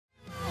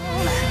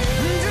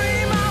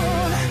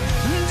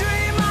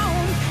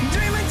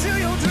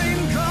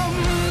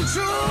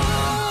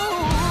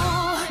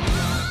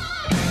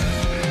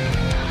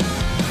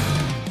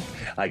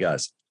Hi,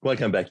 guys.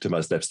 Welcome back to My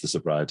Steps to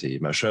Sobriety,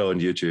 my show on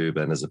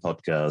YouTube and as a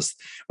podcast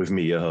with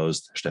me, your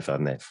host,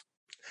 Stefan Neff.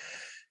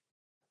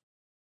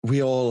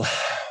 We all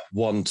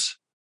want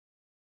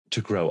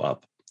to grow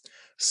up.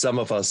 Some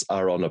of us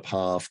are on a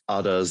path,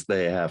 others,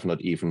 they have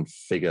not even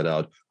figured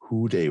out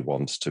who they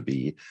want to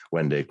be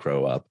when they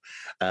grow up.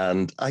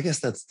 And I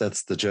guess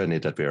that's the journey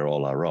that we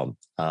all are on.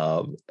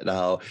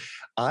 Now,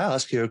 I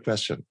ask you a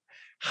question.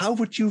 How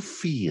would you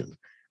feel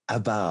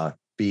about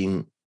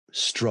being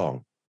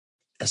strong,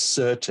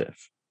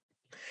 assertive,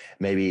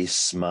 maybe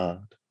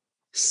smart,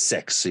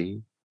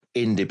 sexy,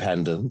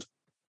 independent?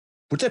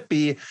 Would that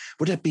be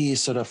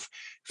sort of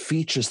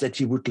features that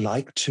you would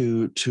like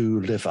to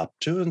live up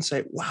to and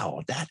say,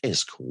 wow, that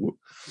is cool?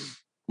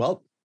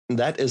 Well,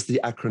 that is the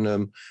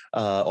acronym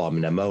or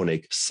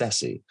mnemonic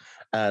SASSY.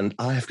 And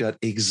I've got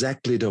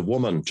exactly the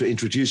woman to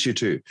introduce you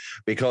to,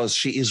 because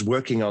she is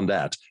working on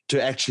that to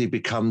actually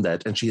become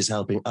that. And she is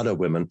helping other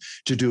women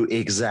to do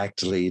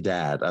exactly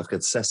that. I've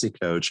got SASSY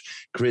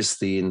coach,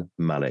 Christine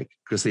Malik.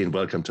 Christine,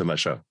 welcome to my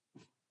show.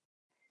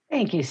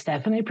 Thank you,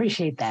 Stefan. I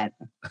appreciate that.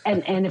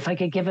 And if I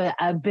could give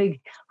a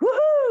big woohoo,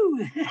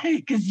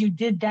 because you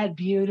did that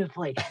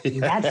beautifully.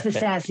 That's the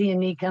sassy in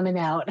me coming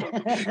out.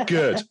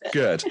 Good.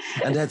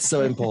 And that's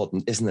so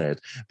important, isn't it?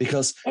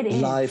 Because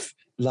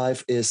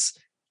life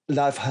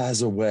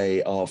has a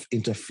way of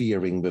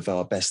interfering with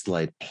our best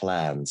laid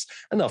plans.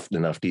 And often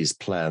enough, these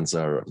plans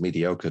are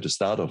mediocre to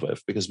start off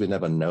with because we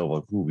never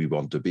know who we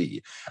want to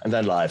be. And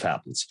then life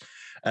happens.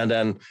 And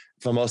then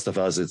for most of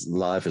us,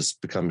 life is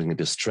becoming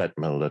this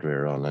treadmill that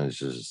we're on. And it's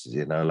just,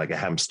 like a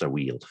hamster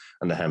wheel.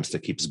 And the hamster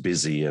keeps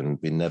busy and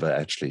we never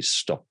actually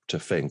stop to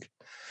think.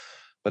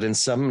 But in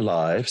some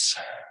lives,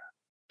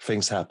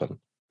 things happen.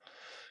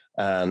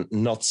 And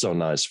not so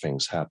nice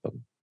things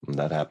happen. And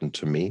that happened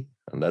to me.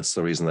 And that's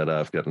the reason that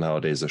I've got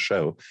nowadays a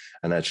show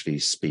and actually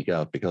speak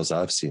out, because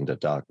I've seen the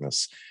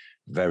darkness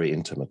very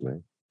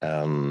intimately.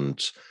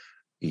 And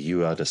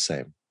you are the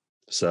same.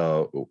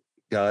 So,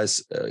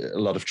 guys, a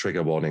lot of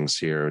trigger warnings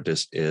here.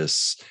 This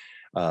is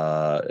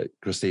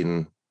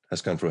Christine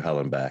has gone through hell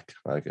and back.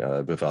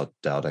 Without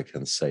doubt, I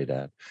can say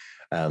that.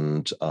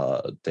 And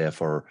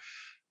therefore,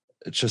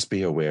 just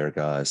be aware,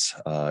 guys.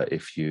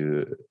 If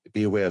you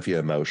be aware of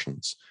your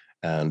emotions,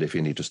 and if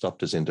you need to stop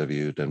this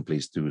interview, then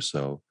please do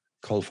so.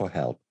 Call for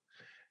help.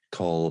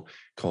 Call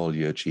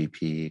your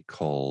GP,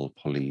 call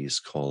police,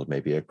 call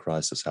maybe a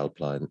crisis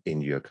helpline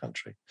in your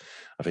country.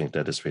 I think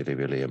that is really,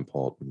 really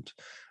important.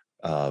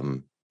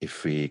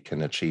 If we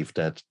can achieve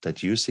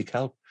that you seek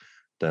help,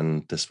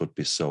 then this would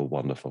be so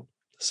wonderful.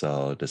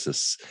 So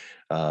this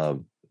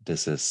would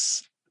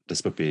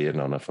be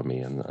an honor for me,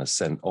 and I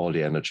send all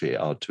the energy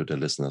out to the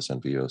listeners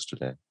and viewers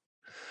today.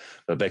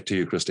 But back to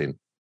you, Christine.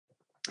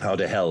 How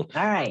the hell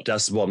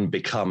does one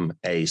become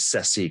a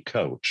sassy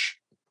coach?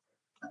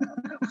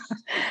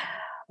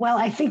 Well,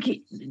 I think,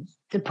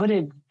 to put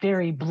it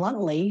very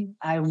bluntly,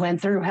 I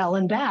went through hell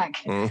and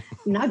back.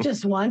 Not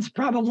just once,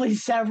 probably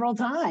several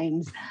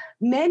times,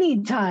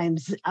 many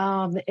times.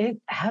 How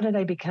did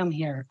I become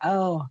here?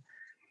 Oh,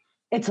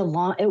 it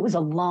was a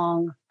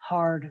long,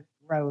 hard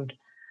road.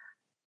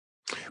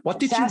 What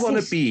did you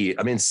want to be?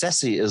 I mean,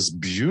 sassy is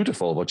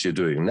beautiful what you're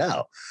doing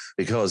now,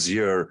 because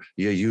you're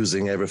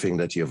using everything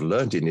that you've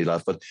learned in your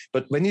life. But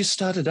when you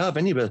started out,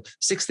 when you were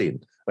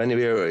 16, when you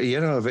were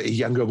a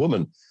younger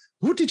woman,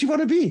 who did you want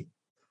to be?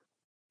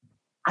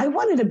 I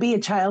wanted to be a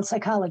child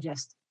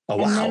psychologist. Oh,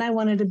 wow. And then I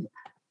wanted to,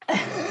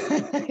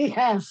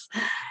 yes.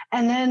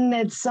 And then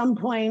at some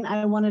point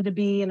I wanted to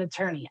be an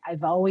attorney.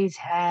 I've always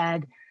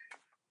had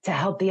to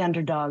help the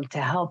underdog,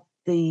 to help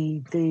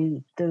the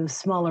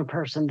smaller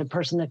person, the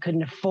person that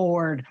couldn't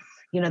afford,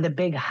 the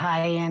big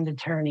high-end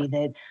attorney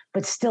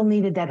but still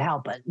needed that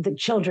help. The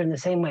children the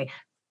same way.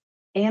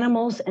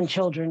 Animals and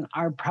children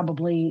are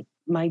probably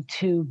my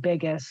two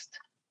biggest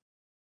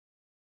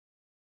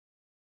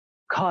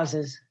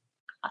causes.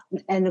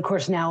 And of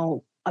course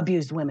now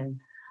abused women,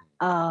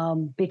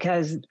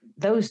 because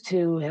those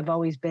two have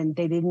always been,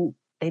 they didn't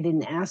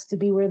ask to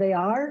be where they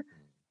are.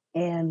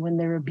 And when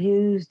they're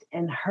abused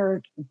and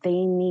hurt,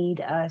 they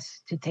need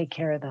us to take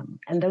care of them.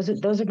 And those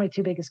are my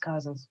two biggest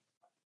causes.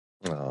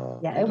 Oh,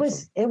 yeah,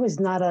 beautiful. it was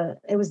not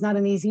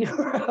an easy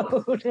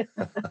road.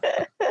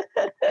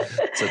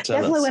 So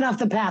Definitely went off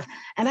the path.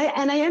 And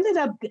I ended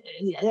up,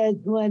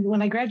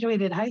 when I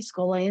graduated high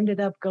school, I ended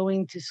up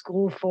going to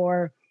school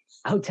for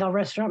hotel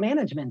restaurant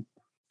management.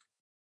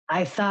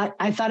 I thought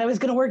I was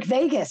going to work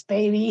Vegas,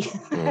 baby.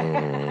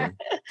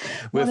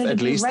 With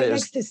at least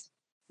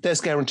there's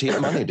guaranteed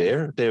money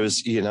there.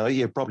 There's,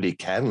 you probably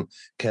can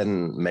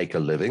make a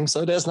living.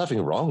 So there's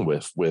nothing wrong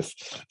with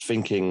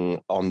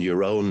thinking on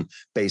your own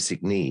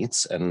basic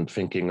needs and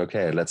thinking,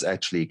 okay, let's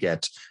actually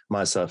get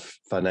myself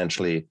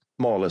financially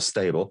more or less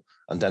stable.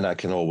 And then I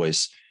can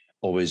always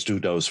do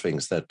those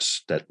things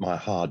that my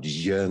heart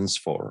yearns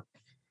for.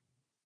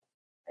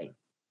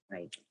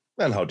 Right.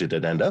 And how did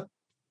it end up?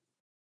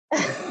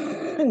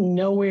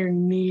 Nowhere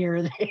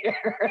near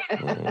there.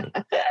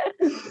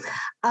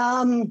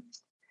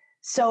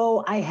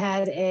 So I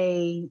had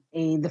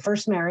the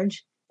first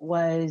marriage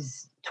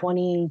was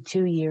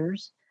 22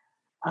 years.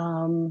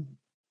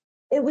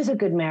 It was a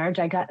good marriage.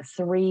 I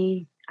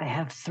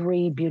have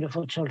three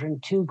beautiful children,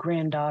 two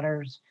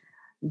granddaughters.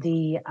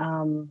 The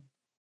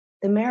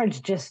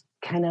marriage just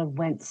kind of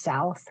went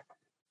south.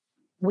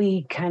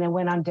 We kind of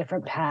went on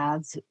different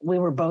paths. We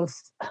were both,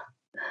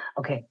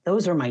 okay,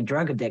 those were my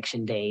drug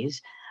addiction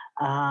days.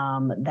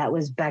 That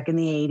was back in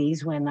the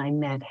 80s when I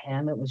met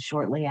him. It was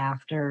shortly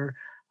after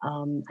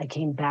I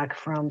came back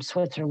from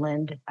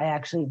Switzerland.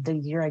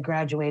 The year I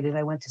graduated,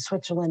 I went to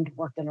Switzerland,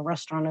 worked in a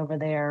restaurant over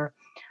there,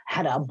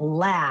 had a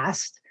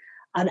blast,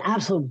 an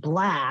absolute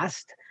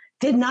blast.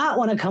 Did not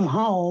want to come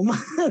home.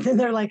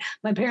 They're like,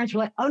 my parents were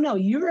like, oh no,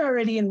 you're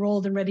already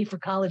enrolled and ready for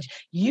college.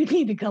 You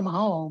need to come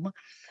home.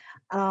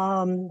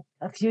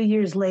 A few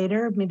years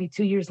later, maybe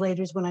 2 years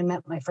later, is when I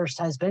met my first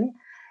husband.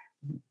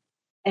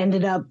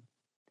 Ended up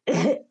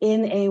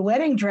in a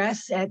wedding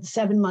dress at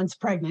 7 months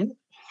pregnant.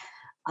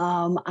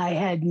 I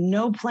had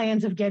no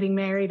plans of getting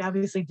married,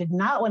 obviously did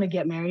not want to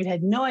get married,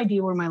 had no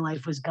idea where my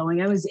life was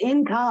going. I was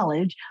in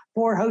college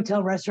for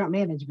hotel restaurant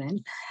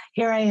management.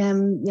 Here I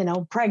am,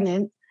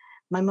 pregnant.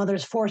 My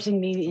mother's forcing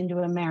me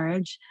into a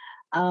marriage.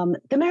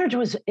 The marriage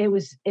was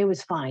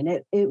fine.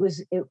 It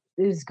was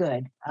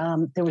good.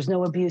 There was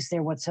no abuse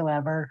there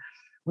whatsoever.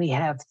 We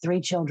have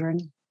 3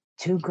 children,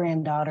 2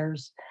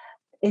 granddaughters.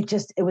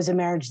 It was a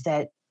marriage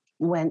that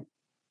went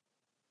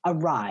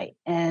awry,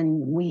 and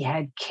we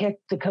had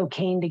kicked the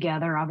cocaine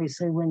together,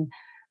 obviously.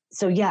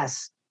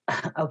 Yes.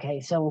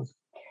 Okay. So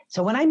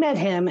when I met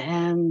him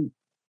and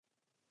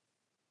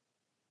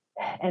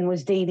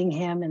was dating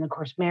him and of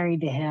course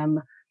married to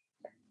him,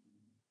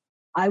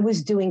 I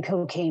was doing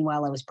cocaine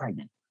while I was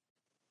pregnant.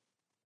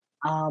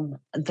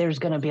 There's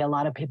going to be a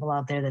lot of people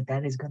out there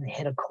that is going to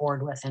hit a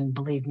chord with, and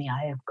believe me,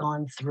 I have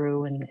gone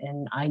through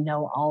and I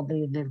know all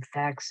the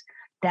facts.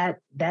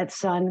 That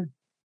son,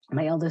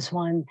 my eldest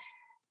one,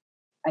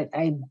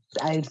 I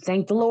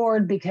thank the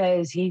Lord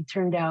because he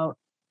turned out,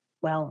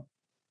 well,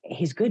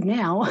 he's good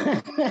now,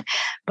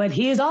 but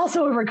he is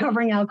also a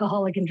recovering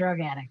alcoholic and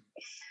drug addict.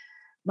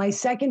 My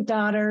second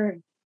daughter,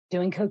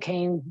 doing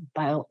cocaine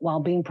while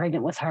being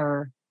pregnant with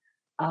her,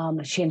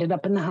 she ended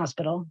up in the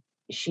hospital.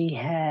 She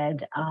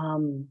had,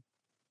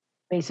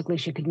 basically,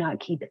 she could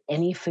not keep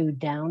any food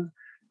down.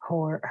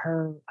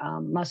 Her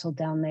muscle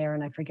down there,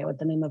 and I forget what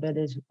the name of it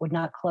is, would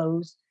not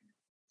close.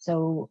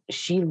 So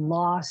she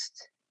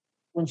lost,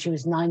 when she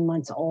was 9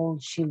 months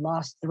old, she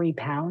lost 3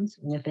 pounds.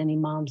 And if any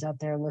moms out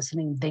there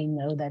listening, they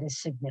know that is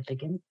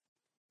significant.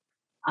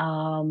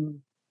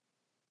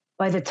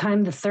 By the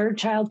time the third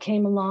child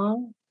came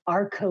along,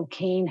 our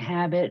cocaine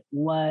habit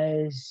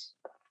was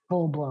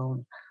full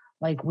blown.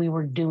 Like we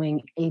were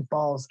doing 8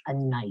 balls a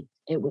night.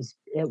 It was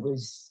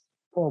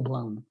full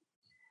blown.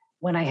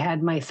 When I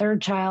had my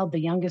third child, the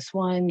youngest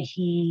one,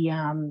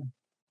 the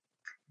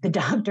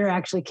doctor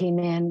actually came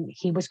in.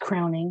 He was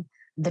crowning.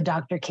 The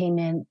doctor came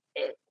in.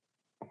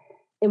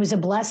 It was a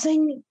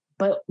blessing,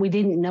 but we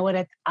didn't know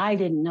it. I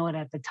didn't know it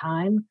at the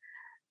time.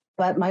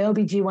 But my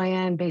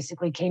OBGYN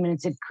basically came in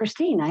and said,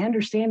 Christine, I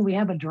understand we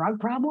have a drug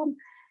problem.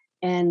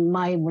 And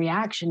my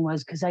reaction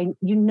was, because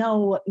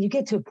you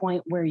get to a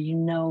point where you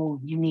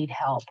need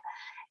help.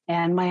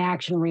 And my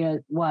action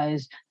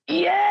was,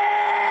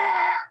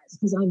 yes,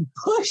 because I'm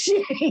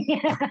pushing.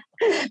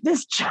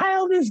 This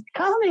child is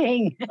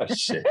coming. Oh,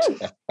 shit.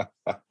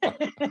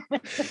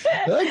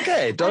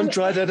 Okay, don't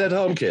try that at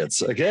home,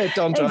 kids. Okay,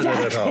 don't try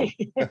that at home.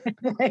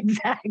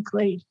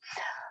 Exactly.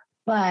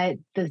 But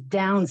the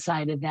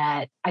downside of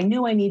that, I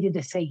knew I needed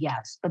to say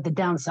yes, but the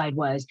downside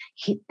was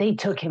they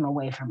took him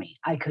away from me.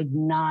 I could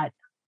not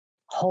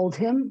hold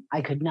him.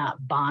 I could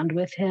not bond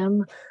with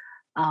him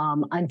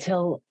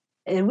until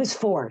it was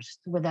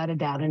forced, without a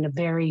doubt, in a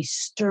very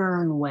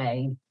stern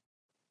way,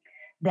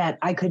 that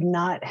I could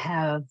not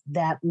have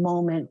that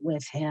moment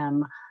with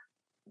him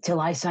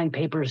till I signed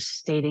papers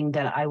stating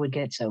that I would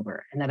get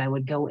sober and that I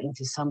would go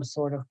into some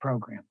sort of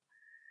program.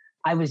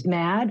 I was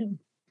mad.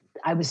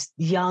 I was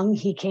young.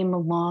 He came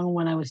along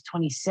when I was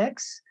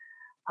 26,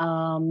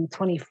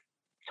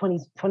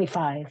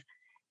 25.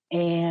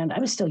 And I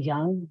was still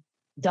young,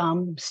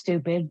 dumb,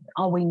 stupid.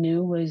 All we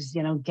knew was,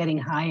 getting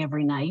high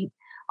every night.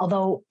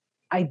 Although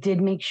I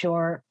did make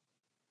sure,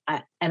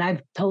 I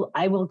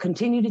will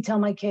continue to tell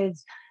my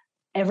kids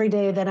every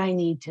day that I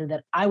need to,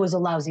 that I was a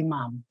lousy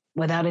mom,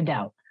 without a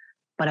doubt.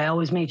 But I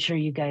always made sure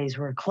you guys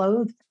were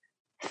clothed,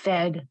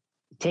 fed,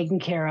 taken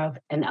care of,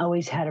 and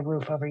always had a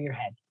roof over your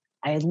head.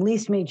 I at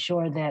least made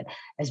sure that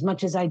as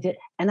much as I did,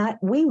 and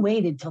we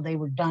waited till they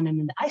were done,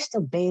 and I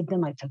still bathed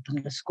them. I took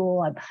them to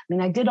school.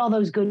 I did all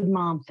those good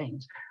mom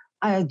things.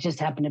 I just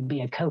happened to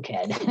be a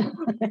cokehead,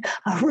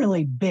 a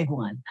really big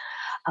one.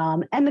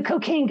 And the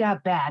cocaine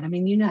got bad.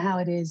 You know how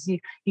it is.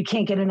 You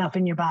can't get enough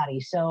in your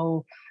body.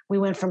 So we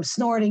went from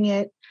snorting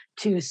it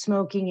to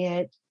smoking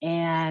it.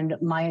 And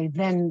my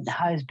then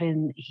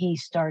husband, he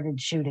started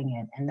shooting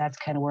it. And that's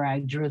kind of where I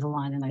drew the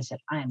line. And I said,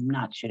 I am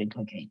not shooting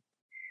cocaine.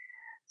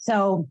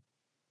 So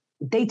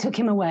they took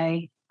him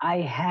away.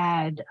 I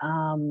had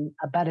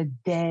about a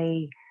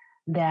day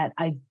that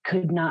I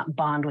could not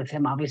bond with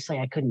him. Obviously,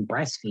 I couldn't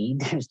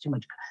breastfeed. There's too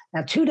much.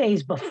 Now, 2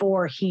 days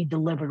before he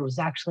delivered was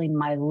actually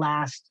my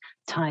last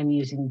time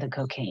using the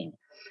cocaine.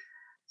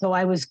 So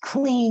I was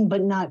clean,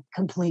 but not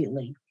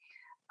completely.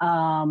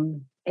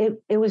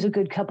 It was a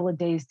good couple of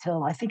days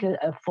till, I think,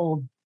 a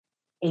full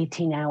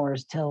 18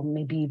 hours till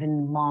maybe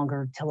even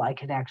longer till I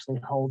could actually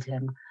hold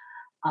him.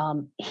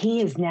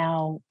 He is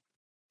now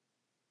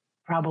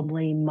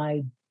probably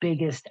my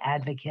biggest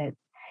advocate.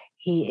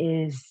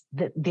 He is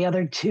the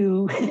other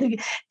two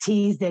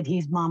tease that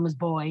he's mama's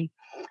boy.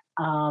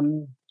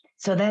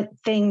 So that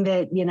thing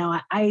that,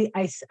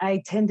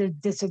 I tend to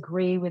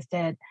disagree with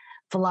that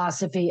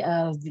philosophy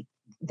of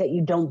that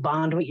you don't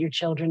bond with your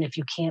children if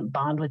you can't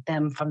bond with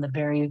them from the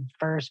very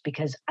first,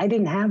 because I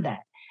didn't have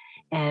that.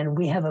 And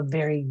we have a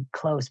very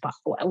close,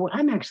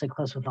 I'm actually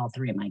close with all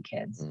three of my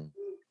kids.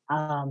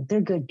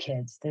 They're good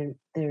kids.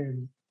 They're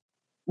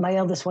my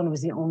eldest one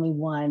was the only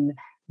one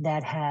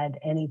that had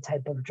any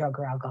type of drug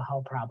or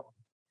alcohol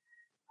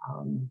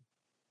problem.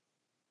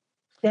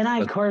 Then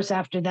of course,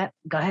 after that,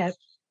 go ahead.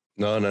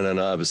 No.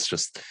 I was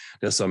just,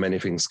 there's so many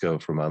things go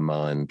through my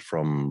mind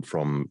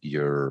from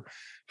your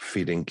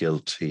feeling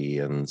guilty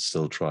and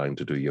still trying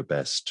to do your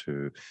best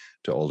to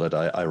all that.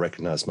 I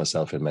recognize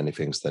myself in many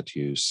things that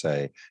you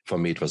say. For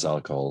me, it was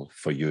alcohol.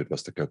 For you, it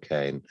was the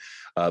cocaine.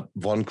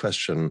 One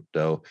question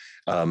though,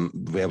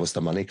 where was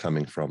the money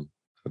coming from?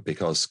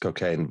 Because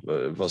cocaine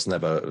was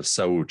never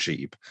so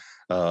cheap.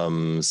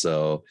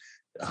 So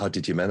how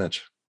did you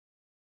manage?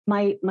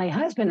 My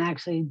husband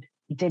actually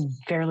did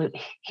fairly.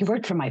 He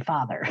worked for my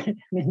father. I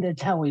mean,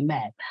 that's how we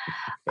met.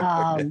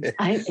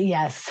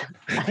 Yes,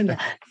 I know.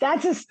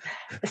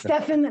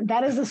 Stefan,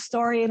 that is a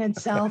story in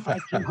itself. I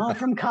came home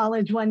from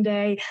college one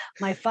day.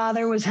 My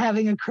father was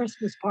having a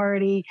Christmas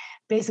party,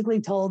 basically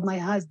told my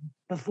husband,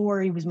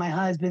 before he was my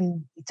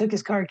husband, he took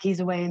his car keys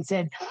away and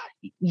said,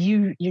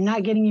 you're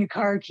not getting your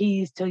car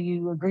keys till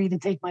you agree to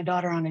take my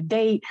daughter on a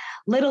date.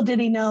 Little did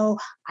he know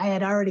I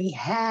had already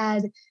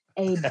had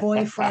a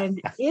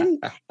boyfriend in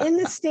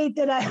the state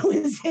that I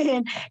was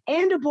in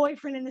and a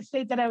boyfriend in the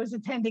state that I was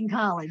attending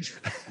college.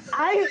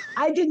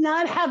 I did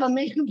not have a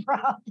man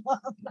problem.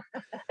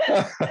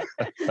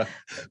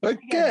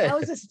 Okay. That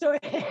was a story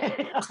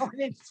in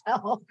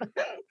itself.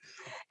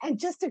 And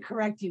just to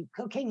correct you,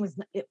 cocaine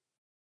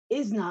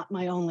is not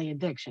my only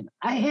addiction.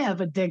 I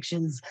have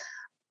addictions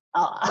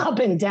up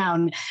and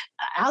down,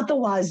 out the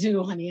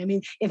wazoo, honey. I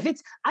mean,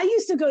 I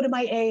used to go to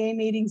my AA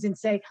meetings and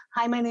say,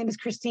 hi, my name is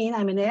Christine.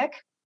 I'm an ick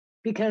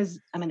because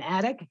I'm an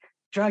addict,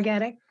 drug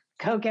addict,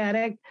 coke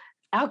addict,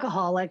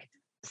 alcoholic,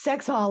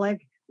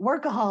 sexholic,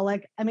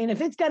 workaholic. I mean,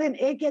 if it's got an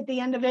ick at the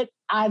end of it,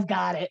 I've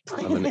got it.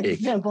 I'm an ick.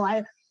 Simple.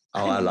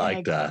 I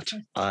like that.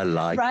 I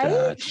like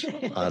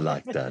that. I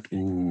like that.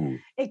 Ooh.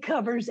 It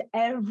covers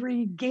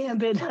every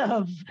gambit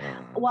of,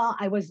 well,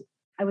 I was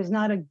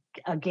not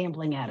a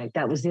gambling addict.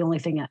 That was the only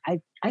thing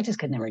I just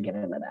could never get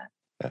into that.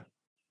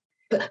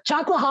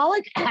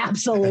 Chocoholic?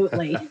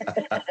 Absolutely.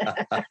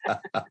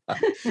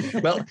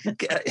 Well,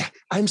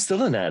 I'm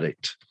still an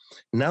addict.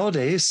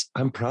 Nowadays,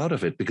 I'm proud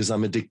of it because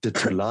I'm addicted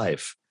to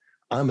life.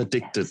 I'm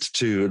addicted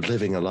to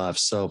living a life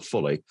so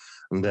fully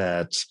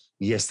that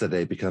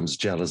yesterday becomes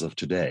jealous of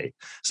today.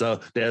 So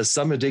there's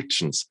some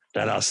addictions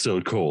that are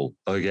still cool,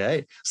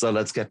 okay? So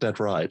let's get that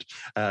right.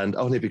 And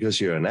only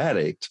because you're an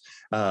addict,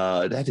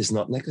 that is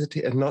not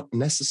negative, not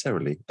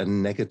necessarily a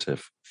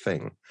negative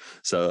thing.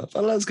 So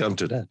let's come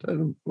to that.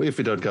 And if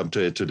we don't come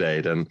to it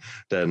today,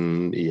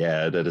 then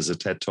yeah, that is a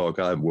TED Talk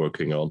I'm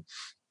working on.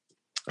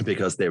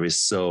 Because there is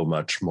so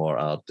much more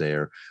out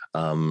there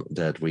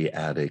that we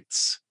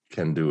addicts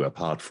can do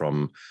apart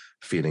from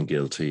feeling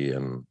guilty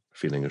and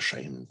feeling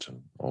ashamed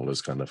and all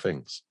those kind of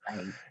things.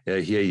 Right. Yeah,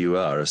 here you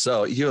are.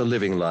 So you're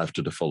living life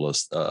to the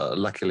fullest.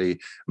 Luckily,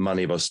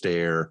 money was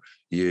there.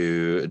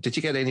 Did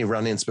you get any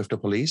run-ins with the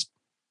police?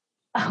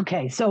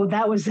 Okay, so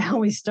that was how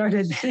we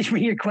started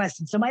your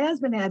question. So my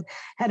husband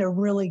had a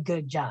really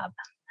good job,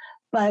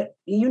 but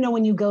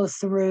when you go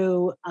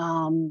through,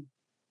 and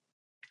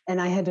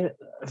I had to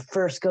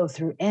first go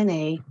through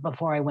NA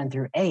before I went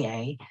through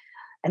AA,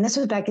 and this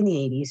was back in the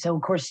 80s. So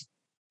of course,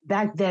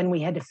 back then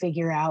we had to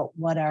figure out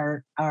what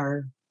our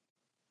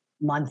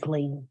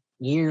monthly,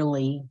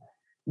 yearly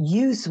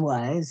use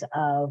was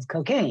of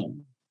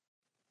cocaine.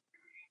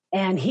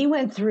 And he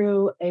went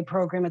through a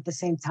program at the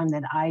same time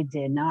that I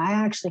did.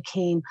 Now,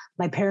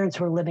 my parents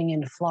were living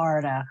in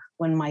Florida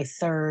when my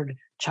third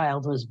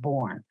child was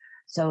born.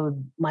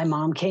 So my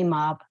mom came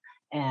up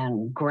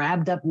and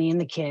grabbed up me and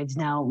the kids.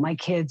 Now, my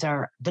kids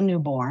are the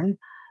newborn.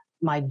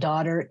 My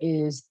daughter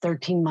is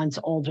 13 months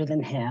older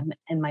than him,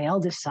 and my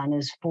eldest son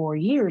is 4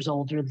 years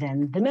older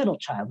than the middle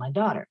child, my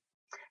daughter.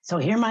 So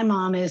here my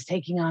mom is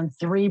taking on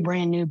 3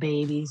 brand new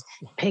babies,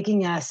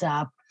 picking us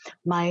up.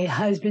 My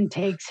husband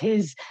takes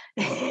his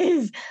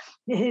getting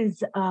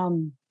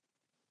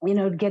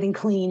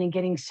clean and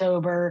getting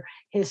sober,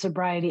 his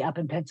sobriety up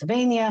in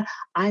Pennsylvania.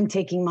 I'm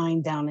taking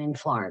mine down in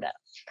Florida.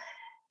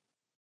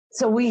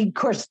 So we, of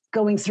course,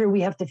 going through,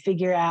 we have to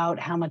figure out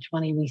how much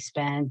money we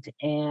spent.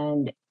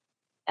 And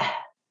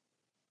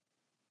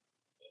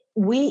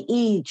we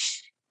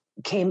each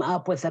came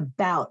up with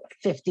about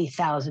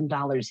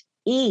 $50,000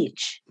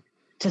 each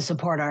to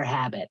support our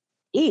habit.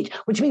 Each,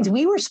 which means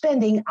we were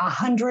spending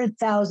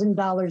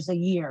 $100,000 a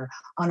year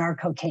on our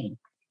cocaine.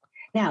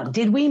 Now,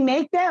 did we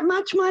make that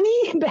much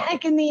money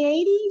back in the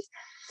 80s?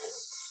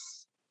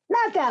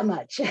 Not that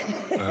much.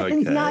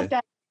 Okay. Not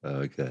that.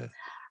 Okay.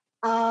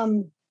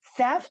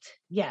 Theft,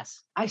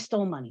 yes, I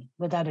stole money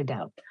without a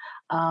doubt.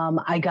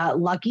 I got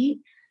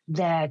lucky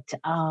that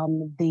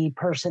the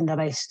person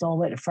that I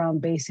stole it from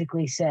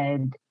basically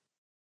said,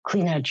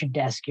 clean out your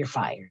desk, you're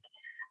fired.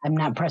 I'm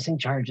not pressing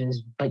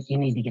charges, but you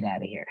need to get out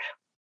of here.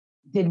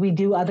 Did we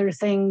do other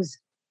things?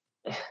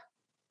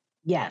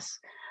 Yes.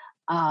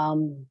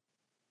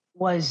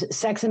 Was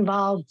sex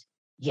involved?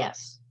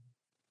 Yes.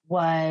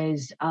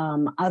 Was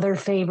other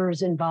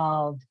favors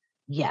involved?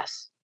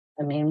 Yes.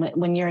 I mean,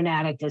 when you're an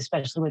addict,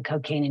 especially with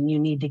cocaine, and you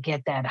need to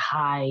get that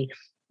high,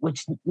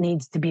 which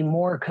needs to be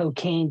more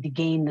cocaine to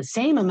gain the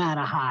same amount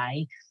of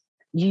high,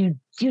 you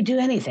do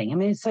anything. I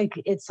mean, it's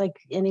like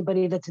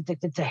anybody that's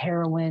addicted to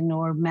heroin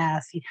or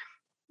meth.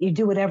 You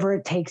do whatever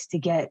it takes to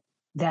get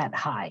that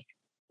high.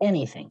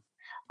 Anything.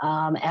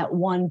 At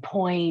one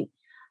point,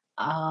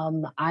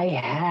 I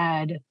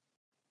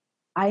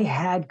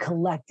had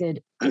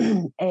collected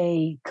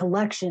a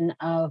collection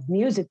of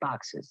music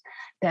boxes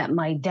that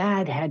my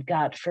dad had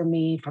got for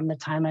me from the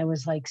time I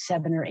was like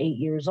 7 or 8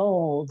 years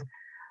old,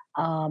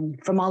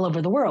 from all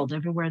over the world.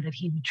 Everywhere that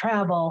he would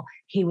travel,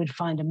 he would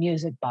find a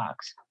music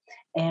box.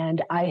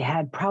 And I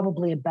had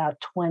probably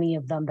about 20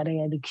 of them that I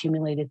had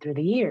accumulated through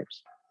the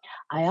years.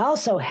 I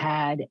also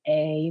had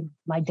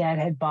my dad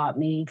had bought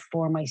me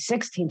for my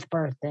 18th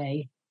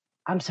birthday.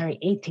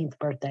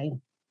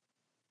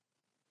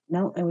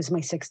 No, it was my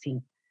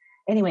 16th.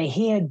 Anyway,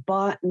 he had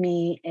bought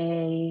me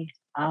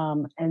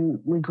and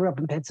we grew up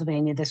in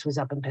Pennsylvania. This was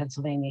up in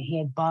Pennsylvania. He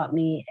had bought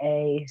me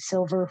a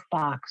silver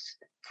fox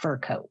fur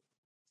coat.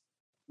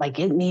 Like,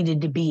 it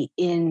needed to be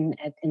in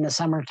the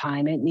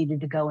summertime. It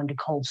needed to go into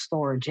cold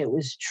storage. It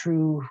was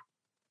true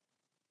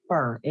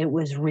fur. It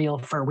was real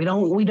fur. We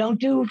don't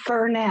do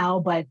fur now,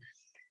 but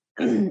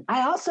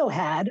I also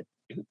had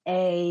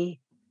I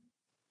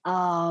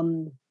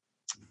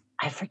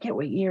forget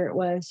what year it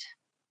was.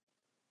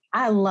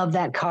 I love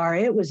that car.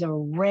 It was a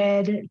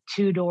red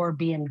 2-door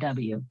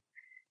BMW,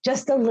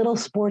 just a little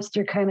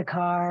Sportster kind of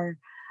car.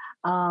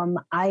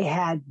 I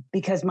had,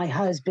 because my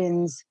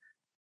husband's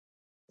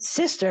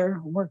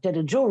sister worked at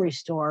a jewelry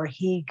store,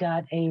 he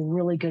got a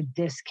really good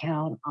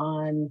discount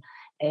on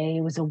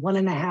it was a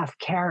 1.5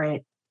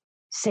 carat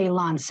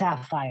Ceylon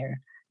sapphire.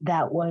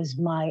 That was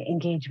my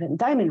engagement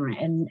diamond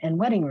ring and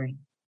wedding ring.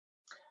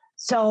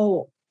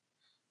 So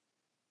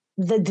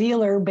the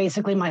dealer,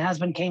 basically, my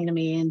husband came to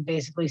me and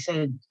basically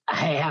said, I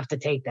have to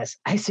take this.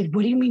 I said,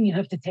 what do you mean you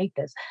have to take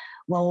this?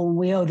 Well,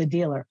 we owe the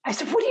dealer. I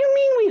said, what do you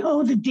mean we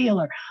owe the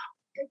dealer?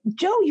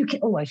 Joe, you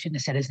can't. Oh, I shouldn't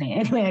have said his name.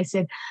 Anyway,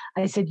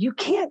 I said, you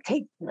can't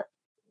take.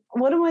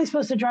 What am I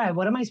supposed to drive?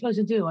 What am I supposed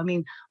to do? I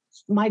mean,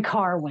 my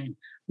car went,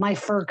 my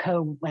fur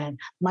coat went,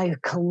 my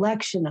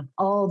collection of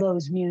all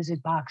those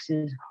music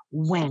boxes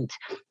went.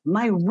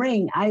 My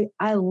ring,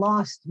 I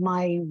lost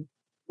my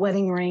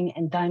wedding ring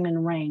and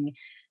diamond ring.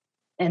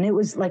 And it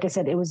was, like I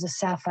said, it was a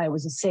sapphire. It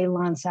was a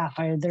Ceylon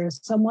sapphire. They're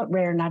somewhat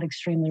rare, not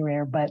extremely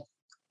rare, but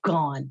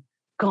gone.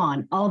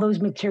 All those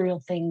material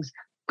things,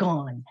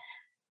 gone.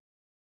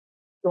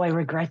 Do I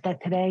regret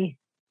that today?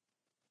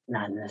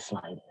 Not in the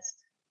slightest.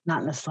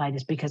 Not in the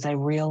slightest, because I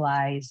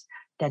realized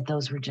that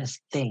those were just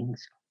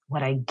things.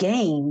 What I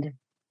gained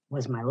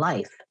was my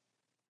life.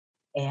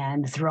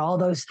 And through all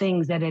those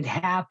things that had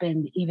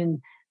happened,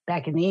 even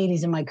back in the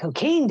 80s in my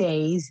cocaine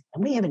days,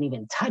 and we haven't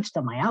even touched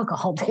on my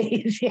alcohol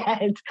days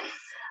yet,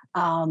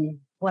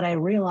 what I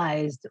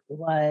realized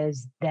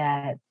was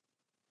that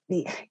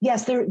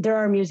yes, there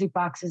are music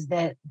boxes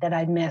that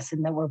I miss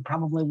and that were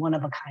probably one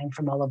of a kind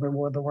from all over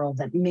the world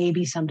that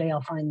maybe someday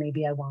I'll find,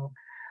 maybe I won't.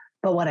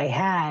 But what I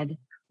had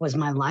was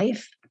my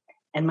life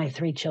and my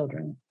 3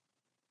 children.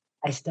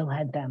 I still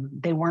had them.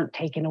 They weren't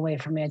taken away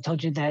from me. I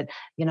told you that,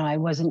 I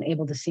wasn't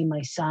able to see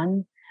my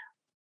son,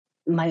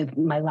 my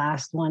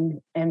last one.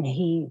 And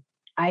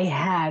I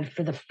had,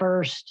 for the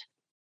first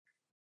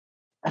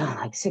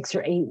like 6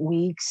 or 8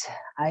 weeks,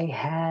 I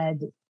had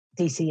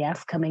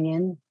DCF coming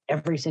in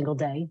every single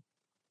day,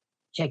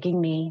 checking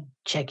me,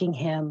 checking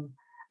him.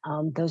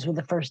 Those were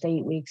the first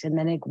 8 weeks. And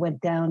then it went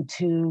down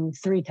to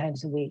 3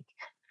 times a week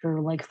for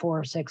like 4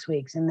 or 6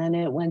 weeks. And then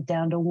it went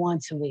down to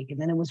once a week.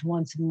 And then it was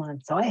once a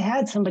month. So I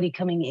had somebody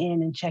coming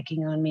in and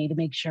checking on me to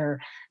make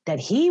sure that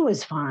he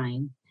was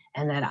fine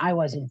and that I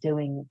wasn't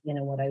doing,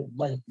 what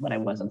I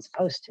wasn't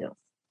supposed to.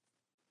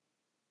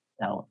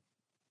 So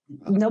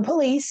no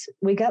police.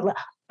 We got,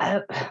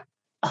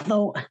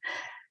 although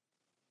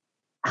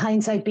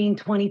hindsight being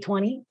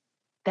 2020,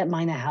 that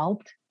might have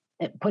helped.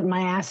 Putting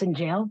my ass in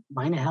jail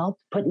might have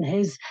helped. Putting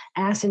his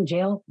ass in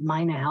jail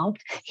might have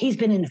helped. He's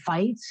been in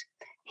fights.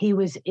 He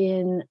was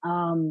in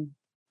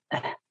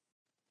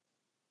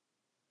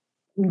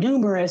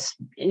numerous,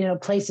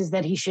 places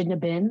that he shouldn't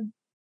have been.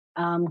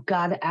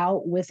 got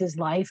out with his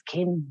life,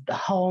 came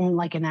home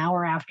like an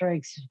hour after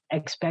I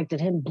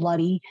expected him,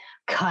 bloody,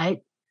 cut.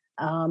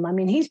 I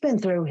mean, he's been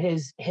through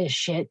his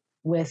shit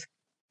with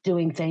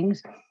doing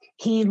things.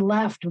 He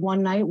left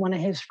one night. One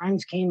of his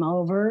friends came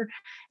over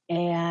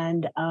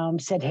and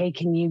said, "Hey,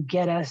 can you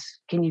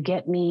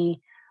get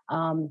me,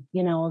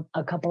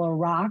 a couple of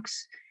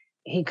rocks?"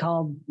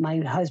 My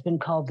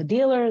husband called the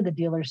dealer. The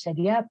dealer said,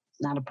 "Yep,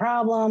 not a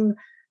problem."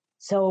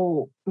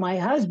 So my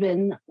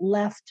husband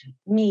left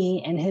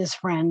me and his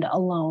friend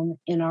alone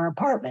in our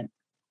apartment.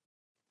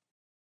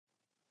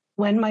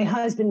 When my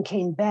husband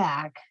came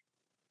back,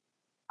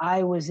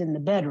 I was in the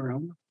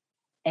bedroom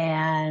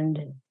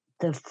and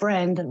the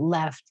friend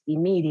left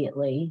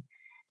immediately.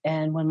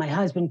 And when my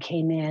husband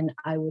came in,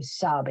 I was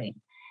sobbing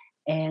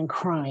and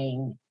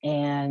crying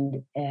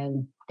and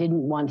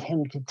didn't want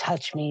him to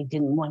touch me,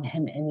 didn't want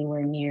him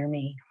anywhere near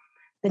me.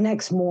 The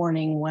next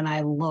morning when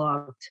I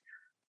looked,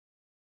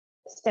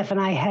 Steph and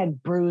I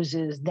had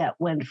bruises that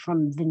went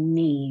from the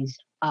knees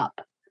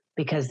up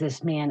because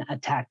this man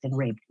attacked and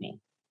raped me.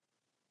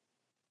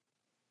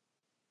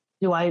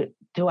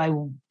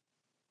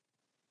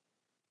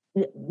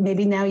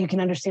 Maybe now you can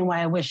understand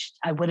why I wish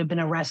I would have been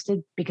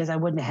arrested, because I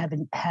wouldn't have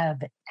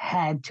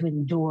had to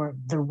endure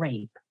the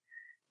rape.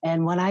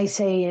 And when I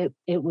say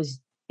it was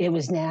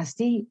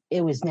nasty,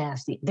 it was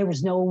nasty. There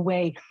was no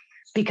way,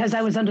 because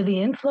I was under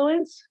the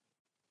influence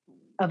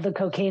of the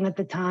cocaine at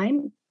the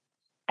time,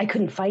 I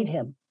couldn't fight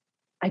him.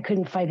 I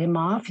couldn't fight him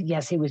off.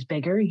 Yes, he was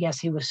bigger. Yes,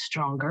 he was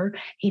stronger.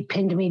 He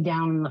pinned me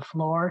down on the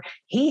floor.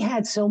 He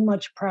had so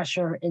much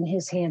pressure in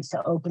his hands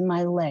to open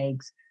my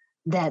legs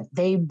that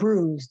they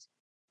bruised.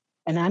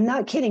 And I'm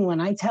not kidding when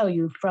I tell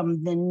you,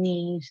 from the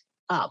knees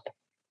up,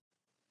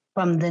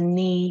 from the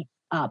knee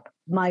up,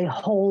 my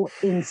whole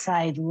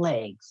inside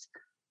legs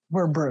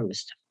were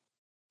bruised.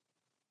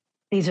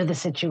 These are the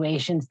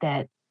situations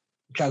that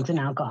drugs and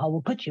alcohol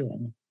will put you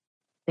in.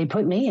 They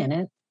put me in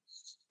it.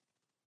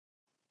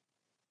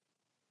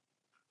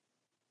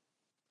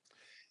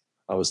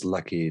 I was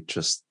lucky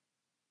just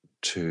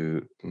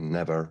to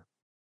never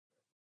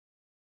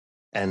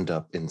end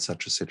up in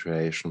such a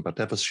situation, but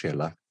that was sheer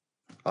luck.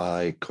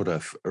 I could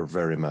have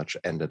very much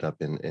ended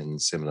up in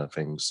similar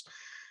things,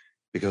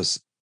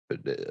 because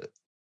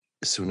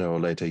sooner or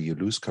later you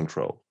lose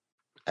control,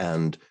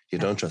 and you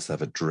don't just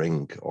have a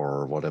drink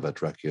or whatever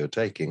drug you're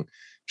taking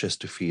just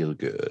to feel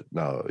good.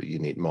 No, you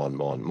need more and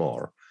more and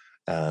more.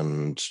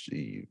 And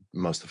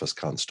most of us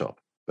can't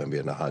stop when we're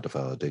in the height of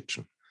our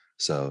addiction.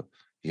 So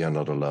you're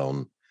not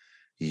alone.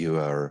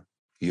 You're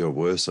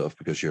worse off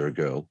because you're a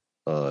girl.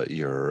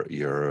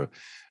 You're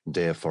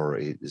therefore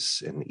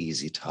is an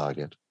easy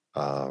target.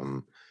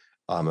 I'm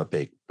a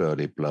big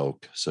burly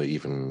bloke, so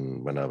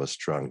even when I was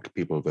drunk,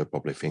 people were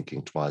probably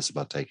thinking twice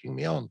about taking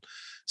me on.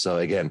 So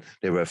again,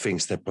 there were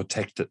things that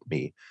protected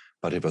me,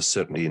 but it was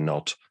certainly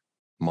not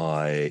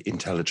my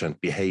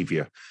intelligent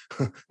behavior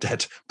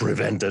that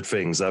prevented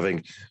things. I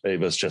think it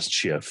was just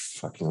sheer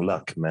fucking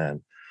luck,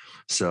 man.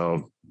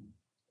 So,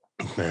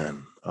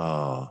 man,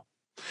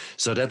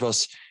 so that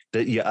was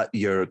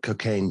your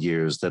cocaine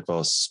years. That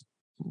was,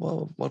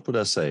 well, what would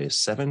I say?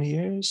 7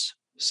 years?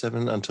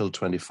 7 until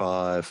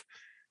 25.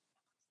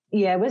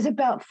 Yeah, it was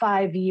about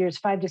 5 years,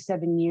 5 to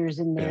 7 years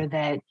in there. Yeah.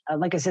 That,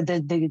 like I said,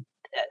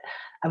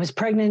 I was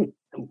pregnant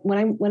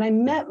when I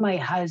met my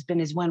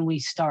husband is when we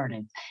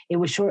started. It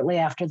was shortly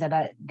after that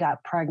I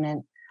got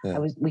pregnant. Yeah.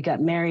 We got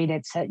married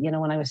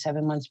when I was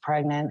 7 months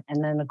pregnant,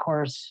 and then of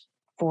course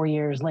 4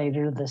 years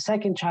later the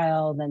second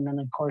child, and then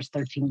of course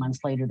 13 months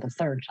later the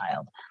third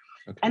child.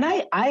 Okay. And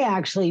I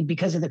actually,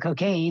 because of the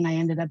cocaine, I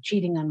ended up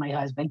cheating on my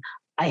husband.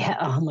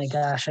 Oh my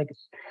gosh.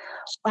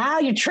 Wow,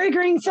 you're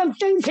triggering some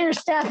things here,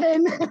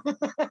 Stefan.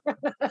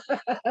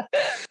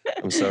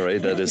 I'm sorry.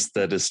 That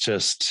is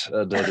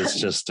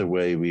just the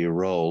way we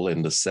roll,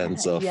 in the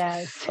sense of,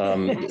 yes.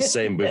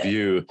 Same with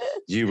you.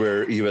 You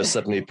were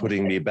suddenly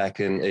putting me back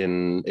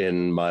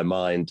in my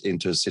mind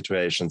into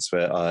situations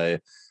where I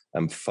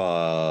am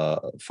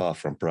far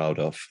from proud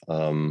of.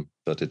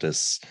 But it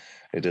is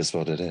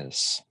what it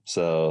is.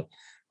 So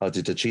how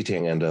did the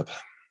cheating end up?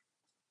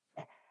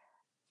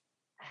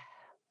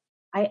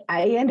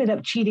 I ended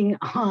up cheating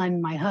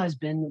on my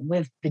husband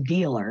with the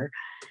dealer.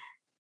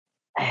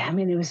 I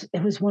mean,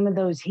 it was one of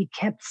those, he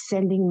kept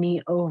sending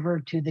me over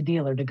to the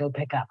dealer to go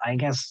pick up. I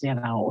guess,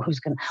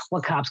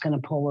 what cop's going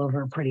to pull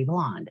over a pretty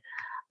blonde?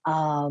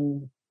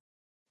 And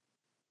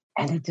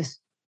it just,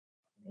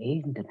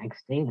 the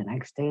next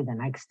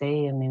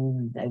day. I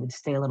mean, I would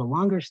stay a little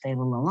longer,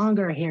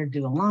 here,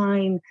 do a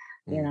line,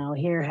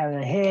 here, have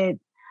a hit.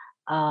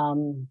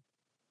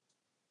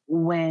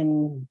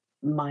 When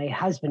my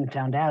husband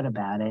found out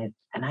about it,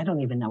 and I don't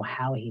even know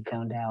how he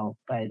found out,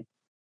 but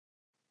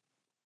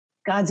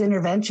God's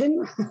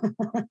intervention.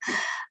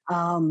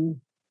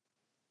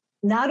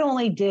 Not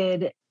only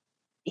did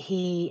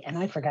he, and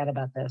I forgot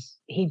about this,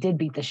 he did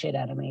beat the shit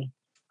out of me.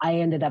 I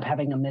ended up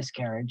having a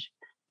miscarriage,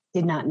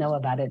 did not know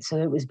about it. So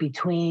it was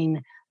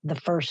between the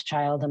first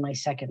child and my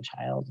second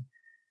child.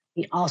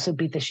 He also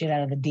beat the shit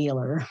out of the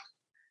dealer.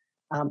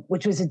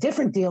 which was a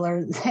different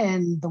dealer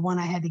than the one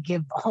I had to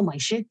give all my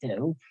shit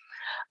to,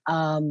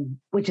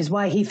 which is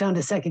why he found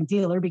a second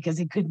dealer, because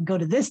he couldn't go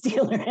to this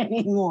dealer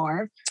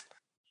anymore.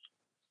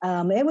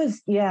 It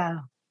was, yeah,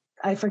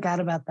 I forgot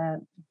about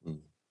that.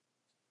 I'm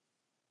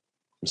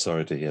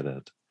sorry to hear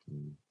that.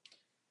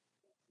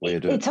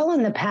 It's all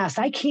in the past.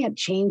 I can't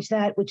change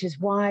that, which is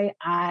why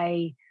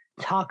I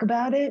talk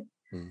about it,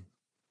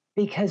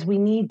 because we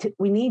need to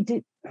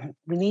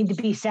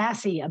be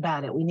sassy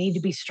about it. We need to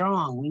be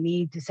strong. We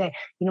need to say,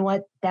 you know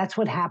what, that's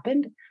what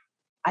happened.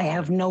 I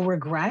have no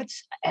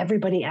regrets.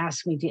 Everybody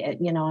asks me to,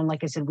 you know, and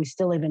like I said, we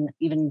still haven't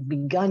even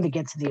begun to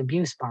get to the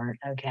abuse part.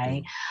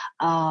 Okay.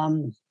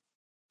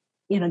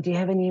 You know, do you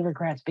have any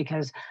regrets?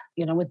 Because,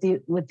 you know, with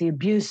the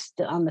abuse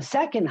on the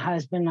second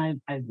husband, I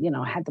you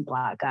know, had the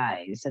black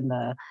eyes and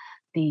the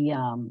you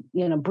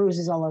know,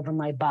 bruises all over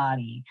my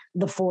body,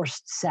 the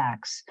forced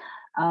sex.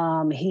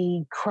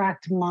 He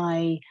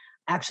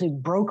actually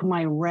broke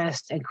my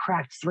wrist and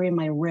cracked 3 of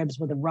my ribs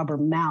with a rubber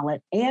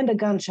mallet and a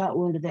gunshot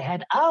wound to the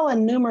head. Oh,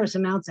 and numerous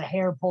amounts of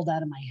hair pulled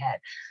out of my head.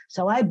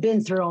 So I've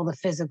been through all the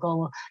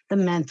physical, the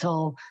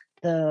mental,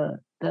 the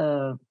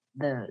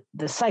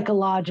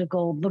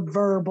psychological, the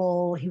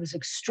verbal. He was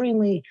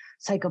extremely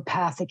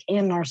psychopathic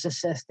and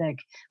narcissistic,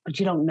 but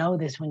you don't know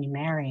this when you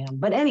marry him.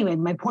 But anyway,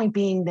 my point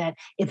being that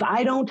if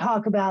I don't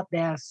talk about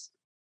this,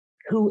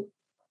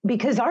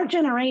 because our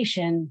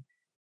generation,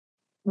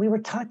 we were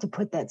taught to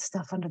put that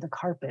stuff under the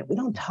carpet. We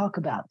don't talk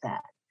about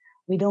that.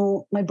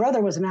 My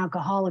brother was an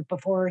alcoholic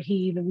before he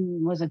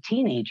even was a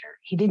teenager.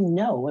 He didn't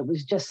know. It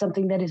was just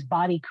something that his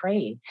body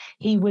craved.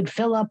 He would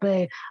fill up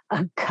a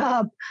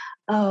cup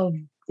of,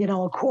 you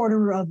know, a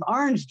quarter of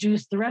orange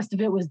juice. The rest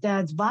of it was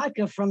dad's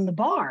vodka from the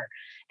bar,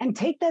 and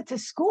take that to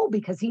school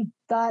because he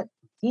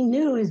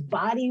knew his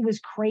body was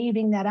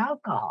craving that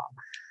alcohol.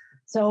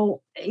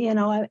 So, you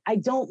know, I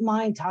don't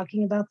mind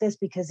talking about this,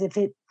 because if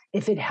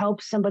it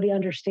helps somebody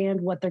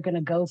understand what they're going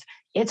to go through,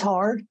 it's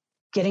hard.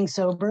 Getting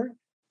sober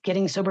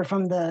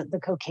from the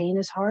cocaine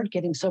is hard.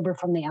 Getting sober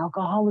from the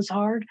alcohol is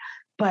hard,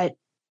 but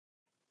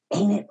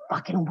ain't it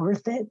fucking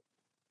worth it?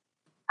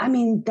 I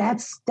mean,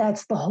 that's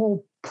the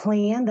whole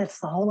plan. That's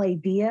the whole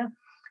idea,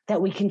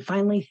 that we can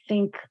finally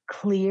think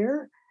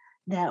clear,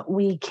 that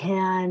we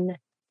can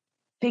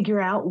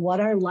figure out what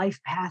our life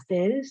path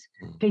is,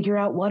 figure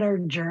out what our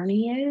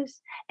journey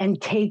is,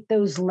 and take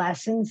those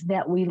lessons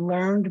that we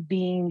learned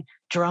being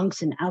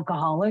drunks and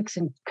alcoholics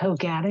and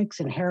coke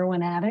addicts and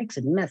heroin addicts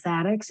and meth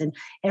addicts and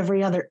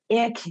every other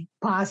ick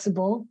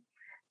possible,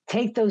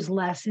 take those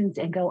lessons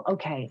and go,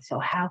 okay, so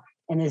how,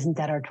 and isn't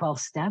that our 12th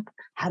step?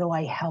 How do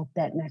I help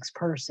that next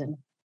person,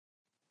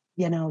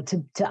 you know,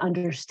 to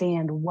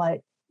understand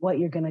what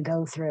you're going to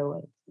go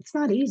through? It's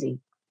not easy.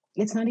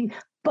 It's not easy.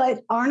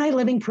 But aren't I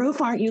living proof?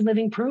 Aren't you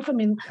living proof? I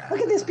mean, look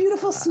at this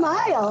beautiful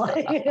smile.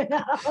 You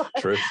know?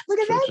 True. Look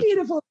at that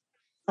beautiful.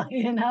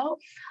 You know,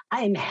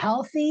 I am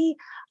healthy.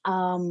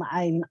 I'm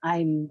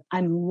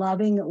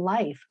loving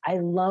life. I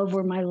love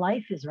where my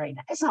life is right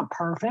now. It's not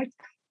perfect,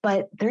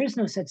 but there is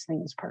no such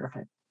thing as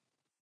perfect.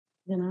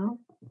 You know.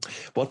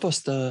 What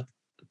was the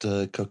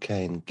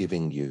cocaine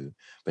giving you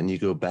when you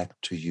go back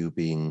to you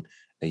being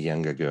a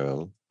younger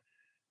girl?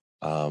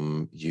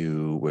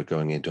 You were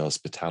going into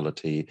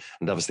hospitality,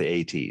 and that was the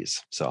 80s,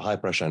 so high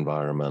pressure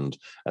environment,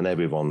 and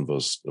everyone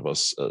was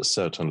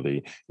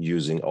certainly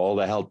using all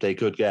the help they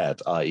could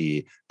get,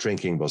 i.e.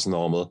 drinking was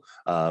normal.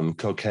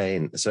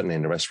 Cocaine, certainly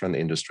in the restaurant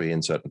industry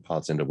in certain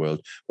parts in the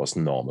world, was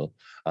normal.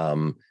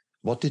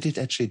 What did it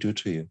actually do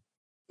to you?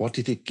 What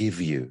did it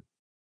give you?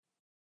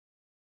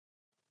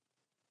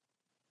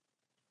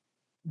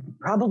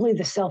 Probably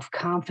the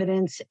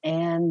self-confidence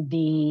and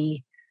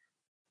the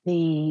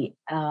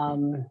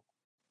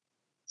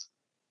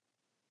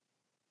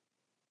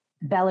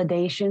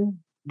validation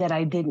that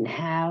I didn't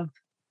have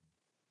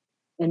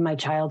in my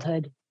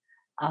childhood.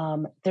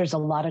 There's a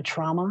lot of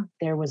trauma.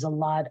 There was a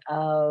lot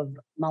of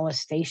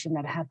molestation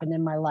that happened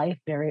in my life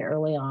very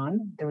early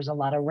on. There was a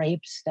lot of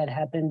rapes that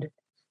happened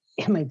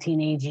in my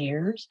teenage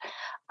years.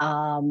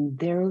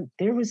 There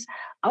was,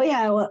 oh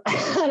yeah, well,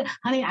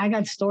 honey, I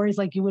got stories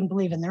like you wouldn't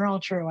believe, and they're all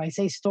true. I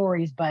say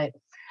stories, but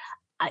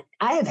I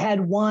have had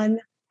one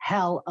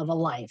hell of a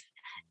life,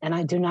 and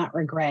I do not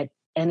regret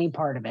any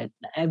part of it.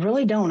 I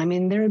really don't. I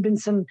mean, there have been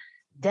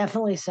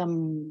definitely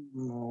some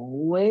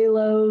way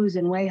lows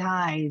and way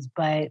highs,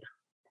 but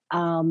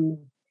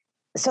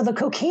so the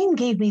cocaine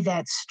gave me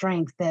that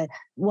strength, that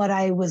what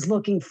I was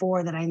looking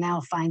for, that I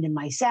now find in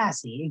my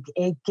sassy.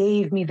 It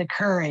gave me the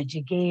courage.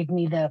 It gave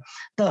me the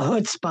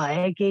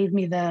chutzpah. It gave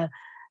me the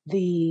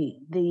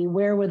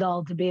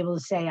wherewithal to be able to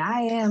say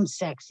I am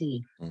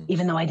sexy,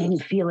 even though I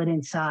didn't feel it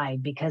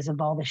inside because of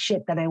all the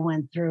shit that I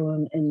went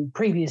through in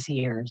previous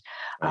years.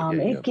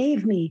 It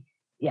gave me,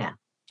 yeah.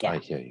 I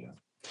hear you.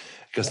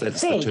 Because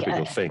that's the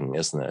typical thing,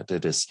 isn't it?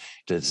 It is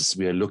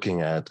we are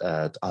looking at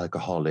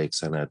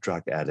alcoholics and at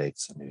drug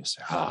addicts, and you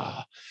say,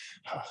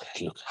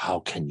 look, how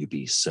can you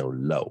be so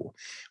low?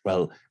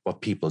 Well, what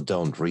people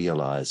don't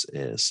realize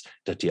is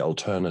that the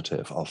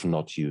alternative of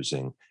not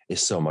using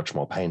is so much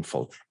more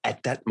painful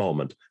at that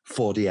moment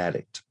for the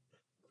addict.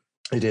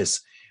 It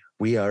is.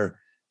 We are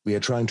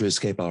trying to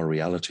escape our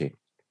reality.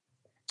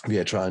 We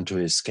are trying to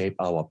escape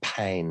our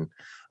pain,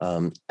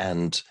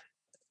 and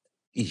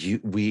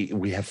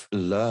we have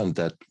learned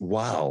that,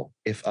 wow,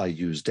 if I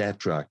use that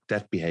drug,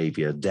 that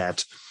behavior,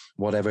 that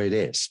whatever it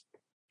is,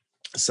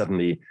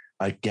 suddenly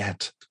I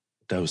get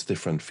those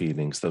different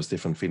feelings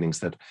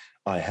that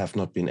I have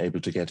not been able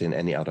to get in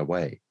any other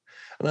way.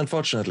 And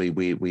unfortunately,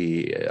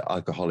 we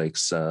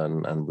alcoholics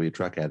and we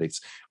drug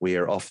addicts, we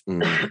have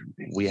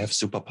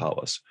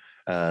superpowers.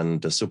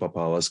 And the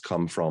superpowers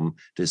come from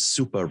this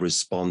super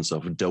response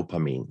of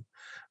dopamine.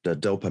 The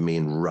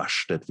dopamine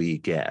rush that we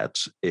get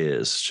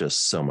is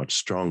just so much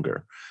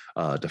stronger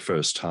the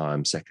first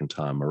time, second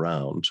time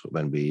around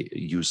when we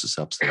use a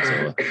substance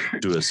or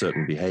do a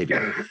certain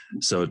behavior.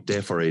 So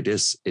therefore, it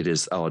is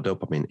our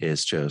dopamine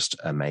is just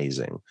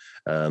amazing,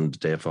 and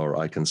therefore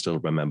I can still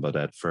remember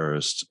that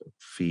first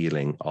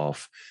feeling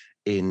of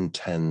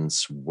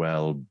intense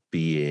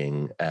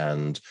well-being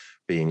and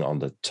being on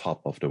the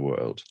top of the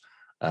world.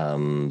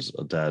 And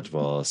that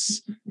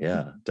was,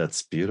 yeah,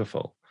 that's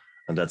beautiful.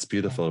 And that's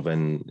beautiful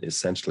when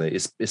essentially,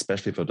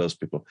 especially for those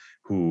people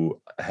who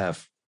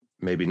have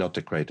maybe not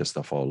the greatest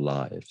of all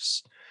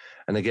lives.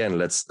 And again,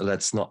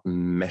 let's not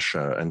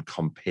measure and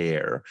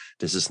compare.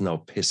 This is no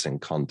pissing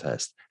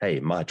contest. Hey,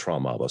 my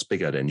trauma was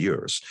bigger than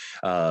yours.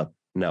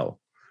 No,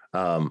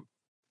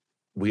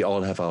 we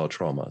all have our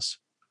traumas.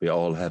 We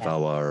all have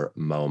our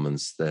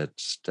moments that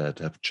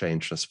have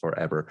changed us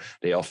forever.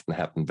 They often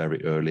happen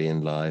very early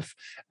in life,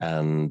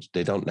 and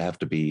they don't have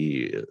to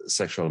be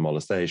sexual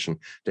molestation.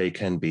 They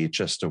can be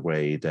just a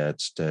way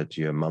that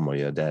your mom or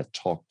your dad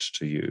talked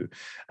to you,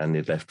 and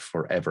it left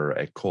forever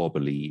a core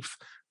belief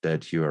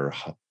that you're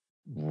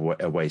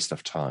a waste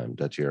of time,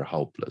 that you're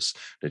hopeless,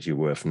 that you're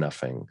worth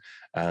nothing.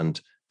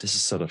 And this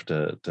is sort of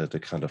the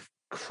kind of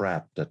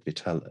crap that we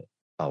tell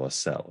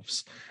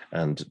ourselves,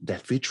 and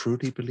that we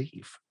truly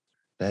believe.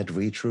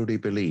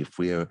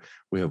 We are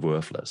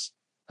worthless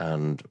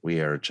and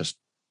we are just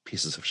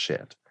pieces of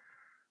shit.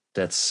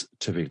 That's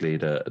typically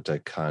the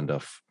kind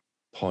of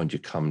point you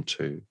come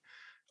to.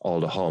 All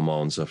the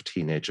hormones of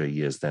teenager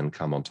years then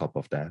come on top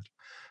of that,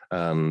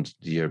 and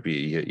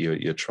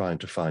you're trying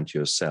to find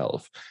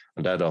yourself,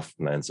 and that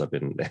often ends up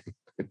in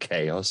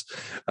chaos.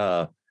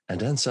 And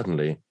then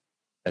suddenly,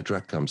 a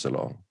drug comes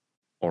along,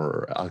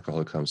 or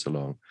alcohol comes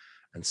along,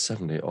 and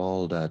suddenly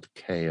all that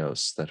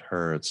chaos, that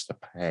hurts, the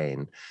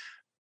pain,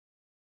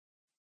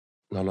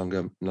 no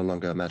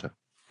longer matter.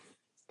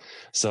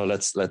 So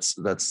let's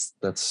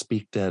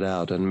speak that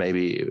out, and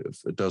maybe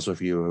those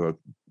of you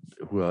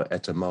who are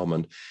at the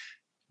moment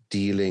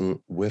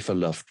dealing with a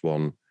loved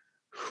one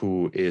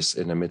who is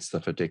in the midst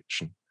of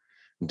addiction,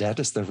 that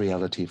is the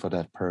reality for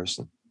that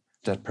person.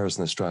 That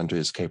person is trying to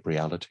escape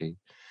reality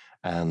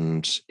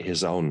and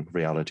his own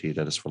reality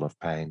that is full of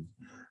pain.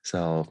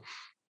 So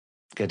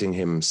getting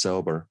him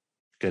sober,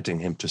 getting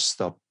him to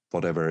stop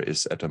whatever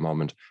is at the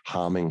moment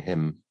harming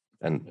him,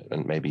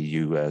 and maybe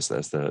you as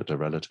the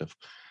relative,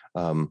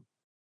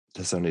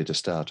 that's only the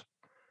start.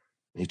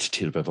 You need to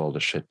deal with all the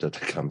shit that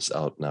comes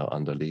out now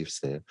under leaves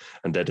there.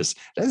 And that's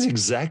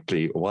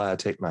exactly why I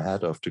take my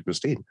hat off to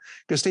Christine.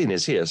 Christine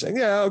is here saying,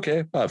 yeah,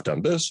 okay, I've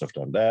done this, I've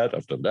done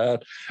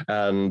that.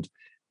 And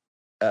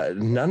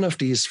none of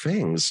these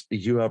things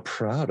you are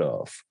proud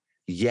of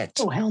yet.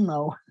 Oh, hell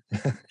no.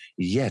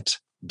 Yet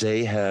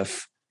they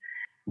have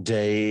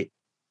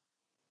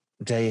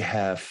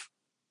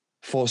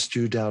forced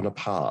you down a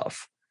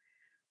path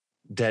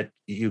that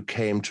you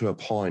came to a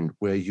point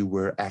where you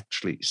were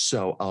actually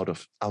so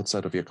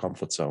outside of your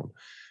comfort zone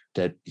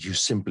that you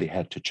simply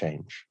had to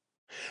change.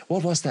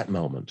 What was that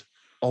moment?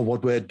 Or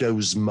what were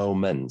those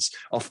moments?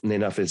 Often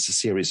enough, it's a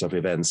series of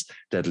events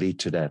that lead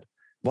to that.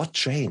 What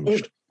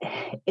changed?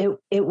 It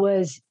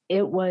was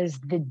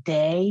the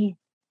day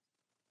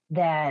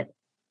that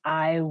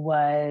I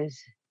was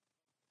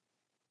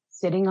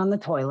sitting on the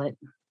toilet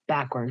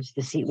backwards.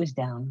 The seat was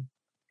down.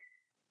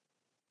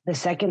 The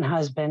second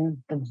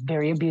husband, the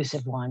very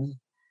abusive one,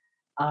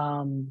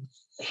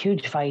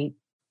 huge fight.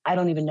 I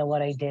don't even know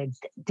what I did.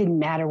 Didn't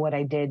matter what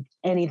I did.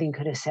 Anything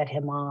could have set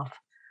him off.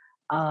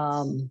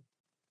 The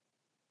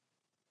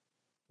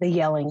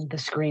yelling, the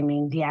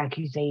screaming, the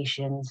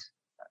accusations,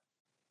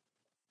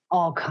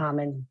 all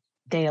common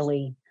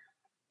daily.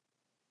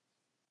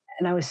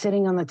 And I was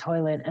sitting on the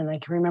toilet, and I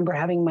can remember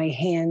having my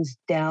hands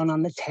down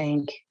on the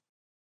tank,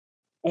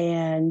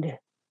 and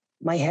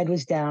my head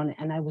was down,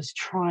 and I was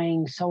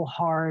trying so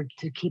hard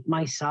to keep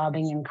my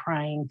sobbing and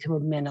crying to a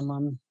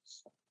minimum.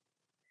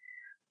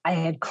 I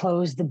had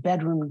closed the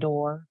bedroom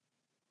door.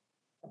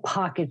 The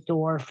pocket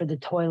door for the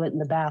toilet in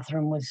the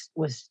bathroom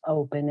was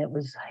open. It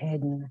was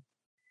hidden.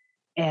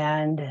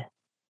 And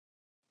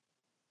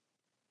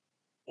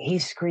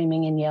he's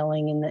screaming and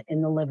yelling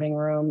in the living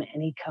room,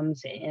 and he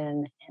comes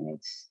in, and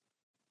it's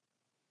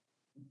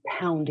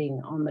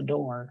pounding on the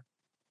door.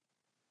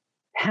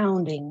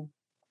 Pounding.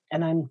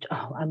 And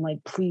I'm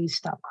like, please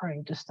stop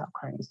crying. Just stop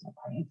crying. Stop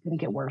crying. It's going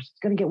to get worse. It's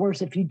going to get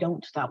worse. If you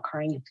don't stop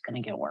crying, it's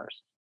going to get worse.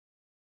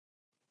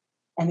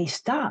 And he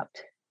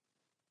stopped.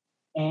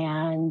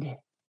 And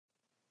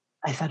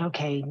I thought,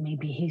 okay,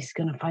 maybe he's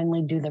going to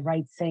finally do the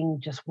right thing,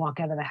 just walk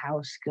out of the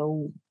house,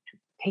 go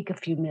take a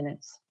few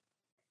minutes.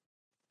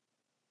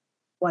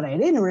 What I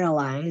didn't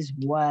realize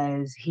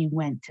was he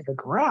went to the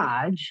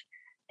garage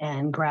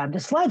and grabbed a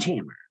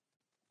sledgehammer,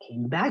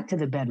 came back to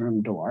the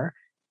bedroom door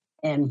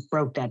and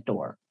broke that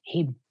door.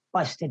 He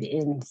busted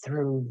in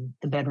through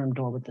the bedroom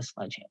door with the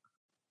sledgehammer.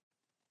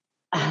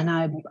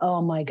 And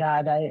oh my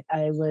God, I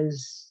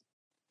was,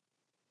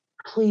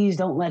 please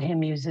don't let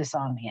him use this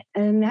on me.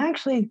 And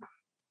actually,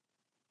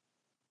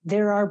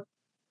 there are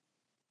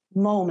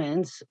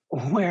moments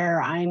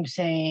where I'm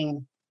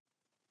saying,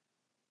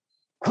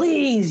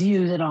 please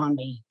use it on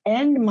me.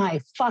 End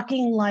my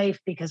fucking life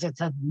because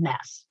it's a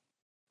mess.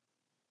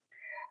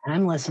 And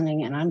I'm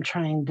listening and I'm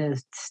trying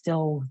to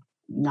still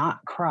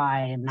not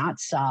cry and not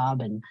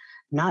sob and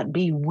not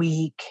be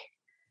weak.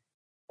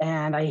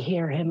 And I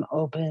hear him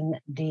open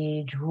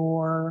the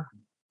drawer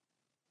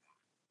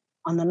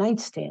on the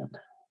nightstand.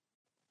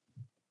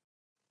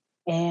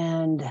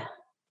 And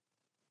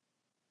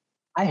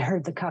I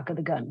heard the cock of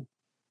the gun.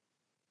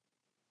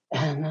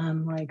 And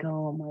I'm like,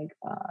 oh my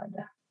God.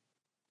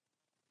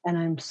 And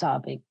I'm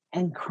sobbing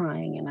and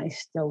crying, and I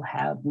still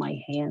have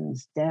my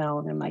hands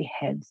down and my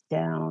head's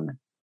down.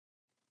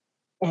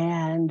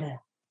 And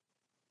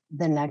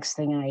the next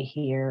thing I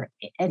hear,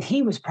 and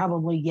he was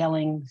probably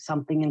yelling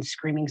something and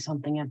screaming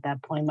something at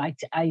that point.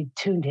 I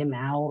tuned him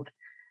out.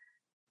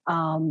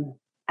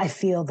 I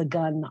feel the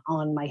gun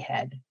on my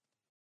head,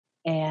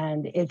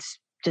 and it's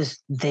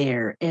just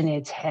there, and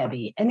it's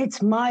heavy, and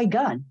it's my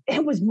gun.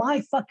 It was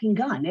my fucking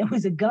gun. It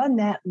was a gun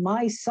that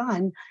my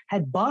son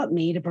had bought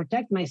me to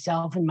protect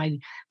myself in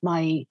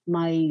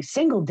my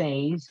single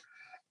days.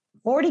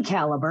 40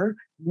 caliber,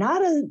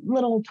 not a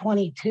little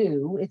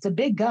 22. It's a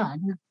big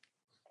gun,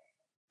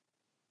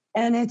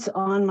 and it's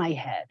on my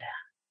head,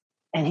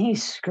 and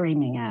he's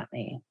screaming at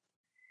me,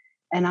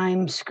 and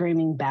I'm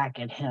screaming back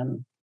at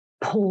him.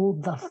 Pull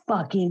the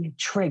fucking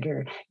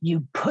trigger,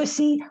 you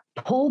pussy.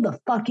 Pull the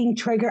fucking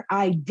trigger.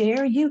 I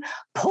dare you.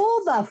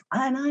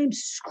 And I'm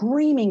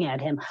screaming at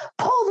him.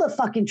 Pull the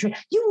fucking trigger.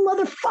 You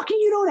motherfucker,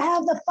 you don't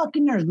have the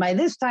fucking nerves. By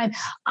this time,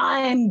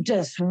 I'm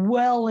just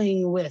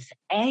welling with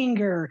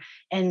anger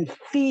and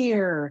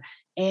fear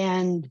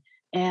and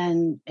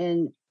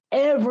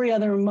every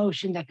other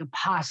emotion that could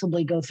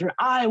possibly go through.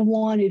 I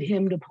wanted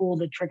him to pull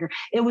the trigger.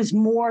 It was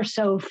more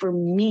so for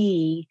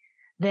me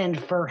than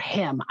for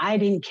him. I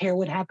didn't care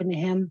what happened to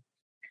him.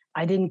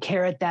 I didn't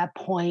care at that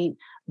point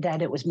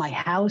that it was my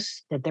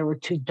house, that there were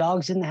 2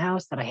 dogs in the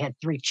house, that I had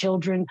 3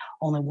 children,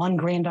 only 1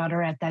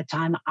 granddaughter at that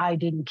time. I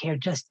didn't care.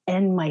 Just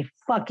end my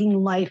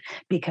fucking life,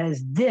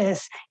 because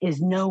this is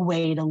no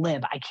way to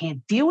live. I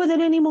can't deal with it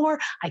anymore.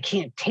 I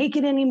can't take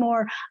it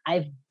anymore.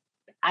 I've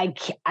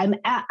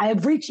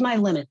reached my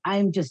limit.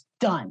 I'm just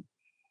done.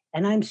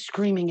 And I'm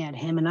screaming at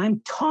him and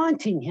I'm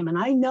taunting him. And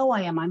I know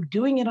I am. I'm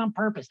doing it on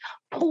purpose.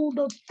 Pull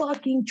the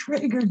fucking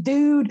trigger,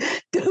 dude.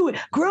 Do it.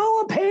 Grow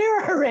a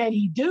pair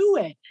already. Do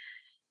it.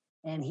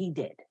 And he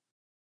did.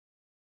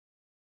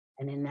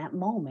 And in that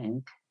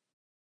moment,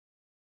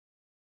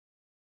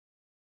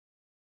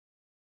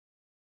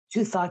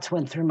 2 thoughts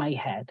went through my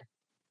head.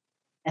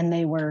 And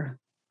they were,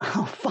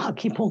 oh, fuck,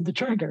 he pulled the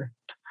trigger.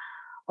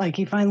 Like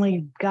he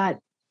finally got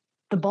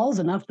the balls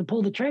enough to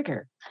pull the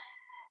trigger.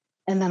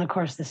 And then, of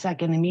course, the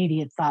second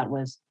immediate thought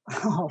was,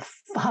 oh,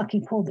 fuck,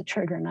 he pulled the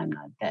trigger and I'm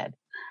not dead.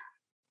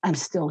 I'm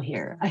still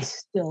here. I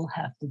still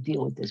have to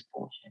deal with this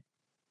bullshit.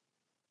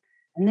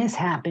 And this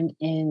happened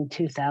in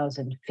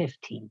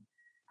 2015.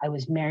 I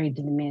was married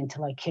to the man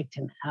until I kicked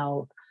him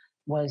out,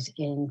 was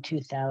in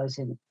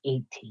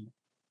 2018.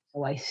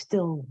 So I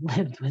still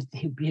lived with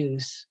the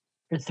abuse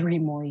for 3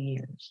 more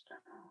years.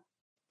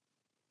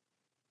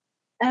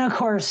 And of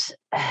course,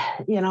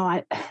 you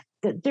know,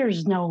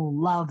 there's no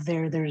love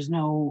there. There's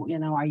no, you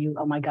know,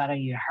 oh my God, are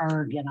you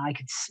hurt? You know, I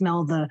could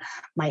smell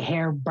my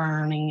hair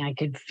burning. I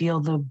could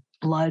feel the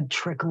blood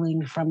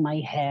trickling from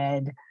my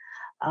head.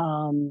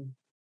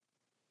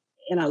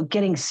 You know,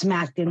 getting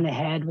smacked in the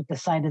head with the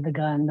side of the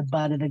gun, the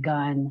butt of the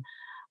gun.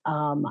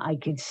 I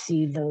could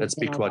see Let's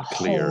be quite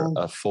clear.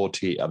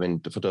 40. I mean,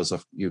 for those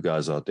of you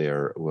guys out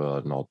there who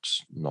are not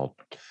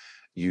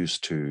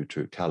used to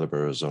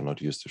calibers or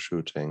not used to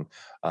shooting,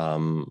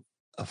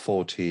 a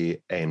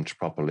 40 aimed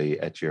properly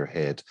at your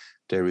head,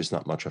 there is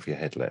not much of your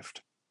head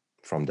left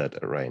from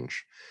that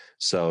range.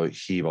 So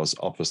he was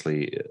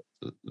obviously,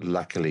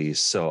 luckily,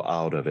 so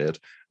out of it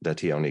that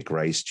he only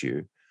grazed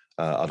you.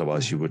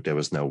 Otherwise, there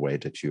was no way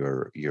that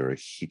you're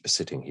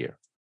sitting here.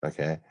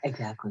 Okay.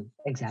 Exactly.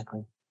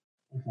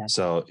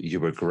 So you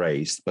were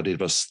grazed, but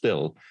it was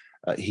still,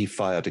 he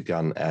fired a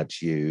gun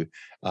at you.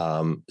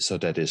 So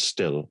that is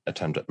still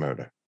attempted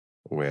murder,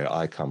 where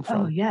I come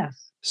from. Oh,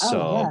 yes.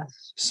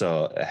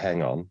 So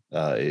hang on.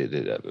 How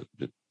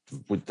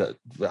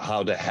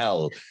the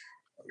hell?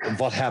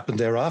 What happened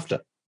thereafter?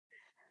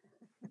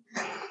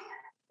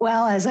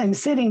 Well, as I'm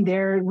sitting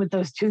there with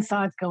those 2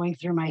 thoughts going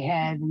through my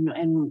head,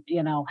 and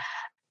you know,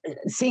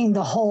 seeing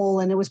the hole,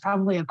 and it was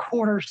probably a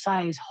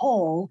quarter-size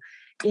hole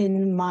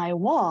in my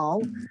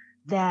wall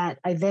that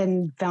I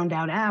then found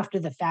out after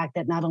the fact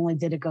that not only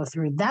did it go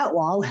through that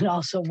wall, it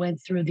also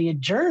went through the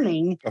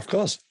adjourning. Of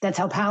course. That's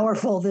how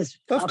powerful this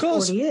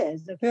 40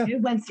 is. Yeah.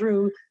 It went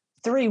through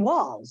 3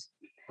 walls.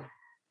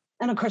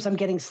 And of course, I'm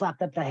getting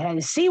slapped up the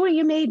head. See what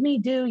you made me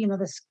do? You know,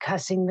 this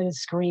cussing, the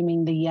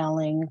screaming, the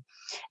yelling.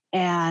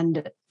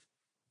 And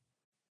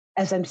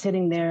as I'm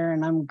sitting there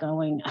and I'm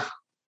going, oh,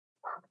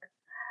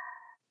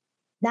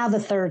 now the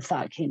third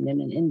thought came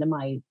into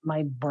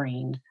my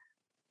brain.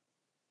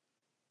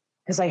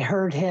 Because I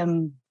heard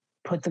him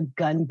put the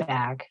gun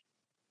back.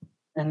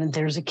 And then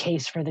there's a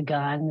case for the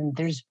gun. And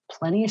there's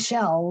plenty of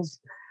shells.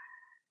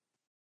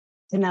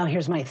 And now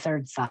here's my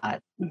third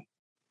thought.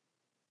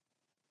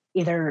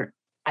 Either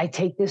I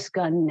take this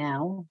gun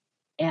now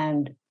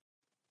and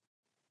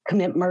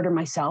commit murder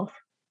myself,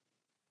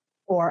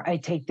 or I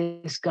take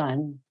this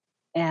gun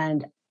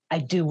and I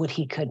do what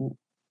he couldn't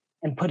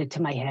and put it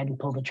to my head and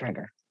pull the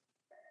trigger.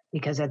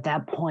 Because at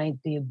that point,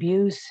 the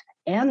abuse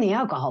and the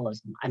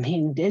alcoholism, I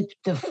mean,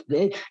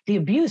 the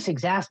abuse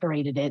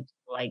exasperated it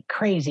like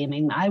crazy. I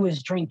mean, I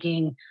was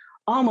drinking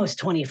almost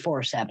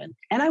 24/7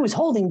 and I was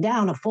holding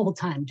down a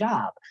full-time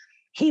job.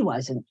 He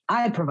wasn't.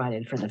 I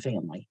provided for the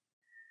family.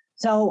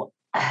 So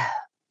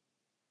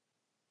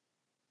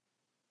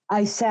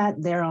I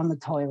sat there on the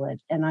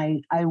toilet and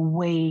I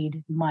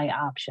weighed my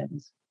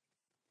options.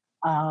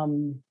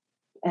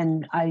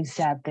 And I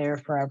sat there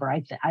forever.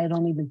 I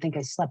don't even think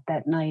I slept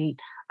that night.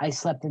 I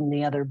slept in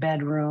the other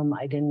bedroom.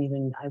 I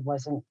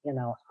wasn't,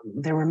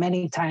 there were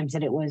many times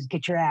that it was,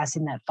 get your ass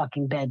in that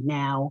fucking bed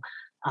now.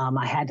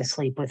 I had to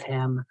sleep with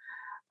him.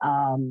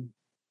 That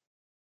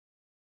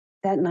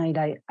night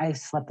I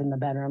slept in the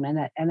bedroom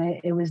and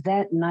it was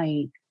that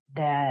night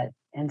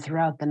and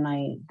throughout the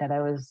night that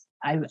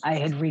I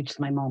had reached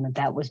my moment.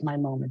 That was my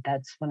moment.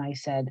 That's when I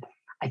said,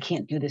 I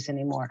can't do this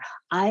anymore.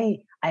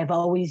 I've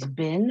always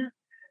been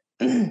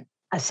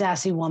a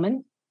sassy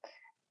woman,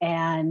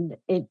 and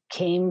it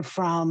came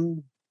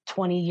from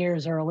 20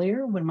 years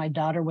earlier when my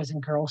daughter was in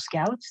Girl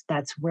Scouts.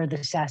 That's where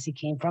the sassy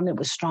came from. It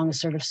was strong,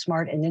 assertive,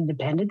 smart, and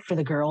independent for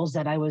the girls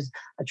that I was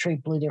a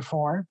troop leader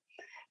for.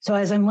 So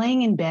as I'm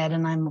laying in bed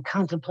and I'm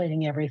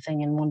contemplating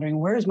everything and wondering,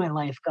 where's my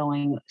life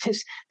going?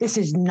 This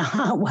is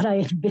not what I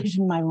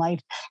envisioned my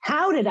life.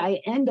 How did I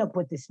end up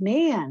with this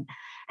man?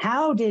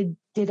 How did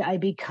I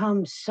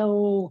become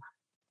so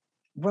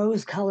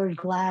rose-colored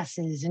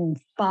glasses and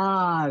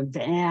fogged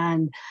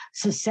and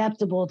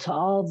susceptible to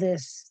all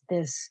this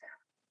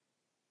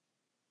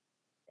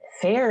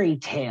fairy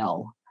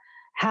tale?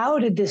 How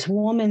did this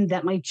woman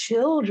that my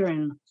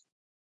children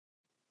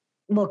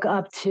look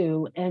up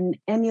to and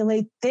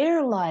emulate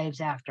their lives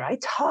after? I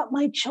taught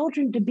my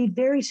children to be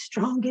very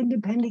strong,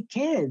 independent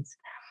kids.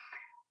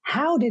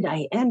 How did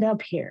I end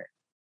up here?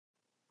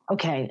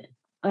 Okay,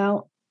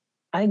 well,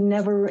 I'm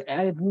never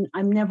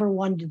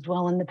one to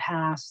dwell in the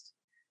past.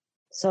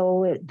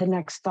 So the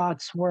next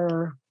thoughts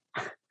were,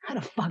 how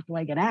the fuck do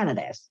I get out of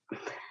this?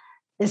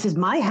 This is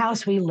my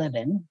house we live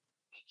in.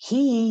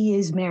 He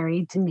is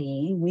married to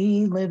me.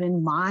 We live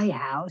in my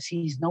house.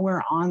 He's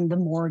nowhere on the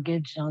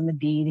mortgage, on the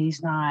deed.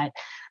 He's not.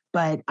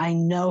 But I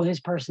know his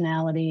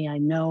personality. I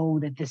know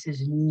that this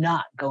is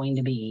not going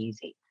to be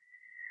easy.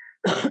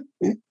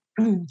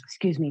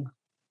 Excuse me.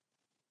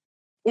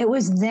 It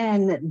was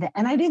then,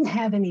 and I didn't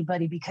have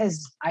anybody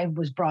because I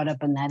was brought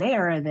up in that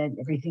era that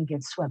everything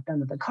gets swept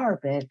under the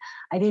carpet.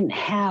 I didn't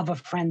have a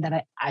friend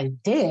that I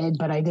did,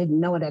 but I didn't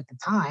know it at the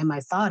time. I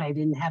thought I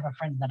didn't have a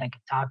friend that I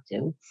could talk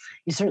to.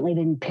 You certainly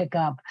didn't pick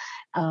up,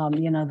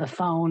 the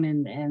phone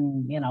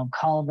and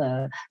call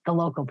the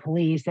local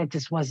police. That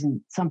just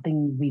wasn't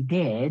something we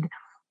did.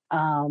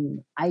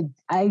 I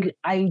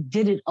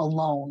did it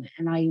alone.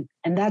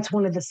 And that's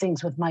one of the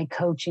things with my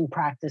coaching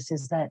practice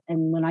is that,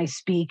 and when I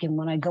speak and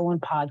when I go on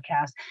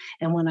podcasts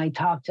and when I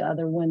talk to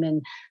other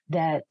women,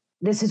 that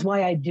this is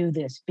why I do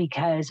this,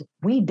 because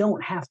we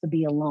don't have to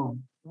be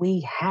alone.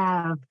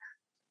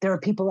 There are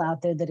people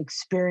out there that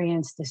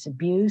experience this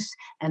abuse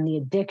and the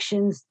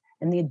addictions.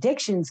 And the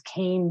addictions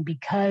came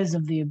because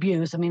of the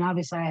abuse. I mean,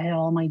 obviously I had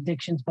all my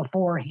addictions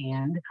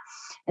beforehand.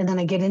 And then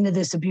I get into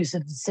this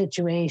abusive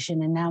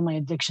situation and now my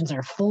addictions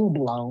are full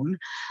blown.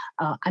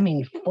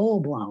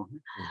 Full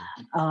blown.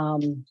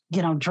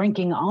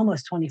 Drinking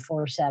almost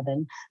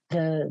 24/7.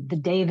 The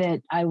day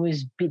that I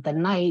was beat, the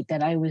night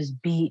that I was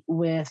beat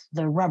with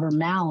the rubber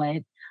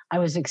mallet, I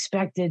was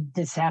expected,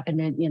 this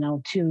happened at,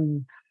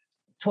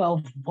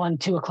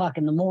 2 o'clock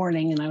in the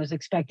morning. And I was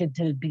expected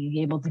to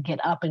be able to get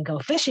up and go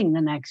fishing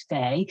the next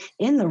day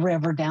in the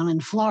river down in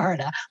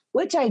Florida,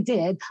 which I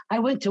did. I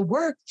went to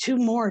work 2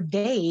 more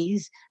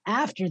days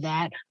after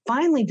that,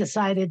 finally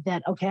decided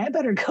that, okay, I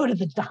better go to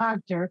the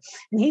doctor.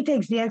 And he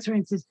takes the x-ray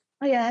and says,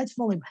 oh yeah, that's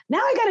fully. Now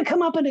I got to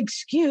come up with an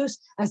excuse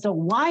as to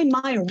why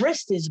my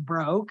wrist is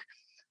broke.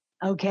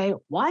 Okay.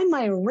 Why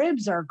my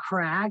ribs are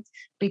cracked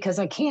because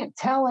I can't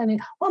tell any,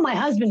 well, my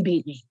husband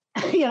beat me,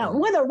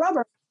 with a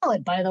rubber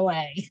mallet, by the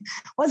way. It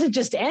wasn't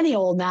just any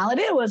old mallet.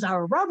 It was a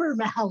rubber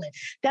mallet.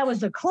 That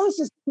was the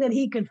closest thing that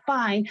he could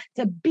find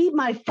to beat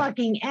my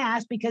fucking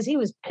ass because he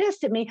was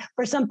pissed at me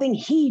for something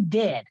he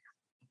did.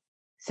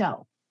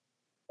 So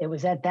it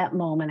was at that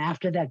moment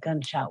after that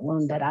gunshot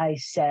wound that I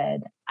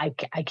said, I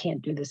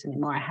can't do this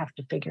anymore. I have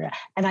to figure it out.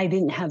 And I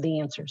didn't have the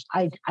answers.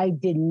 I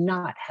did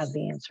not have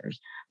the answers,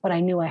 but I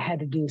knew I had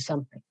to do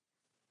something.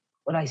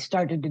 What I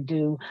started to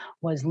do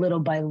was little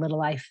by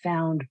little, I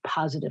found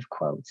positive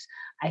quotes.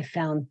 I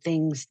found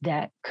things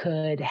that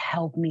could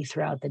help me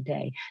throughout the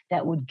day,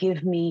 that would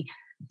give me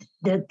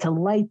to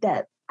light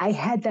that. I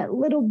had that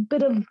little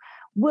bit of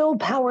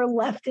willpower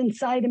left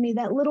inside of me,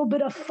 that little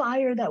bit of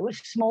fire that was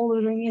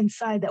smoldering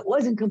inside, that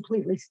wasn't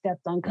completely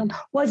stepped on,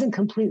 wasn't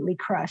completely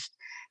crushed.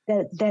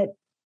 That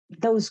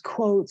those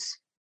quotes,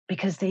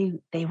 because they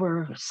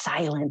were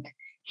silent,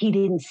 he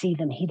didn't see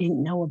them, he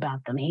didn't know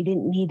about them, he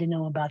didn't need to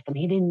know about them,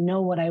 he didn't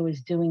know what I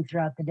was doing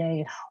throughout the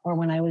day, or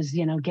when I was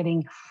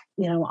getting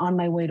on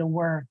my way to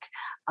work.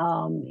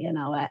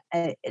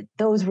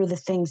 Those were the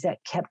things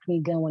that kept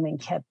me going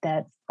and kept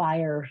that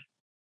fire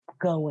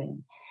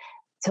going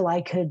till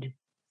I could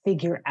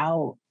figure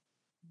out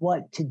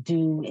what to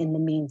do in the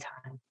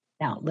meantime.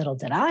 Now, little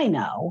did I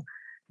know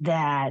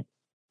that,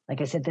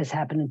 like I said, this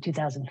happened in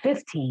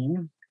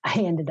 2015. I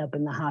ended up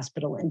in the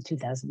hospital in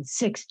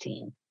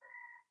 2016.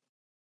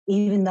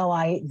 Even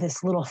though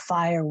this little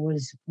fire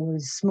was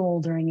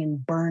smoldering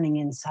and burning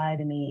inside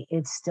of me,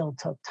 it still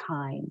took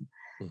time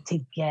to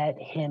get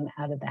him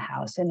out of the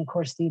house. And of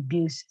course, the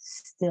abuse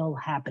still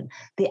happened.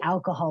 The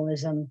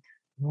alcoholism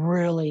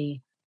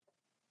really,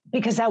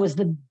 because that was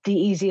the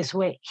easiest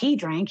way. He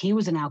drank, he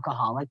was an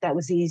alcoholic. That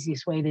was the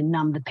easiest way to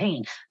numb the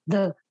pain.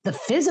 The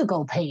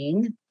physical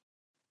pain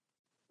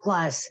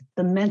plus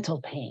the mental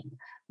pain,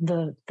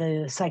 the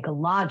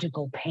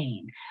psychological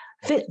pain.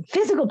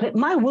 Physical pain,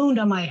 my wound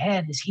on my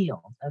head is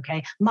healed,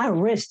 okay? My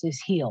wrist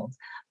is healed.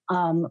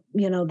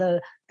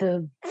 The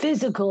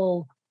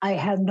physical,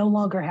 I no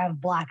longer have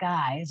black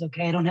eyes,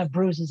 okay? I don't have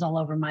bruises all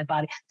over my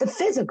body. The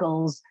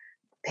physical's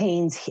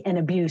pains and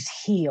abuse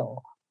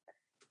heal.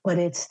 But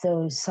it's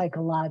those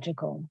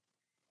psychological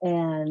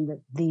and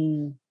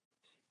the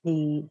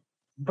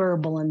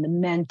verbal and the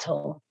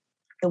mental,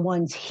 the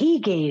ones he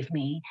gave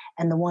me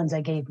and the ones I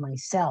gave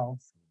myself,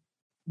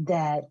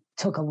 that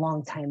took a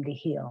long time to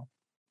heal.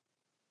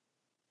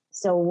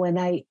 So when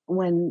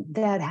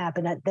that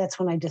happened, that's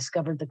when I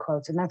discovered the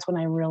quotes, and that's when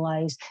I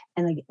realized.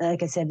 And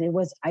like I said,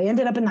 I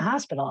ended up in the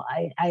hospital.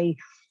 It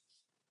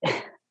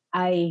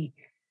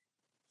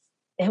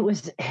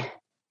was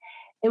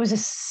a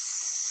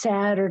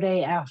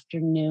Saturday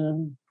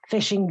afternoon.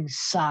 Fishing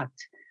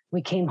sucked.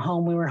 We came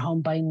home. We were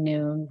home by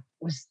noon.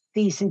 It was a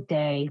decent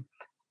day.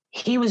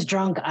 He was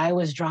drunk. I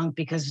was drunk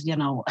because,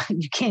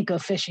 you can't go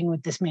fishing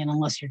with this man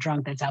unless you're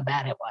drunk. That's how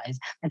bad it was.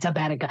 That's how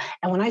bad it got.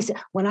 And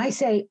when I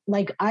say,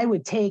 like, I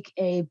would take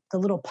the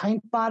little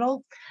pint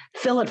bottle,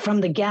 fill it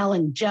from the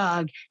gallon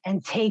jug,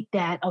 and take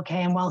that.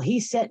 Okay. And while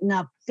he's setting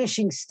up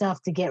fishing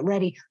stuff to get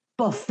ready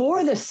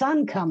before the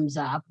sun comes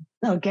up,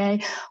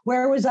 okay,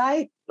 where was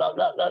I? Blah,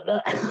 blah, blah,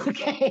 blah.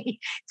 Okay,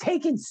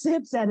 taking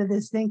sips out of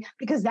this thing,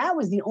 because that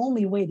was the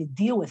only way to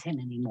deal with him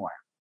anymore.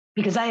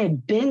 Because I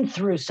had been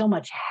through so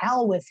much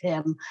hell with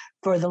him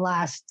for the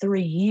last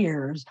 3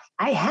 years.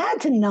 I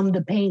had to numb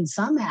the pain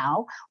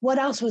somehow. What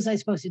else was I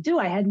supposed to do?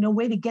 I had no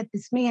way to get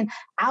this man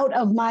out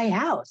of my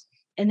house.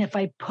 And if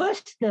I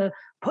pushed the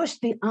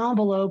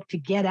envelope to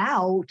get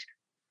out,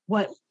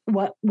 what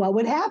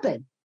would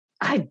happen?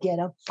 I'd get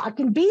a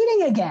fucking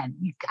beating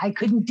again. I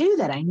couldn't do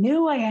that. I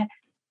knew I had.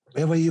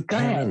 Where were your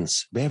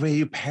parents? Where were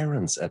your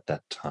parents at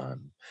that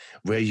time?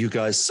 Were you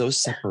guys so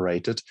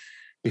separated?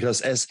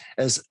 Because as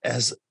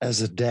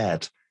a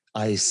dad,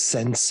 I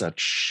sense such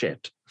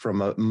shit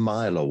from a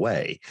mile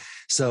away.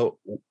 So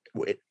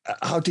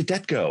how did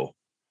that go?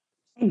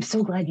 I'm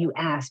so glad you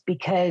asked,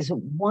 because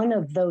one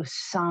of those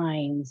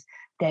signs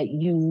that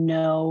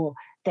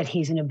that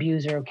he's an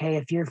abuser, okay,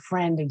 if your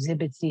friend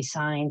exhibits these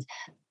signs,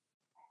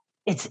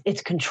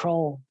 it's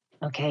control.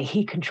 Okay,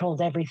 he controlled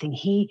everything.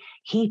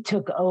 He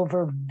took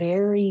over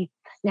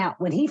now,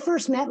 when he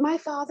first met my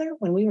father,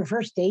 when we were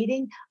first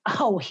dating,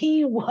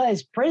 he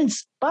was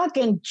Prince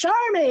fucking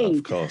Charming.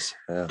 Of course.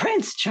 Yeah.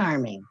 Prince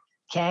Charming.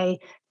 Okay.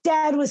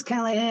 Dad was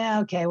kind of like,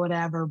 yeah, okay,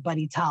 whatever, but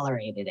he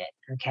tolerated it.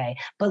 Okay.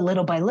 But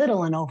little by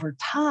little and over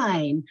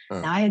time,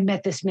 now I had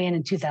met this man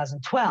in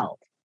 2012.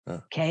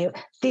 Okay.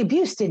 The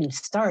abuse didn't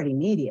start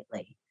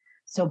immediately.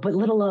 So, but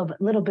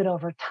little bit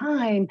over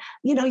time,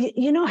 you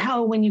know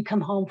how when you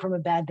come home from a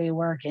bad day of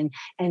work and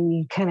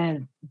you kind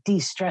of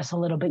de-stress a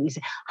little bit, and you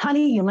say,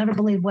 honey, you'll never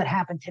believe what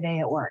happened today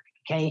at work.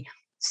 Okay.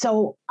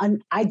 So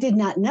I did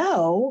not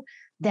know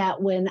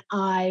that when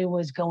I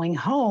was going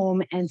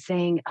home and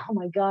saying, oh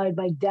my God,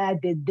 my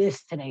dad did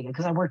this today,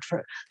 because I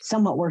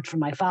somewhat worked for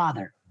my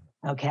father.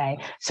 Okay.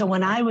 So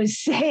when I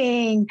was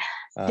saying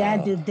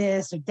dad did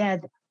this or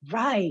dad,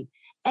 right,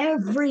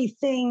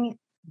 everything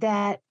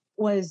that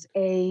was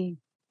a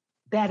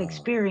bad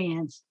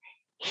experience,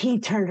 he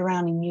turned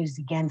around and used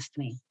against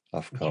me.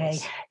 Of course. Okay.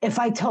 If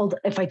I told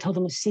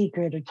him a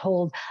secret,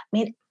 or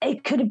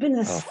it could have been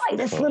the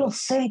slightest little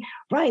thing,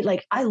 right?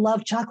 Like, I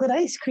love chocolate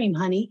ice cream,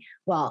 honey.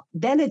 Well,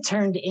 then it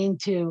turned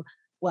into,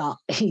 well,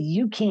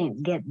 you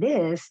can't get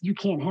this. You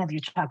can't have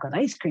your chocolate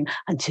ice cream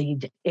until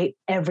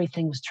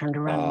everything was turned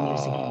around and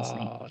used against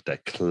me. The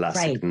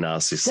classic Right.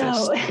 narcissist,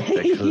 So,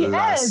 the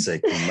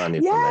classic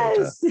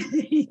manipulator.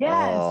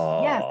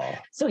 Yes.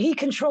 So he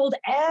controlled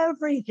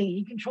everything.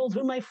 He controlled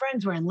who my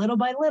friends were. And little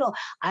by little,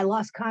 I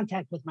lost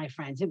contact with my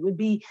friends. It would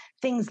be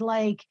things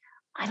like,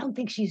 I don't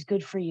think she's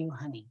good for you,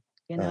 honey.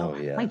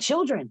 My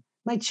children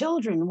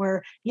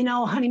were,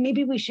 honey,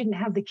 maybe we shouldn't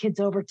have the kids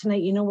over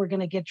tonight. We're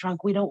going to get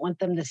drunk. We don't want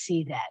them to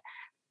see that.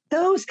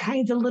 Those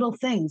kinds of little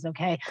things.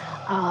 Okay.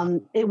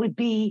 It would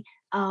be,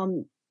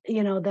 in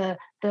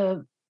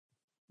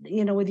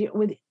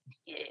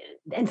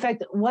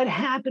fact, what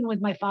happened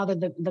with my father,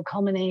 the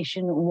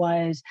culmination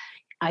was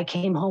I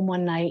came home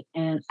one night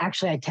and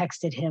actually I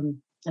texted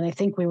him, and I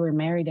think we were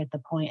married at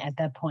that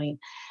point.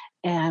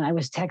 And I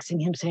was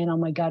texting him saying, oh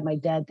my God, my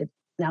dad,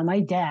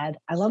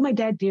 I love my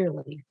dad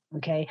dearly.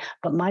 Okay.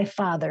 But my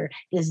father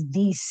is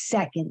the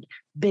second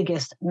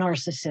biggest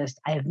narcissist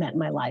I have met in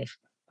my life.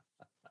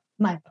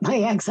 My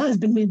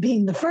ex-husband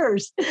being the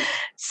first.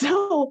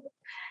 So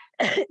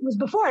it was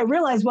before I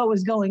realized what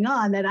was going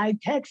on that I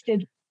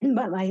texted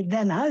my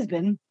then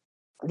husband,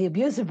 the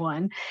abusive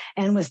one,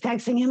 and was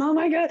texting him, oh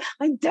my God,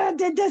 my dad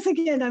did this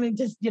again. I mean,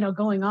 just,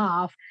 going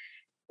off.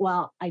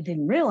 Well, I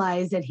didn't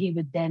realize that he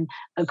would then,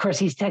 of course,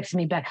 he's texting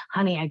me back,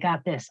 honey, I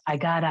got this, I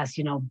got us,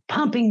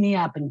 pumping me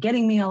up and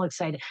getting me all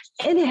excited.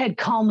 And it had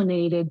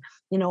culminated,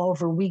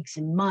 over weeks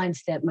and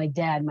months that my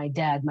dad,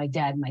 that,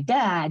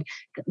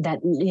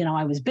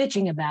 I was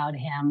bitching about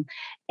him.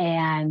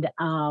 And,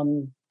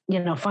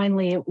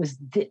 finally it was,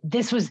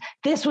 this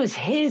was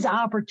his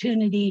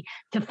opportunity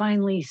to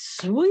finally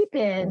swoop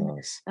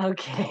in.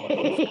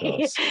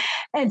 Okay.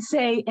 and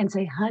say,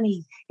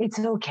 honey, it's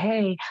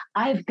okay.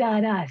 I've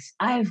got us.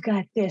 I've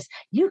got this.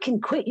 You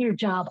can quit your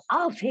job.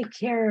 I'll take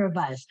care of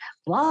us.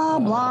 Blah,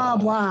 blah,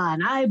 blah.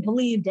 And I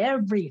believed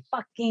every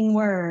fucking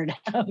word.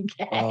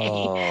 Okay.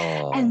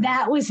 And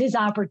that was his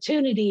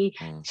opportunity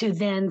to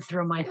then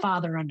throw my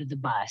father under the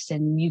bus.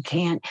 And you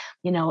can't,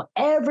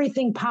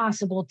 everything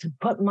possible to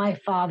put my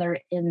father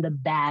in the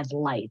bad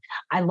light.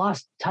 I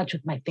lost touch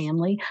with my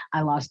family.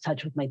 I lost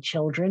touch with my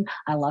children.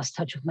 I lost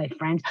touch with my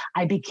friends.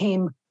 I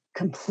became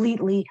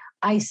completely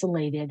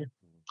isolated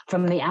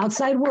from the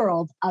outside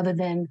world other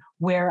than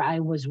where I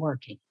was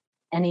working.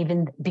 And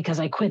even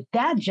because I quit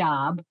that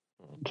job,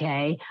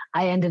 okay,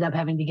 I ended up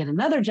having to get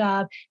another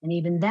job. And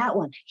even that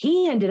one,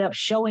 he ended up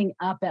showing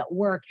up at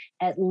work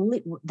at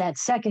that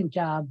second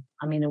job.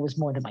 I mean, it was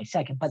more than my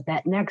second, but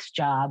that next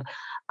job,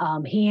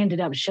 he ended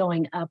up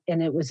showing up,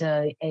 and it was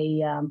a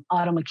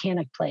auto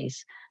mechanic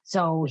place.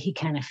 So he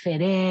kind of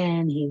fit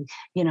in, he,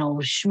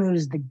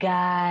 schmoozed the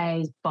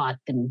guys, bought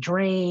them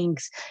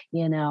drinks,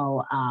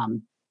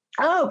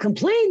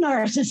 complete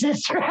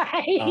narcissist,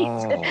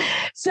 right?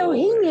 So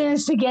he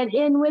managed to get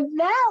in with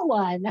that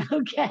one.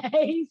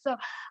 Okay. So,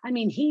 I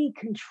mean, he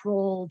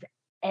controlled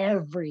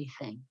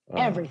everything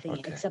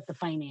except the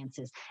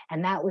finances.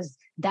 And that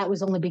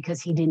was only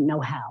because he didn't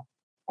know how.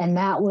 And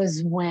that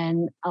was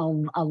when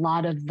a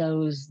lot of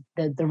those,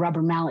 the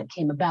rubber mallet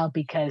came about,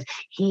 because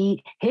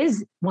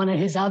one of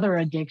his other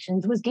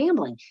addictions was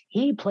gambling.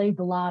 He played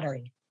the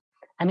lottery.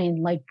 I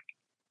mean, like,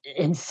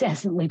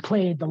 incessantly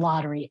played the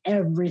lottery.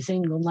 Every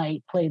single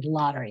night played the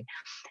lottery.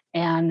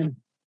 And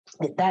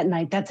that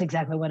night, that's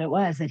exactly what it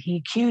was, that he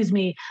accused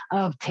me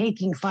of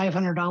taking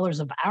 $500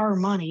 of our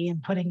money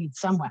and putting it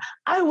somewhere.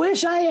 I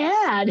wish I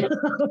had,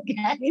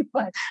 okay,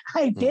 but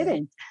I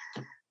didn't.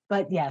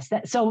 But yes,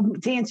 so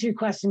to answer your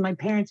question, my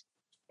parents,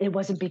 it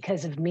wasn't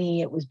because of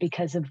me, it was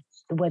because of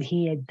what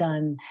he had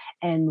done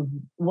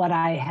and what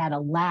I had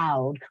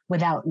allowed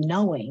without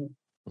knowing,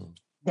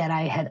 that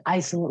I had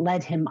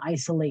let him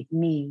isolate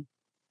me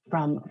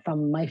from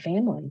my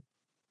family.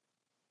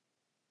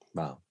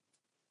 Wow.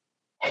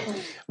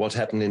 What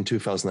happened in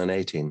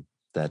 2018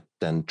 that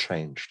then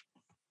changed?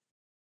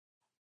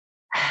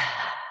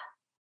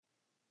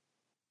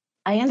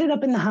 I ended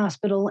up in the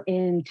hospital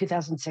in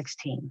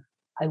 2016.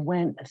 I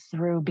went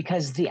through,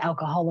 because the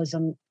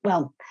alcoholism,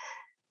 well,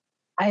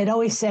 I had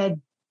always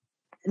said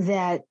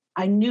that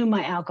I knew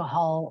my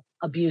alcohol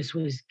abuse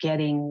was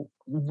getting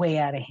way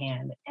out of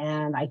hand.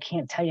 And I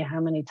can't tell you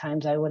how many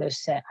times I would have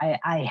said,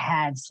 I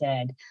had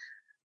said,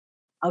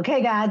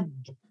 okay, God,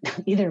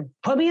 either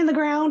put me in the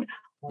ground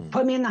or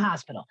put me in the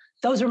hospital.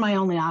 Those were my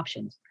only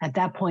options. At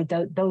that point,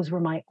 those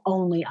were my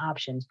only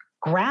options,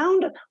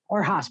 ground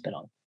or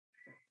hospital.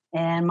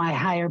 And my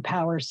higher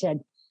power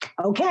said,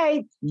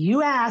 okay,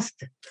 you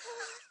asked.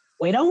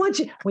 We don't want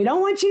you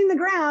in the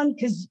ground,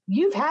 because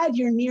you've had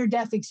your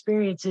near-death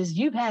experiences.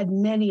 You've had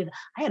many.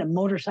 I had a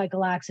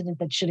motorcycle accident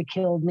that should have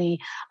killed me.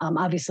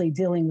 Obviously,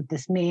 dealing with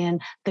this man,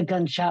 the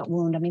gunshot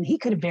wound. I mean, he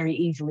could have very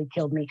easily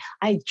killed me.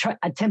 I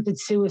attempted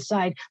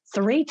suicide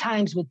 3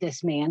 times with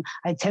this man.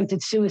 I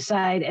attempted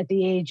suicide at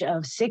the age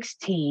of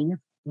 16.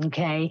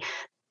 Okay.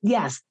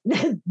 Yes,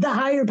 the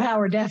higher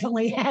power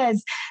definitely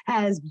has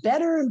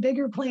better and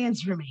bigger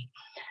plans for me.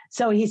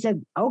 So he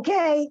said,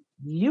 okay,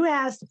 you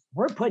asked,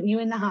 we're putting you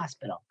in the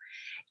hospital.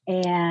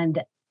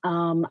 And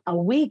A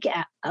week.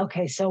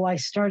 Okay, so I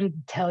started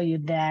to tell you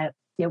that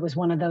it was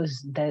one of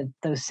those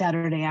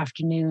Saturday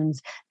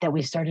afternoons that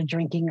we started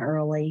drinking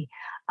early.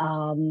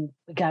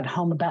 We got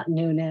home about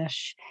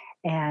noonish,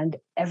 and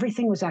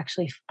everything was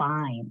actually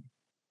fine.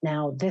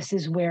 Now, this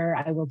is where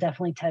I will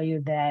definitely tell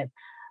you that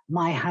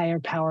my higher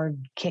power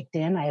kicked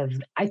in.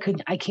 I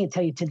can't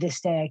tell you to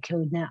this day.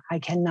 I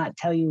cannot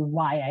tell you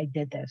why I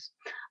did this.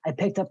 I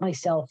picked up my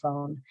cell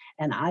phone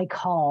and I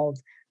called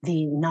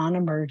the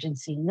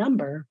non-emergency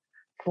number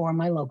for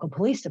my local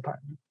police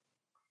department.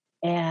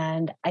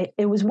 And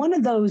it was one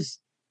of those,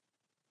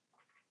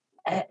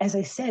 as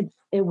I said,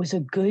 it was a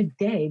good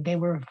day. They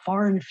were very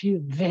far and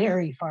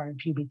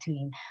few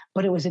between,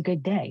 but it was a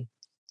good day.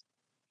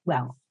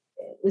 Well,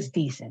 it was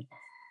decent.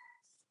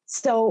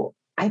 So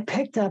I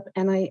picked up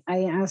and I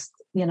asked,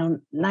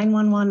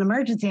 911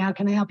 emergency, how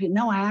can I help you?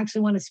 No, I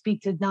actually want to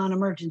speak to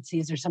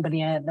non-emergencies or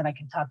somebody that I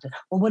can talk to.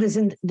 Well, what is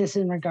this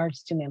in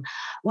regards to, ma'am?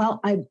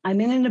 Well,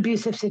 I'm in an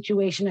abusive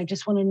situation. I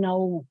just want to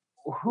know,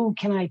 who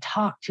can I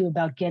talk to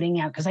about getting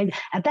out? Because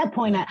at that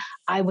point,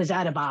 I was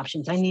out of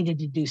options. I needed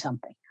to do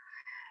something.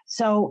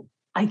 So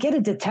I get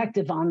a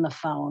detective on the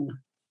phone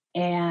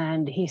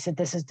and he said,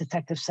 this is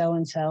Detective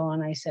so-and-so.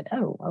 And I said,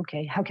 oh,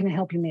 okay. How can I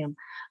help you, ma'am?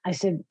 I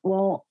said,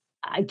 well,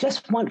 I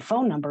just want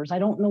phone numbers. I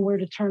don't know where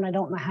to turn. I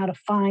don't know how to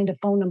find a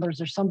phone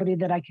numbers or somebody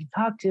that I can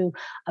talk to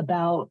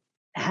about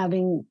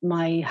having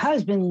my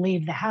husband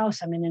leave the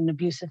house. I'm in an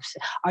abusive.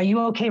 Are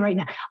you okay right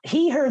now?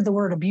 He heard the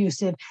word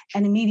abusive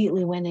and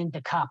immediately went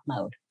into cop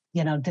mode,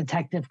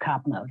 detective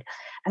cop mode.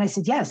 And I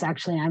said, yes,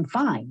 actually, I'm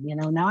fine.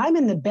 Now I'm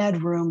in the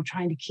bedroom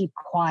trying to keep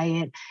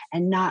quiet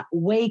and not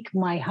wake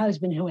my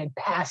husband who had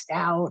passed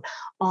out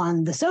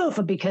on the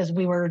sofa because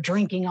we were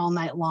drinking all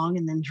night long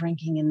and then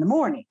drinking in the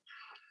morning.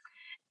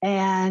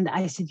 And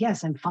I said,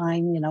 yes, I'm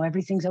fine.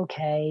 Everything's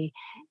okay.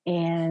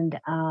 And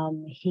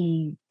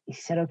he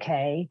said,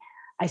 okay.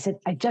 I said,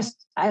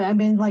 I've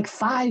been like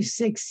 5,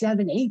 6,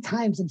 7, 8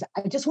 times. And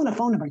I just want a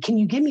phone number. Can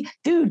you give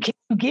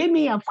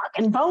me a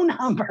fucking phone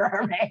number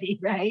already?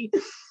 Right.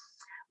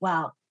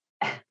 Well,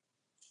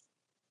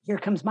 here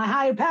comes my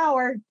higher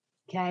power.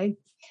 Okay.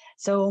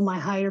 So my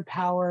higher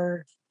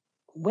power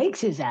wakes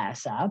his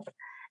ass up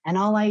and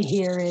all I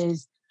hear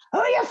is, who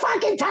are you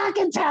fucking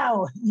talking to?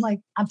 I'm like,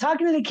 I'm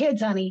talking to the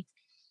kids, honey.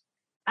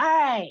 All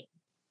right.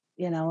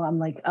 I'm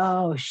like,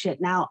 oh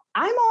shit. Now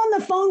I'm on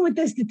the phone with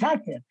this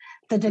detective.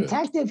 The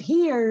detective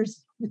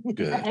hears.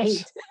 Good.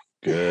 Right?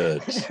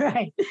 Good.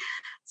 Right.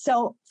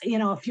 So,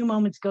 a few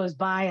moments goes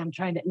by. I'm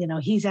trying to,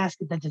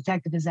 the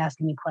detective is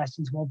asking me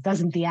questions. Well,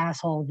 doesn't the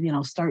asshole,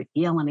 start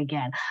yelling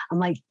again? I'm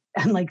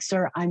like,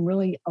 sir, I'm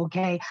really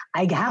okay.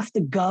 I have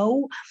to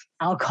go.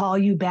 I'll call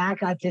you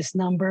back at this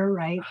number,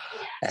 right?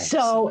 Excellent.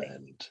 So,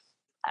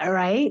 all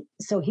right.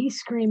 So he's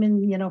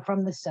screaming,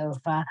 from the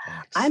sofa.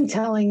 Excellent. I'm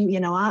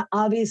telling,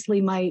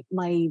 obviously my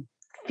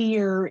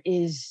fear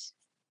is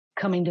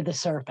coming to the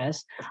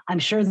surface. I'm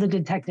sure the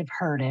detective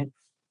heard it.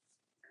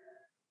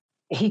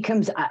 He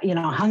comes,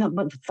 hung up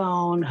the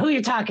phone. Who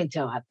you talking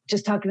to? I'm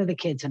just talking to the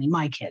kids, honey,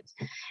 my kids.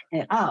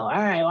 And, oh, all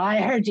right. Well,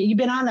 I heard you. You've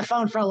been on the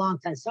phone for a long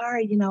time.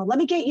 Sorry, let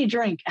me get you a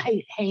drink.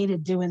 I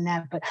hated doing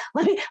that, but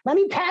let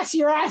me pass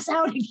your ass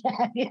out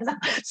again,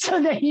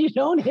 so that you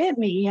don't hit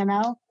me,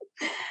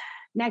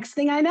 Next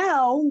thing I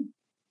know,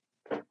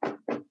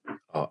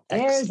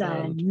 there's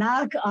a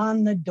knock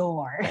on the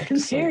door.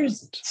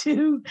 There's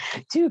two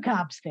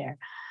cops there.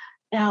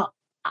 Now,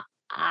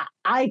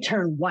 I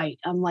turn white.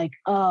 I'm like,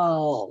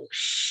 oh,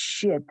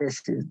 shit,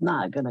 this is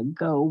not going to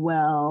go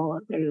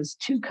well. There's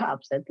 2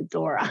 cops at the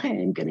door. I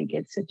am going to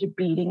get such a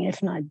beating,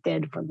 if not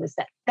dead from this.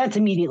 That's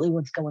immediately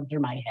what's going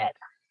through my head.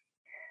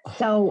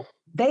 So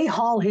they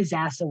haul his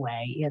ass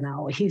away.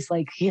 He's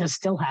like,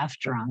 still half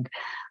drunk.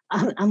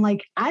 I'm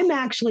like, I'm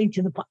actually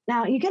to the point.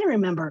 Now, you got to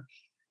remember,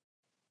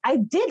 I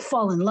did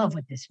fall in love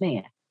with this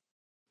man.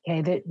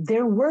 Okay,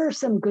 there were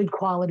some good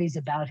qualities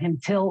about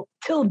him till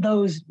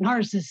those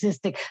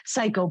narcissistic,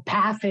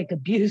 psychopathic,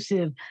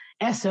 abusive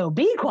SOB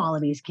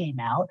qualities came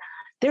out.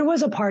 There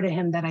was a part of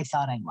him that I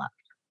thought I loved.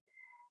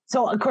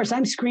 So, of course,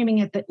 I'm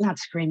screaming not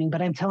screaming,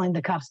 but I'm telling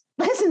the cops,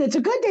 listen, it's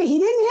a good day. He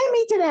didn't hit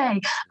me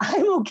today.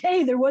 I'm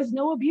okay. There was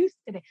no abuse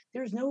today.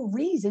 There's no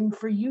reason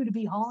for you to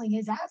be hauling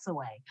his ass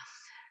away.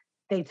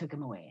 They took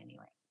him away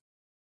anyway.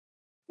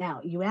 Now,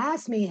 you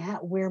asked me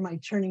where my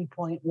turning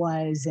point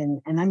was,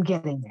 and I'm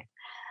getting there.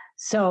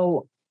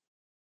 So,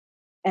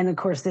 and of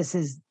course, this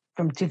is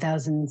from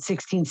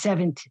 2016,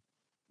 17,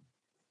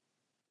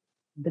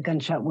 the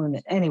gunshot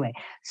wound. Anyway,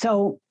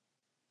 so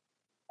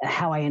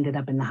how I ended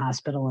up in the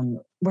hospital, and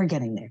we're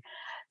getting there.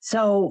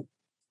 So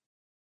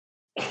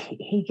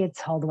he gets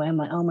hauled away. I'm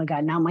like, oh my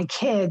God. Now my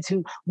kids,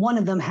 who one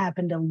of them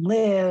happened to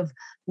live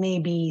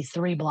maybe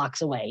 3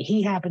 blocks away.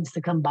 He happens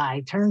to come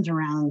by, turns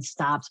around,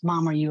 stops.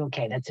 Mom, are you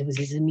okay? It was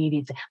his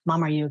immediate thing.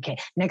 Mom, are you okay?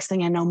 Next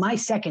thing I know, my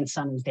second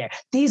son is there.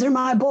 These are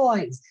my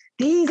boys.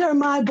 These are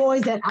my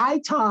boys that I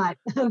taught.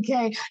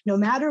 Okay. No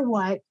matter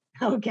what.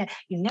 Okay.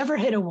 You never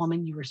hit a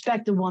woman. You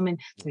respect a woman.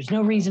 There's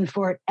no reason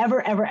for it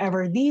ever, ever,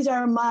 ever. These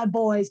are my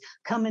boys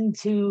coming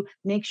to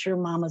make sure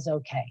mama's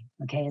okay.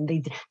 Okay. And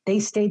they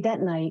stayed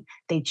that night.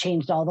 They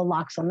changed all the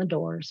locks on the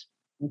doors.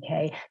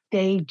 Okay.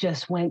 They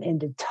just went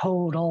into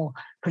total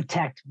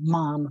protect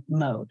mom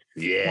mode.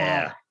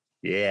 Yeah.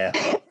 Yeah.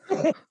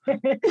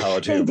 How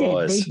to your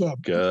boys? They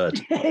did.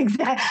 Good.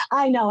 Exactly.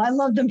 I know. I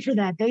love them for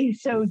that. They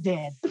so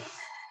did.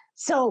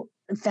 So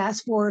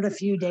fast forward a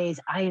few days,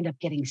 I end up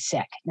getting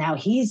sick. Now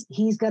he's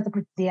got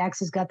the ex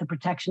has got the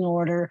protection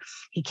order.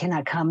 He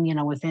cannot come,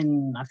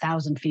 within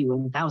 1,000 feet,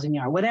 1,000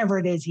 yards, whatever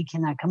it is. He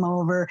cannot come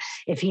over.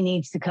 If he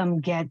needs to come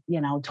get,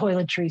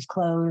 toiletries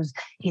closed,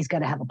 he's got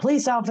to have a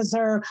police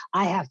officer.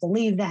 I have to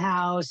leave the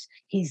house.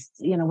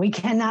 We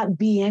cannot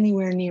be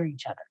anywhere near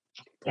each other.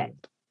 Okay.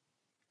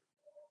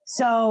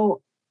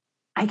 So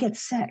I get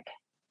sick,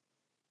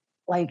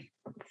 like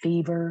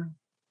fever,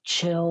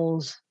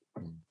 chills,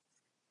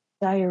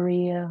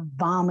 diarrhea,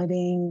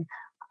 vomiting,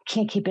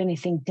 can't keep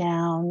anything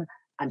down.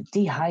 I'm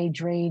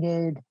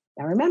dehydrated.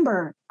 Now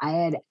remember,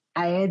 I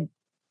had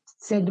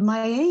said to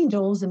my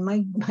angels and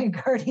my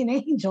guardian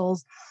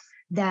angels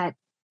that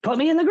put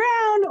me in the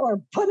ground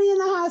or put me in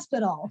the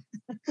hospital.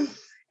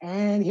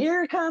 And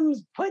here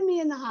comes put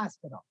me in the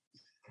hospital.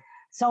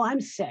 So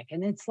I'm sick,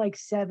 and it's like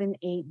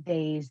 7-8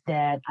 days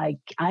that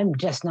I'm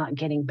just not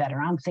getting better.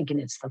 I'm thinking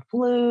it's the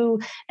flu.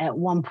 At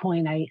one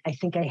point, I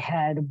think I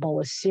had a bowl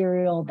of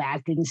cereal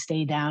that didn't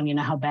stay down. You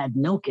know how bad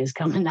milk is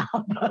coming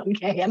up.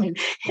 Okay, I mean,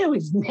 it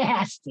was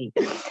nasty.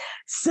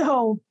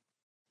 So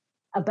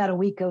about a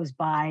week goes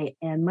by,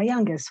 and my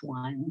youngest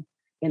one,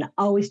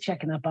 always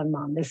checking up on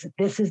mom.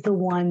 This is the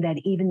one that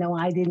even though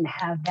I didn't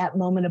have that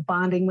moment of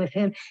bonding with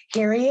him,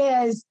 here he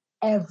is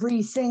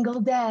every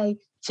single day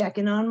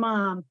checking on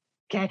mom.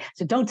 Okay,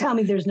 so don't tell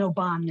me there's no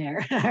bond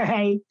there. All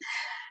right.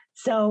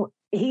 So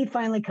he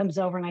finally comes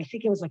over, and I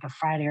think it was like a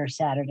Friday or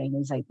Saturday. And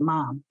he's like,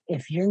 Mom,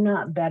 if you're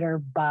not better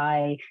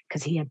by,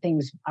 because he had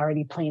things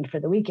already planned for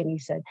the weekend. He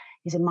said,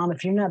 Mom,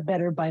 if you're not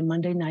better by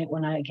Monday night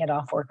when I get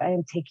off work, I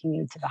am taking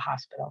you to the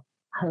hospital.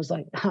 I was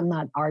like, I'm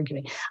not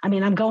arguing. I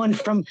mean, I'm going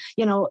from,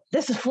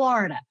 this is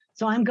Florida.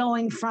 So I'm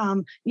going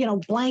from,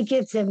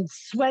 blankets and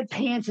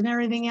sweatpants and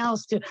everything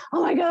else to,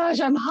 oh my gosh,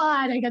 I'm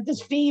hot. I got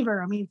this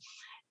fever. I mean,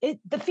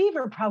 the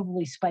fever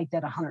probably spiked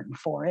at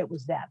 104. It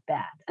was that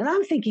bad. And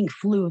I'm thinking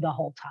flu the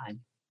whole time.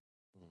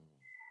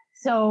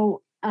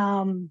 So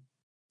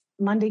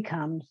Monday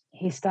comes,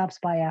 he stops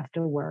by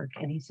after work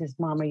and he says,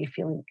 Mom, are you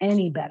feeling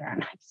any better?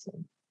 And I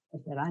said,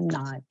 I'm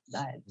not,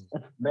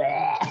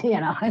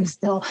 I'm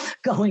still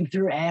going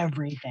through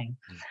everything.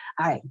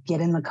 All right, get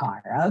in the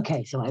car.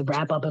 Okay, so I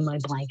wrap up in my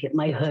blanket,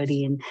 my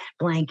hoodie and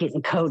blanket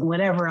and coat and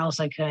whatever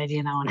else I could,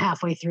 and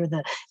halfway through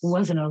it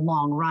wasn't a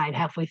long ride.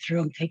 Halfway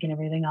through, I'm taking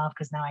everything off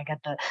because now I got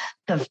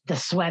the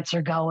sweats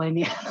are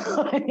going.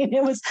 I mean,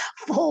 it was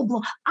full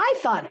blown. I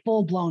thought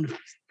full blown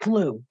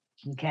flu.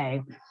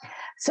 Okay.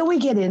 So we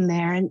get in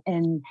there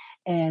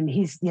and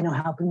he's,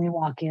 helping me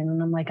walk in,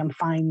 and I'm like, I'm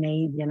fine,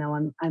 Nate.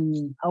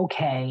 I'm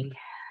okay.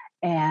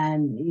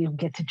 And you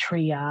get to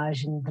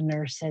triage, and the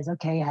nurse says,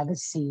 okay, have a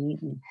seat.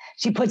 And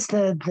she puts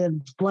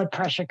the blood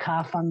pressure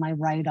cuff on my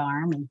right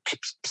arm, and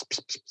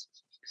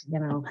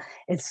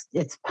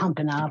it's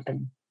pumping up.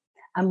 And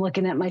I'm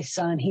looking at my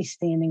son. He's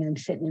standing, and I'm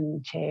sitting in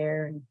the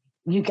chair,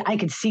 and I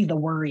could see the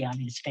worry on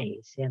his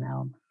face,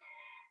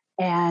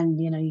 and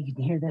you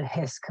can hear the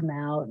hiss come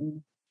out.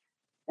 And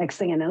next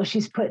thing I know,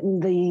 she's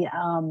putting the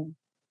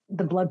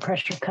blood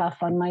pressure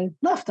cuff on my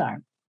left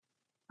arm.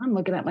 I'm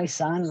looking at my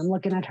son, I'm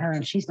looking at her,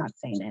 and she's not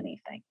saying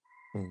anything.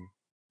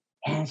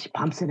 And she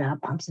pumps it up,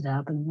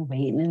 and we're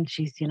waiting, and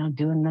she's,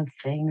 doing the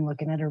thing,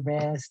 looking at her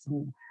wrist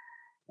and,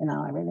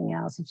 everything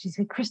else. And she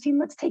said, Christine,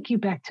 let's take you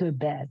back to a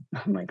bed.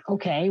 I'm like,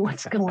 okay,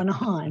 what's going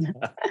on?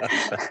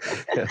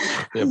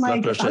 Your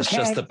blood pressure is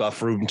just above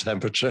room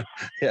temperature.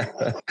 Yeah.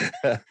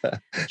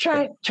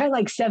 try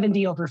like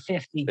 70 over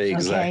 50.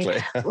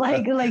 Exactly.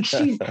 Okay? like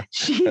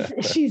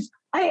she's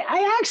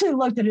I actually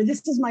looked at her.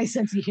 This is my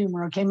sense of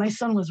humor. Okay. My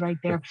son was right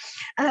there.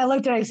 And I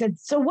looked at her. I said,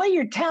 so what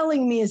you're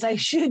telling me is I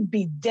should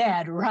be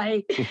dead,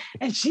 right?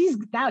 And she's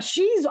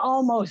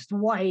almost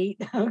white.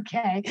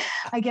 Okay.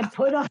 I get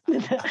put on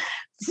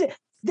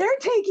they're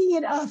taking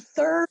it a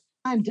third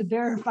time to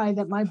verify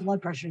that my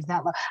blood pressure is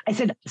that low. I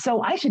said,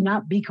 so I should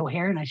not be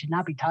coherent. I should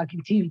not be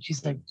talking to you. And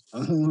she's like,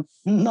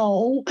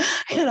 no,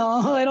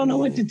 I don't know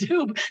what to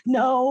do.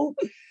 No.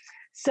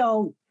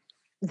 So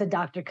the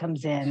doctor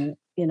comes in,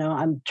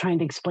 I'm trying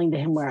to explain to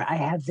him where I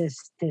have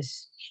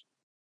this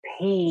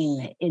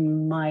pain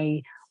in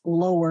my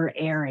lower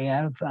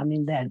area. I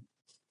mean,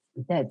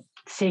 that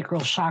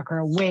sacral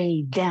chakra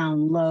way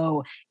down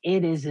low.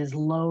 It is as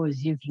low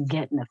as you can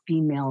get in the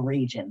female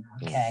region.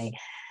 Okay.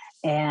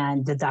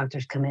 And the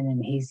doctors come in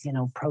and he's,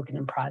 poking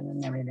and prodding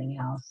and everything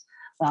else.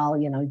 Well,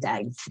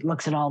 Dad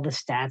looks at all the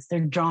stats.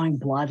 They're drawing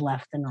blood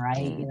left and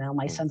right.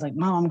 My son's like,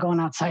 Mom, I'm going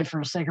outside for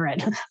a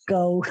cigarette.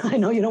 Go. I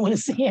know you don't want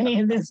to see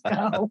any of this.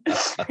 Go.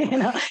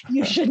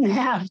 You shouldn't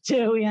have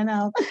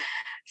to,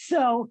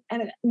 So,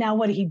 and now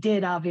what he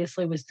did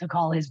obviously was to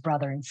call his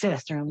brother and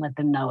sister and let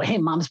them know, hey,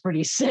 mom's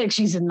pretty sick.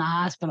 She's in the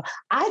hospital.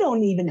 I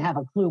don't even have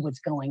a clue what's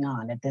going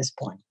on at this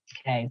point.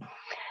 Okay.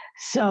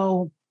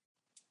 So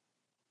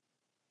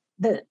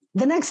the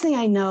next thing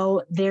I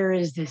know, there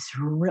is this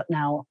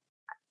now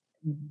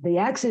the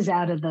ex is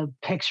out of the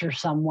picture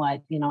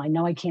somewhat. I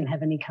know I can't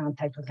have any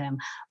contact with him.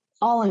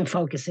 All I'm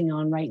focusing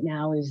on right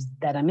now is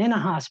that I'm in a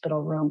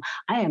hospital room.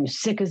 I am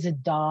sick as a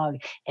dog.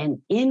 And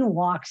in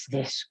walks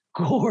this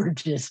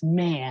gorgeous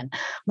man. I'm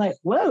like,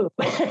 whoa,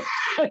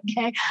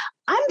 okay.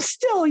 I'm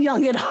still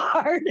young at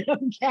heart,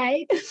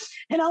 okay.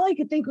 And all I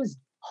could think was,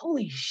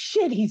 holy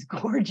shit, he's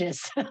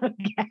gorgeous,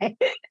 okay.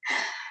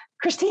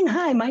 Christine,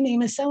 hi, my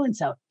name is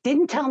so-and-so.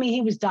 Didn't tell me he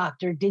was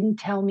doctor, didn't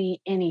tell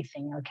me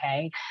anything,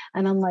 okay?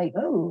 And I'm like,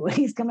 oh,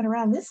 he's coming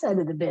around this side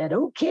of the bed.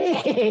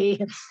 Okay,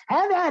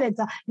 have at it.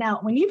 Now,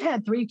 when you've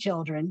had 3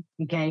 children,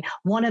 okay,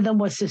 one of them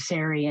was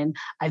cesarean.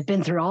 I've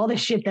been through all the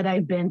shit that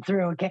I've been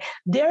through, okay?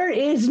 There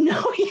is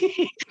no,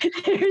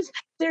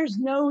 there's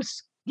no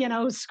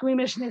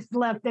squeamishness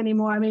left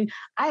anymore. I mean,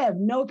 I have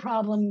no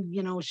problem,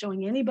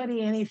 showing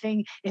anybody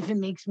anything if it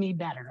makes me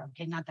better.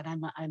 Okay. Not that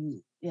I'm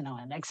an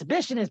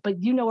exhibitionist,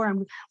 but you know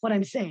what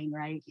I'm saying,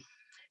 right?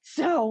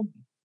 So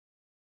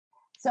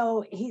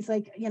he's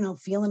like,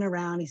 feeling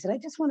around. He said, I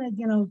just want to,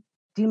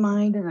 do you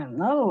mind? And I'm,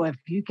 no, if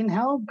you can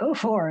help, go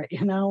for it,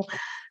 And all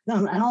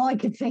I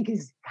could think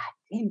is, God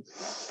damn,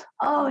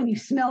 oh, and you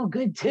smell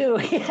good too,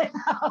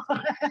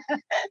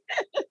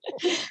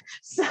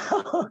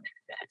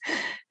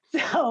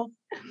 So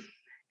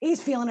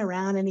he's feeling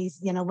around and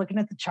he's, looking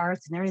at the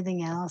charts and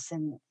everything else.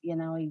 And,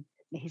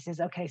 he says,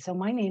 okay, so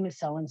my name is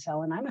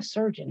so-and-so and I'm a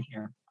surgeon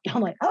here. I'm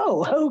like,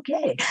 oh,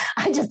 okay.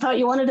 I just thought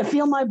you wanted to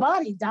feel my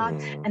body, doc.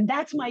 And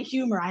that's my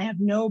humor. I have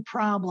no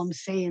problem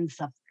saying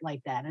stuff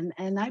like that.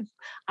 And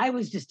I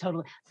was just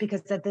totally,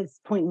 because at this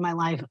point in my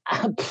life,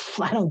 I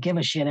don't give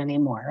a shit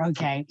anymore.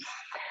 Okay.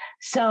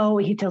 So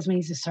he tells me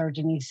he's a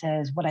surgeon. He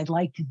says, what I'd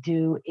like to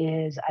do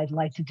is I'd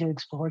like to do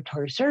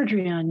exploratory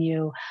surgery on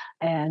you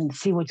and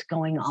see what's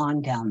going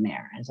on down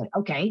there. I was like,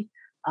 okay.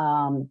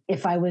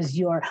 If I was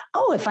your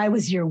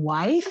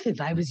wife, if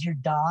I was your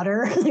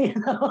daughter,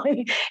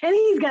 and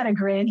he's got a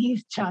grin,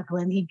 he's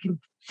chuckling, he can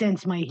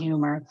sense my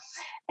humor.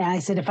 And I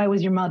said, if I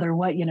was your mother,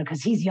 what,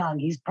 because he's young,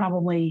 he's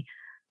probably,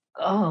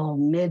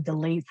 mid to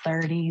late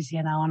 30s,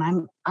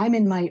 and I'm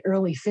in my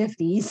early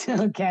 50s.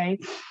 Okay.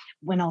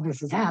 When all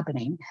this is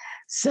happening.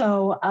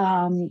 So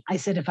I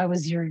said, if I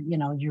was your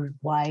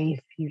wife,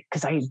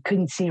 because I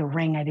couldn't see a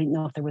ring. I didn't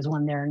know if there was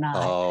one there or not.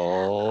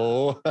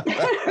 Oh,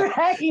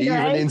 right, even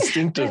right?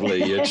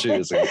 Instinctively you're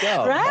choosing.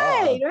 Oh,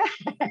 right.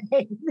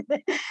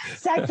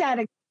 Sex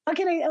addict.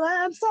 Okay,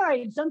 I'm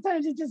sorry.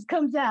 Sometimes it just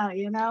comes out,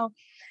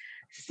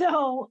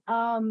 So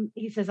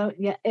he says, oh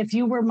yeah, if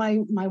you were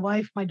my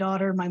wife, my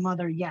daughter, my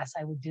mother, yes,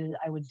 I would do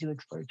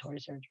exploratory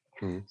surgery.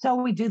 So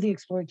we do the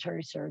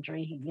exploratory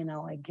surgery.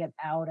 I get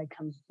out, I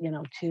come,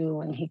 to,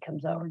 and he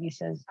comes over and he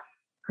says,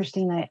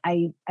 Christine,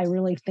 I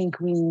really think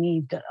we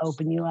need to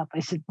open you up.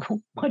 I said,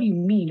 what do you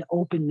mean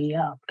open me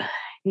up?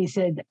 He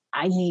said,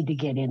 I need to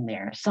get in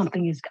there.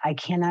 I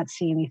cannot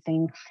see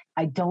anything.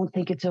 I don't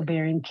think it's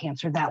ovarian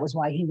cancer. That was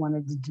why he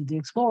wanted to do the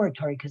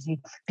exploratory,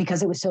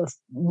 because it was so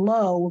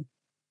low.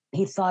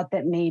 He thought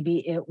that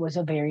maybe it was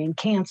ovarian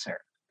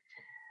cancer.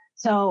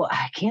 So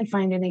I can't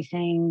find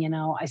anything,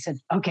 I said,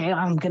 okay,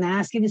 I'm going to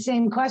ask you the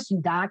same question,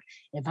 doc.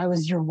 If I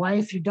was your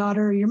wife, your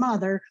daughter, or your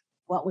mother,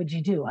 what would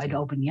you do? I'd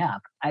open you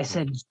up. I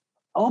said,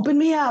 open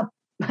me up.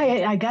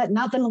 I got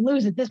nothing to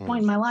lose at this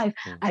point in my life.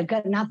 I've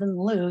got nothing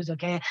to lose.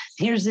 Okay.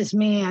 Here's this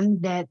man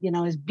that,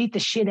 has beat the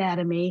shit out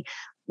of me,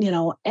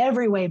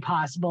 every way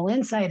possible,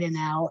 inside and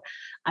out.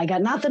 I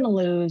got nothing to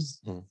lose.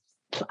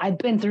 I've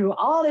been through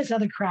all this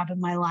other crap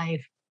in my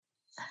life.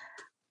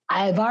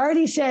 I've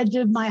already said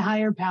to my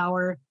higher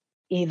power,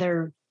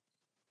 either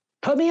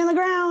put me on the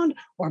ground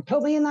or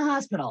put me in the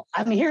hospital.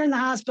 I'm here in the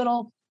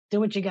hospital. Do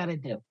what you got to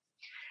do.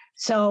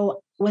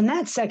 So when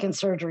that second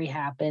surgery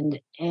happened,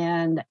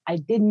 and I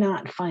did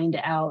not find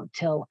out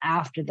till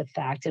after the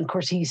fact, and of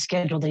course he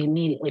scheduled it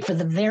immediately for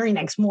the very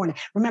next morning.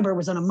 Remember, it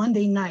was on a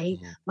Monday night.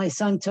 My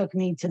son took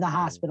me to the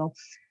hospital.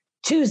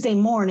 Tuesday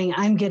morning,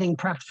 I'm getting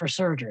prepped for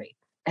surgery.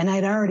 And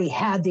I'd already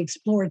had the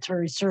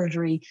exploratory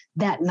surgery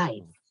that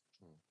night.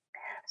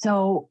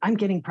 So I'm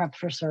getting prepped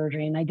for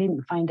surgery, and I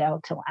didn't find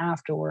out till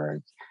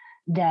afterwards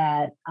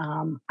that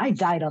I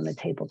died on the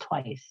table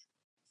twice.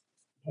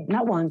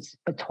 Not once,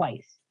 but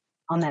twice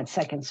on that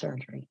second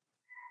surgery.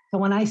 So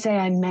when I say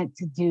I meant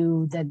to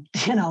do that,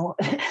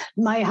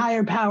 my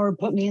higher power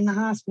put me in the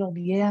hospital,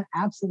 yeah,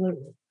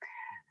 absolutely.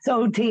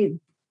 So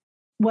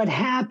what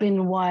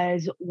happened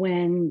was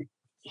when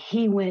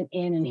he went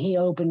in and he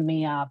opened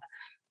me up,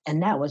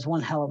 and that was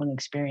one hell of an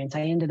experience.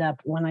 I ended up,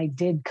 when I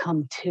did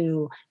come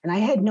to, and I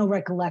had no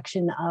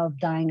recollection of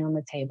dying on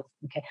the table.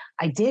 Okay.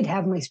 I did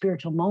have my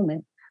spiritual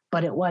moment,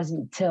 but it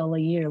wasn't till a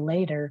year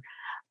later.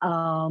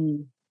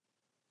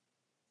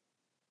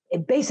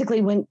 It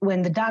basically,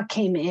 when the doc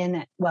came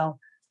in, well,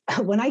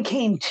 when I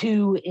came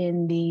to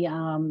in the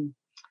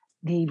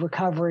the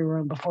recovery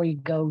room before you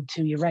go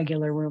to your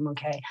regular room.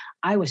 Okay.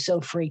 I was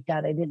so freaked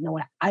out. I didn't know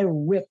what I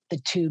ripped the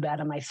tube out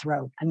of my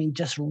throat. I mean,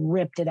 just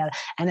ripped it out.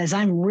 And as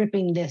I'm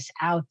ripping this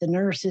out, the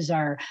nurses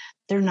they're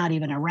not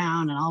even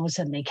around. And all of a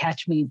sudden they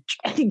catch me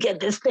trying to get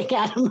this thing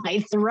out of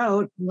my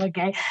throat.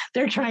 Okay.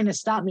 They're trying to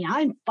stop me.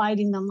 I'm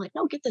fighting them like,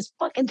 no, get this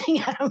fucking thing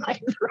out of my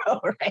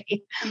throat.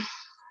 Right.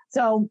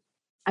 So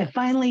I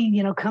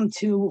finally, come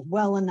to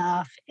well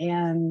enough,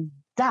 and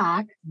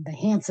Doc, the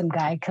handsome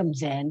guy,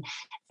 comes in,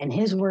 and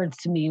his words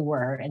to me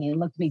were, and he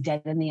looked me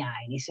dead in the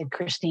eye, and he said,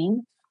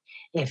 Christine,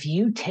 if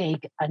you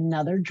take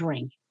another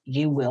drink,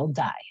 you will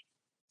die.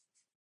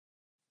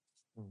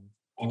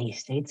 And he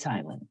stayed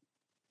silent.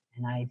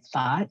 And I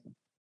thought,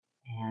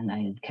 and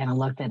I kind of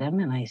looked at him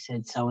and I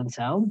said,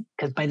 so-and-so,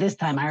 because by this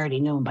time I already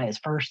knew him by his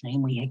first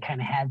name. We had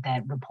kind of had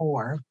that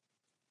rapport.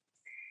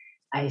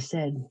 I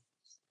said,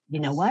 you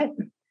know what?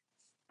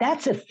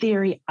 That's a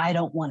theory I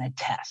don't want to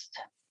test.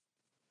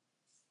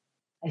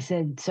 I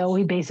said, so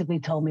he basically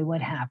told me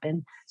what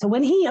happened. So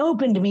when he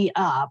opened me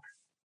up,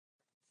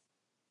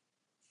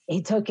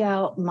 he took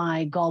out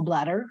my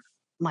gallbladder,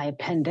 my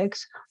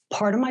appendix,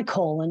 part of my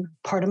colon,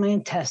 part of my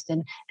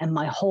intestine, and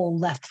my whole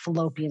left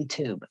fallopian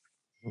tube.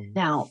 Mm-hmm.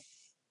 Now,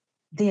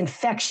 the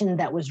infection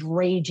that was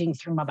raging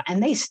through my body,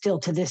 and they still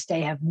to this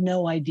day have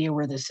no idea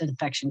where this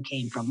infection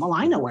came from. Well,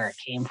 I know where it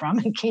came from.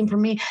 It came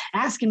from me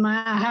asking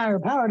my higher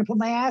power to put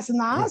my ass in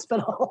the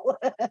hospital.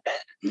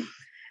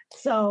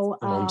 So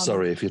I'm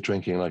sorry if you're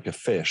drinking like a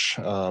fish,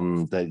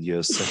 that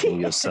you're sicking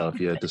yourself,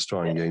 you're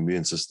destroying your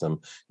immune system,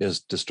 you're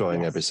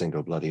destroying every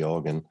single bloody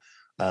organ.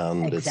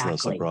 And It's no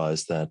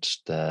surprise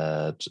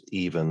that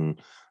even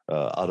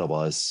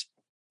otherwise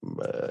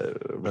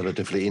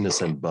relatively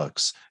innocent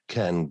bugs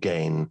can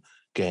gain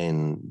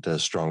the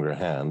stronger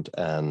hand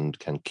and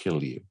can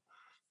kill you.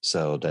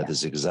 So that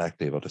is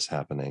exactly what is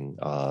happening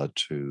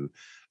to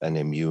an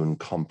immune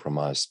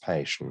compromised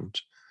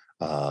patient.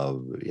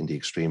 In the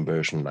extreme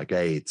version, like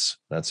AIDS,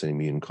 that's an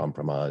immune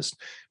compromised.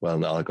 Well,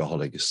 an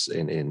alcoholic is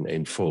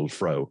in full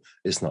throw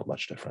is not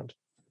much different.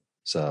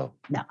 So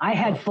no, I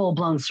had full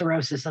blown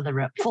cirrhosis of the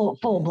rib, full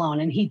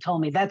blown, and he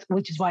told me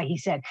which is why he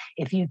said,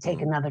 if you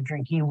take another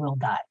drink, you will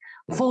die.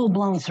 Full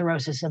blown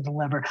cirrhosis of the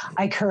liver.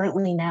 I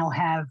currently now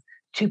have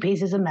 2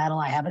 pieces of metal.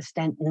 I have a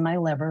stent in my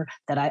liver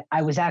that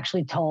I was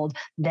actually told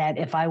that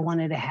if I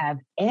wanted to have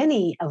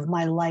any of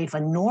my life, a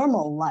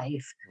normal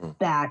life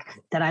back,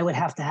 that I would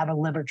have to have a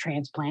liver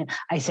transplant.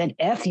 I said,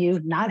 F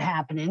you, not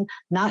happening,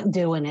 not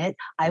doing it.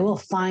 I will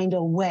find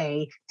a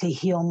way to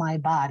heal my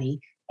body.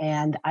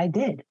 And I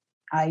did.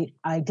 I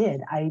did.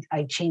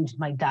 I changed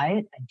my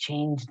diet. I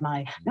changed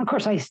my, and of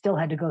course I still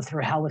had to go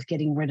through hell with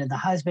getting rid of the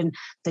husband.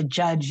 The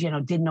judge,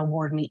 didn't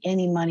award me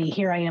any money.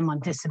 Here I am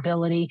on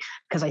disability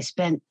because I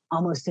spent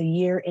almost a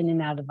year in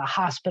and out of the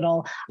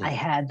hospital. I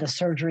had the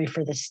surgery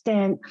for the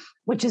stent,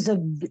 which is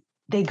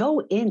they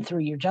go in through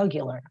your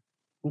jugular.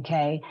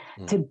 Okay.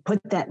 To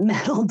put that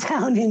metal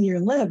down in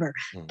your liver.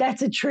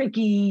 That's a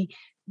tricky,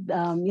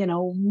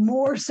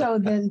 more so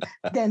than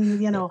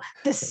the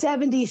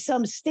 70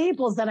 some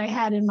staples that I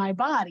had in my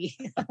body.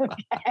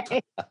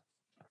 Okay.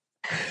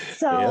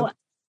 So,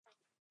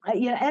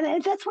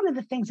 and that's one of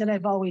the things that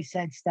I've always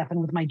said,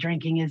 Stefan, with my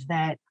drinking is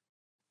that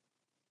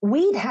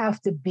we'd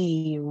have to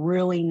be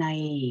really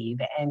naive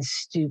and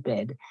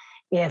stupid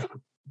if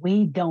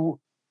we don't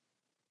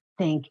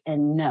think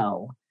and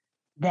know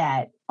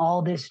that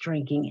all this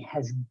drinking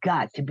has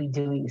got to be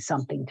doing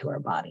something to our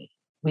body.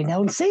 We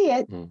don't see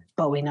it,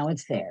 but we know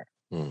it's there.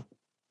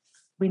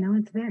 We know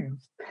it's there.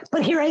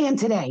 But here I am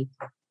today.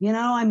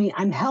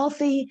 I'm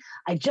healthy.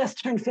 I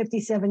just turned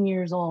 57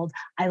 years old.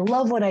 I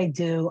love what I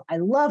do. I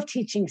love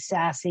teaching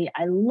SASE.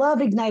 I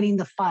love igniting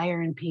the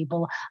fire in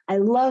people. I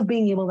love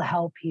being able to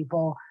help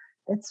people.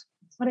 That's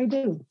what I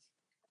do.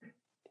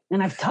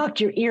 And I've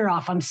talked your ear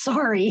off. I'm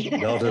sorry.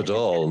 Not at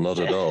all. Not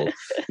at all.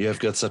 You have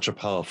got such a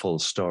powerful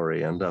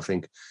story. And I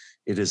think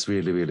it is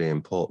really, really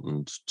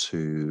important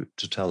to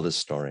tell this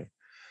story.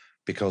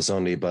 Because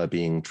only by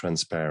being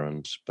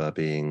transparent, by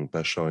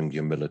showing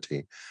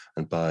humility,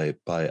 and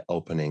by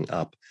opening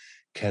up,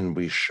 can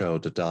we show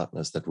the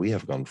darkness that we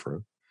have gone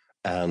through,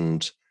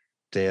 and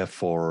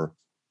therefore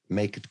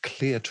make it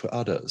clear to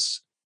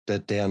others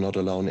that they are not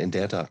alone in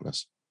their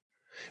darkness.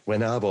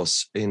 When I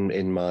was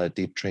in my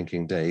deep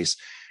drinking days,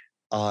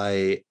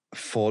 I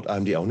thought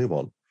I'm the only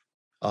one.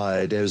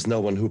 There's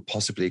no one who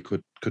possibly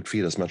could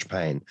feel as much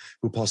pain,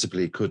 who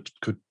possibly could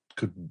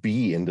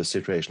be in the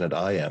situation that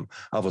I am.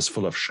 I was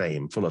full of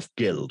shame, full of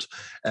guilt,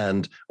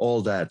 and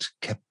all that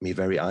kept me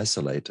very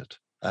isolated.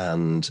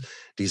 And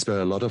these were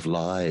a lot of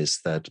lies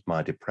that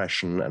my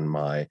depression and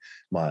my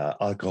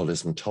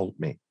alcoholism told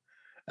me.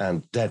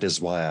 And that is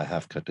why I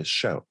have got this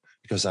show,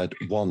 because I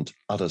want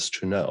others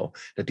to know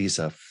that these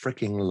are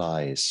freaking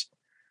lies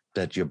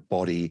that your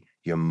body,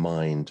 your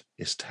mind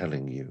is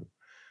telling you.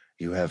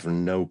 You have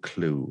no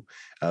clue.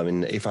 I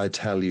mean, if I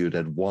tell you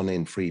that 1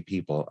 in 3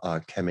 people are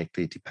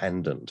chemically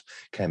dependent,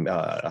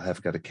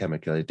 have got a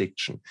chemical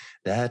addiction,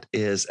 that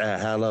is a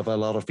hell of a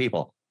lot of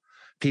people.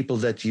 people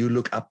that you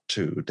look up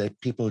to, that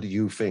people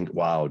you think,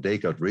 wow, they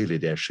got really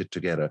their shit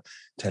together.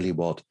 Tell you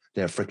what,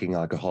 they're freaking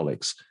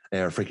alcoholics.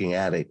 They're freaking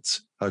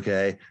addicts.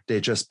 Okay.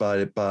 They just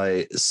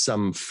by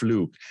some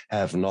fluke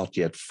have not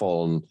yet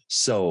fallen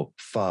so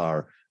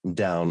far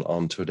down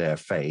onto their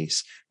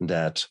face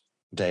that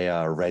they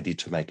are ready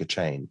to make a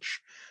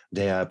change.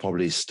 They are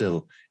probably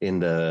still in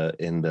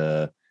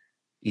the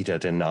either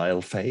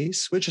denial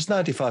phase, which is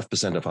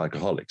 95% of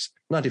alcoholics.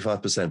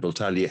 95% will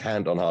tell you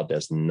hand on heart,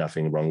 there's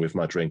nothing wrong with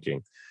my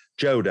drinking.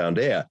 Joe down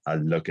there, I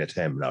look at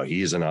him. Now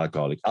he's an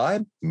alcoholic.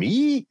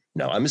 Me?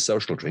 No, I'm a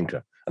social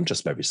drinker. I'm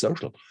just very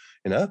social,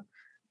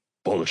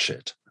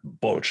 Bullshit.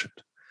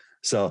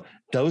 So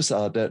those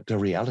are the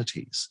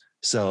realities.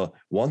 So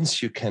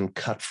once you can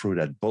cut through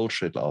that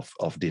bullshit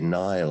of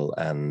denial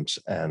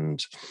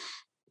and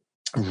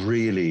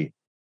really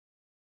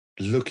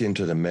look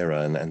into the mirror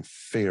and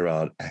figure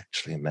out,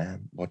 actually,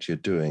 man, what you're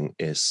doing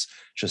is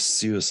just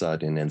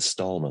suicide in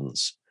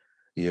installments.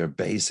 You're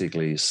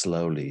basically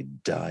slowly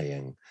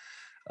dying.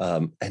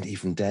 And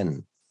even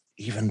then,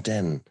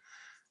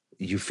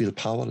 you feel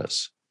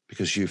powerless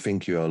because you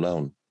think you're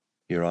alone.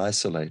 You're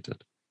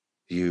isolated.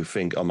 You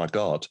think, oh my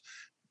God,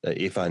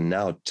 if I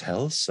now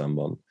tell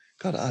someone,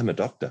 God, I'm a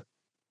doctor.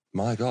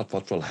 My God,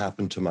 what will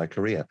happen to my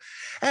career?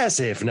 As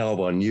if no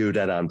one knew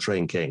that I'm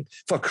drinking,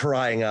 for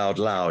crying out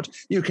loud.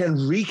 You can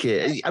reek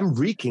it. I'm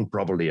reeking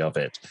probably of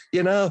it.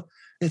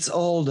 It's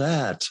all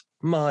that.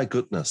 My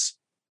goodness.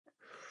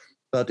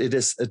 But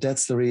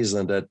that's the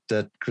reason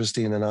that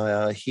Christine and I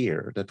are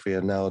here, that we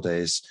are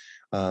nowadays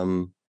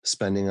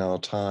spending our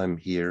time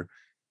here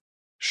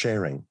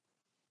sharing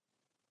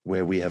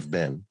where we have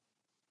been.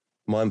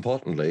 More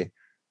importantly,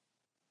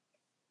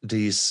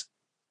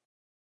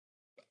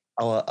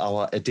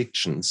 our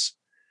addictions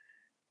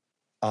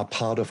are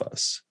part of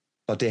us,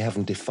 but they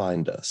haven't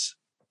defined us.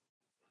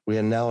 We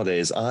are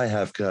nowadays, I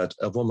have got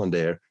a woman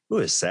there who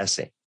is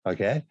sassy,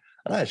 okay?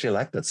 And I actually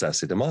like that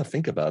sassy, the more I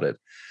think about it.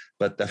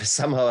 But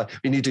somehow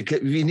we need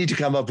to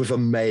come up with a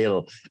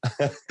male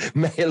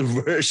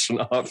version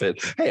of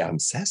it. Hey, I'm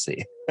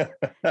sassy.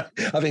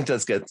 I think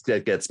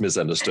that gets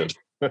misunderstood.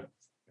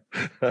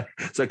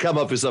 So come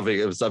up with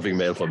something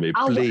male for me,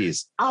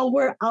 please. I'll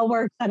work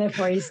on it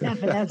for you,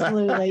 Stefan.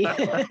 Absolutely.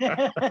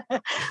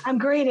 I'm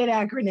great at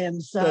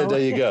acronyms. So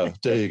there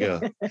you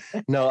go.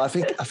 No, I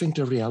think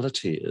the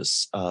reality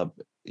is,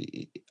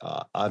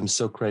 I'm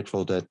so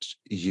grateful that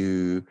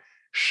you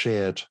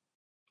shared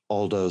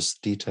all those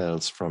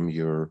details from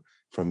your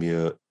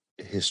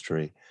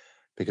history,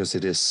 because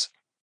it is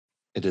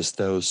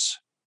those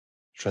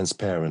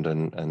transparent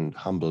and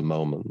humble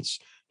moments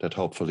that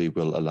hopefully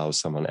will allow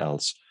someone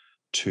else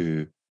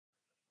to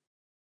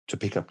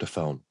pick up the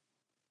phone,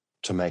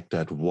 to make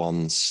that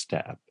one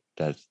step,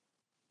 that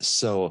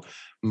so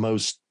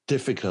most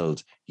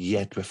difficult,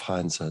 yet with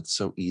hindsight,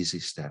 so easy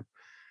step,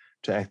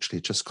 to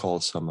actually just call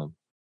someone.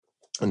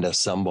 And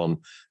there's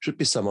should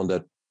be someone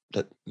that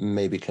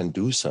maybe can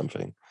do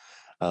something.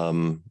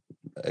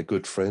 A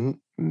good friend,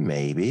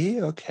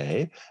 maybe,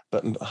 okay.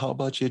 But how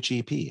about your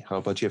GP? How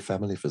about your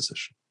family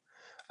physician?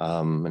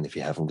 And if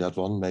you haven't got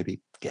one,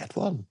 maybe get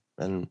one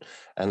and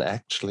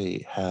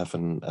actually have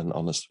an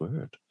honest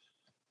word.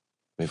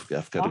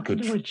 I've got a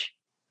good...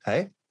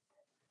 Hey?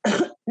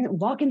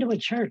 Walk into a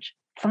church,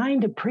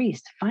 find a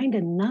priest, find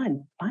a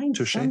nun, find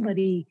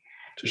somebody,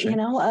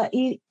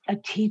 a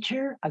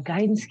teacher, a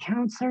guidance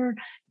counselor,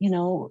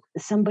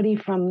 somebody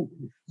from,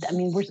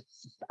 we're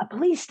a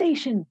police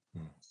station,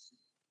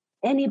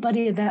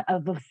 anybody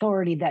of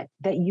authority that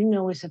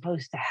is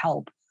supposed to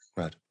help,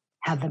 right?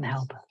 Have them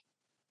help.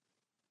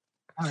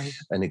 All right.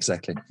 And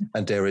exactly.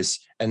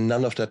 And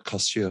none of that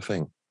costs you a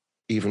thing.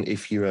 Even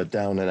if you are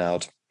down and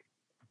out,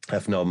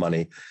 have no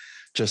money,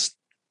 just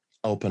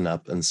open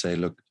up and say,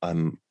 look,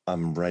 I'm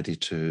ready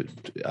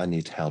I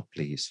need help,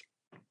 please.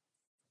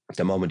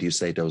 The moment you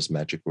say those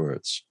magic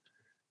words,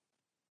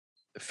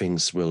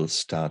 things will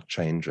start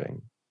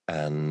changing,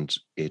 and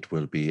it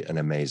will be an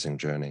amazing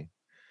journey.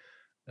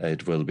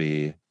 It will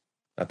be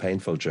a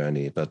painful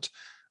journey, but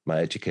my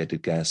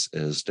educated guess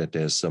is that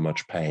there's so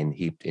much pain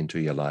heaped into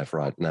your life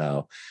right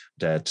now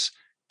that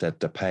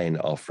the pain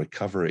of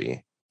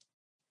recovery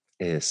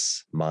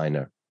is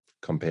minor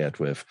compared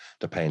with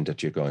the pain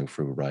that you're going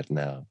through right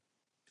now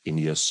in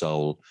your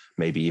soul,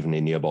 maybe even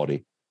in your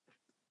body.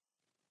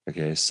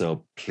 Okay,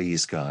 so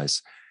please,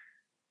 guys,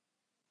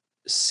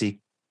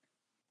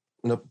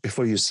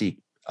 before you seek,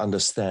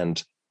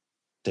 understand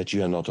that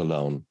you are not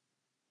alone.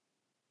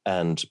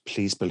 And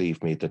please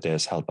believe me that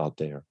there's help out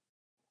there.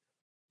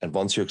 And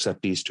once you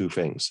accept these two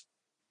things,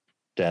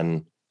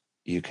 then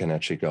you can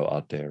actually go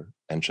out there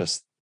and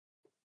just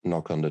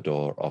knock on the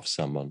door of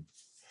someone.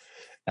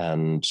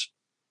 And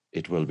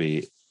you will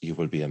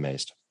be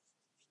amazed.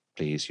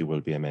 Please, you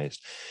will be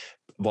amazed.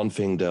 One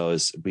thing, though,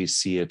 is we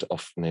see it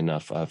often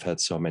enough. I've had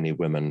so many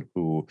women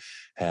who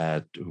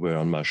were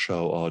on my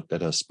show or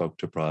that I spoke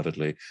to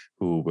privately,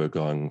 who were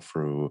going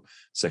through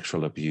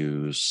sexual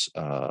abuse,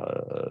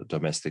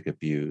 domestic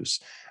abuse.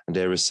 And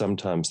there is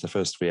sometimes the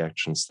first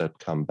reactions that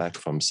come back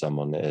from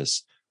someone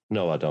is,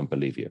 no, I don't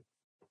believe you.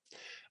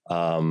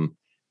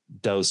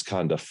 Those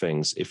kind of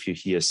things. If you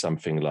hear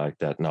something like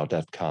that, now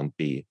that can't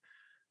be,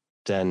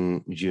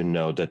 then you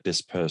know that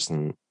this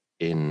person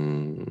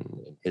in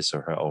his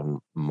or her own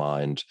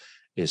mind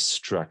is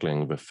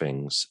struggling with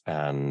things,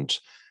 and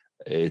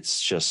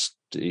it's just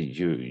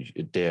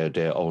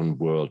their own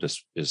world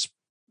is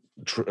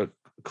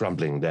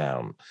crumbling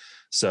down.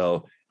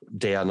 So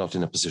they are not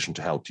in a position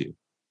to help you.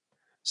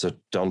 So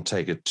don't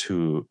take it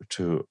too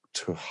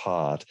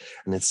hard.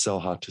 And it's so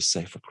hard to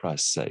say, for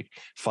Christ's sake.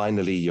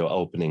 Finally, you're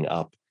opening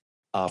up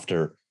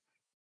after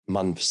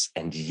months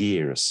and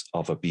years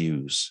of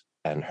abuse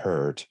and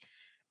hurt.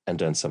 And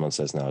then someone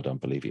says, no, I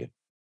don't believe you.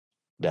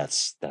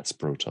 That's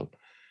brutal.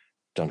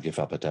 Don't give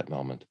up at that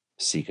moment.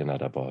 Seek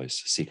another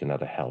voice, seek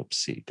another help,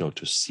 go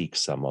to seek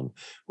someone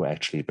who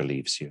actually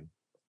believes you.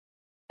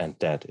 And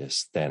that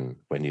is then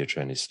when your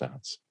journey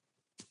starts.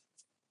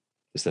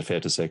 Is that fair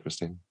to say,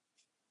 Christine?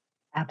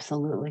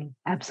 Absolutely.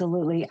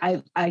 Absolutely.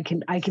 I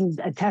can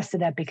attest to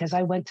that, because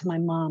I went to my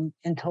mom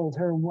and told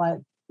her what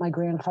my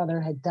grandfather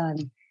had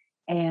done.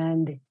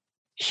 And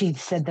she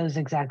said those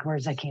exact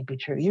words, "That can't be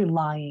true. You're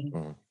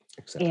lying."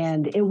 Exactly.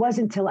 And it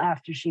wasn't until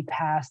after she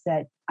passed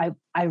that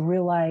I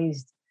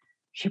realized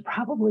she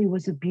probably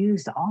was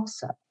abused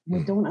also.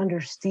 We don't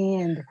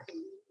understand.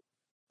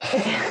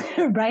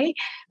 Right.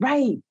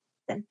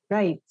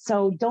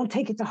 So don't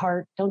take it to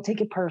heart. Don't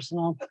take it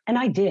personal. And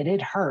I did.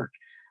 It hurt.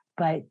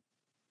 But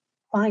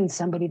find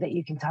somebody that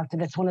you can talk to.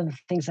 That's one of the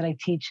things that I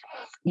teach,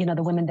 the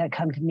women that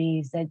come to me,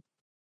 is that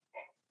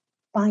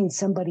find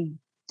somebody.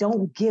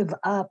 Don't give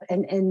up.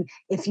 And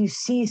if you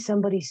see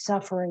somebody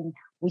suffering,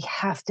 we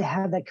have to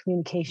have that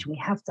communication. We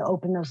have to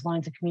open those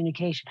lines of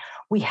communication.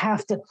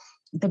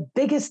 The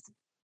biggest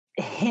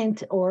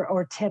hint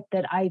or tip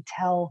that I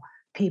tell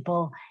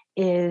people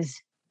is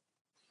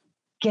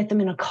get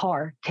them in a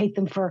car, take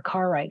them for a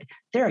car ride.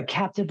 They're a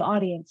captive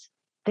audience.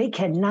 They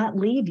cannot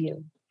leave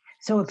you.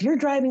 So if you're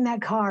driving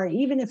that car,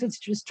 even if it's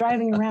just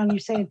driving around, you're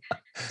saying,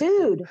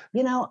 dude,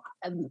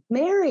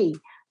 Mary,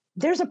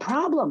 there's a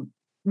problem.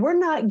 We're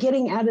not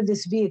getting out of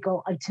this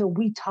vehicle until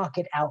we talk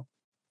it out.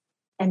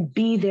 And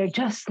be there,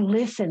 just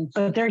listen.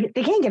 But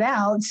they can't get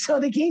out, so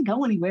they can't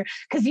go anywhere.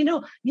 Because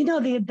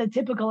the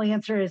typical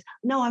answer is,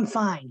 no, I'm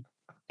fine.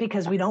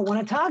 Because we don't want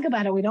to talk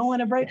about it. We don't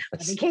want to break,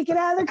 but they can't get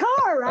out of the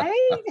car,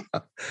 right?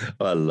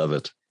 I love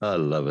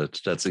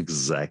it. That's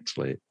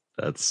exactly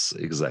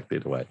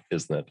the way,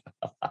 isn't it?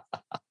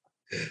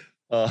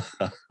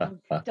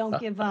 Don't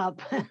give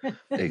up.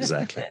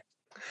 Exactly.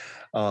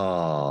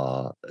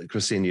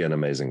 Christine, you're an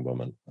amazing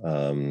woman.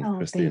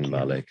 Christine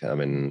Malik. I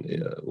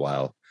mean,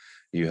 wow.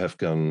 You have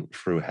gone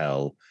through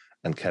hell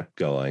and kept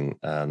going.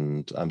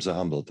 And I'm so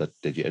humbled that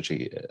you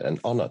actually, and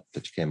honored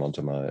that you came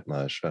onto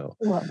my show.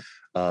 Well,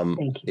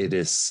 thank you. It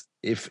is,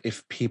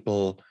 if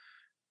people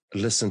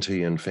listen to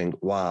you and think,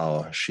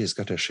 wow, she's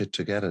got her shit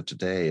together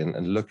today.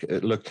 And look,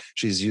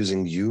 she's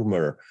using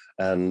humor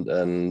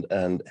and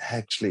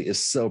actually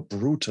is so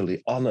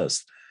brutally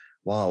honest.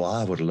 Wow,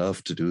 I would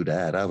love to do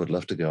that. I would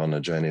love to go on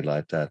a journey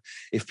like that.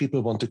 If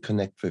people want to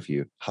connect with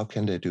you, how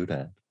can they do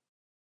that?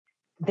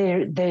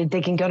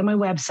 They can go to my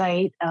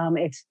website.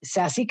 It's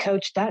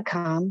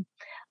sassycoach.com.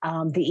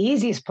 The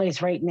easiest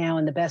place right now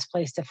and the best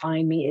place to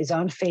find me is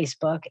on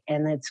Facebook.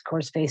 And that's, of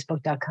course,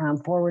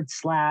 facebook.com/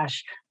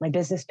 my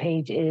business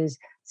page is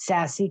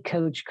Sassy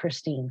Coach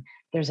Christine.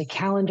 There's a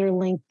calendar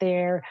link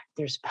there.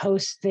 There's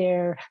posts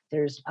there.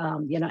 There's,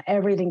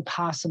 everything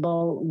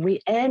possible,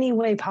 any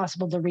way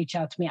possible to reach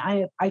out to me.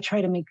 I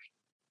try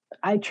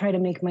to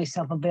make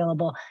myself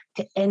available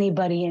to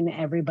anybody and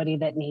everybody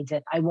that needs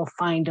it. I will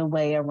find a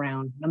way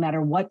around, no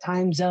matter what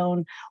time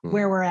zone,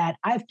 where we're at.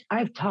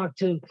 I talked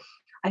to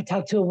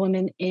a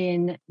woman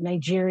in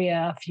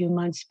Nigeria a few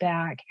months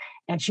back,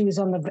 and she was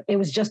it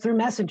was just through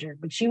Messenger,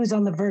 but she was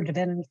on the verge of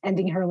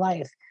ending her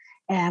life.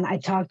 And I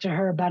talked to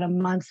her about a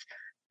month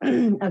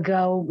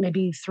ago,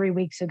 maybe 3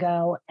 weeks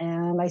ago.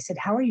 And I said,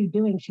 how are you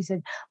doing? She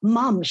said,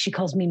 Mom. She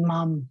calls me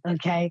Mom.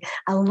 Okay.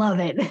 I love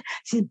it.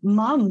 She said,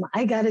 Mom,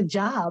 I got a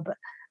job.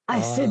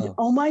 I said,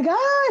 oh my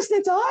gosh,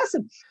 that's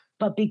awesome.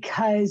 But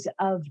because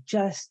of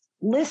just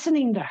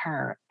listening to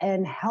her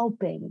and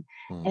helping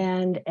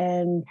and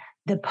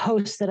the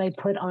posts that I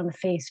put on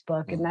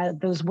Facebook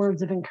and those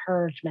words of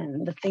encouragement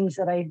and the things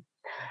that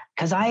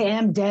because I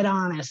am dead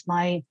honest.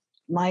 My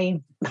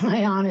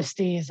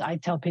honesty is, I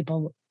tell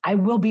people, I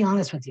will be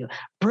honest with you.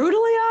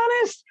 Brutally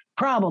honest,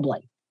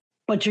 probably,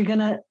 but you're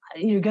gonna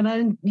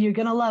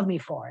love me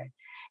for it.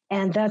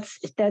 And that's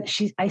that.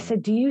 I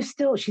said, do you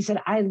still? She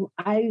said,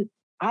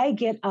 I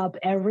get up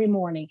every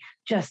morning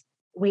just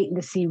waiting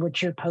to see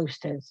what your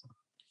post is,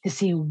 to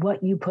see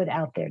what you put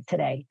out there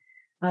today.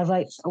 I was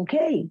like,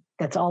 okay,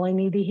 that's all I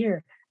need to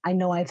hear. I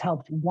know I've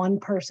helped one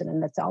person,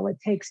 and that's all it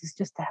takes is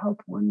just to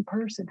help one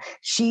person.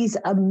 She's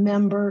a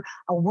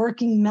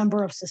working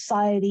member of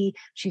society.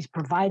 She's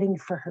providing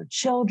for her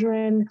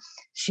children.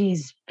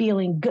 She's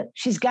feeling good.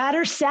 She's got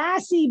her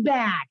sassy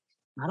back.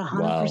 Not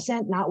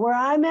 100%, not where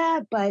I'm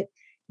at, but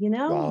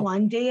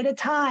one day at a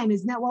time.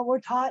 Isn't that what we're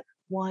taught?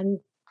 One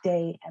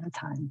day at a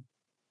time.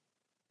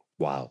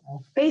 Wow.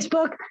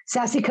 Facebook,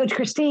 Sassy Coach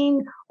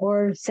Christine,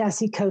 or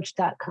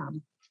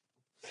sassycoach.com.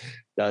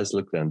 Guys,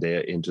 look down there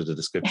into the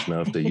description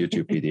of the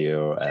YouTube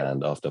video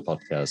and of the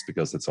podcast,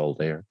 because it's all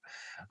there.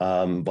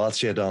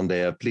 Whilst you're down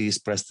there, please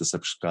press the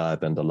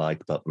subscribe and the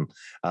like button.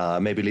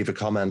 Maybe leave a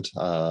comment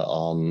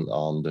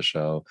on the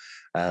show.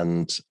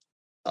 And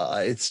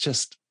it's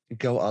just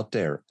go out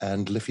there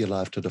and live your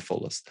life to the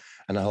fullest.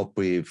 And I hope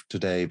we've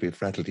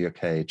rattled your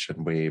cage,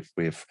 and we've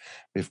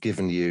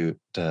given you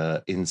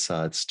the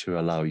insights to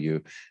allow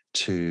you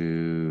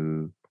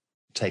to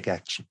take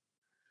action.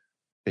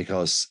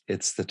 Because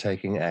it's the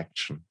taking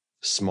action,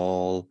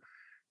 small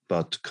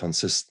but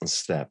consistent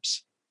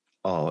steps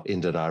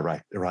in the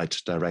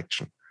right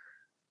direction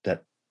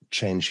that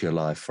change your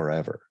life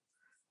forever.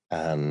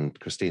 And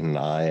Christine and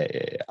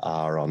I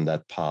are on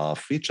that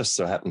path. We just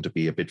so happen to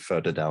be a bit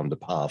further down the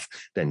path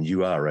than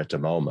you are at the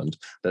moment.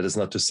 That is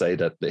not to say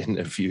that in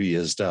a few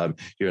years' time,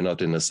 you're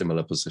not in a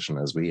similar position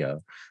as we are,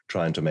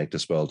 trying to make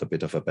this world a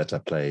bit of a better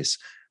place,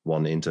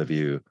 one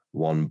interview,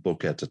 one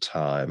book at a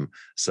time.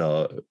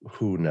 So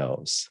who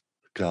knows?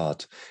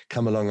 God,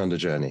 come along on the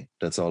journey.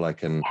 That's all I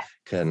can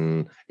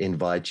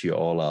invite you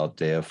all out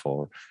there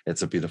for.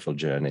 It's a beautiful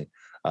journey.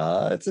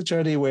 It's a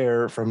journey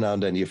where from now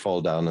and then you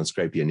fall down and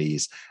scrape your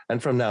knees.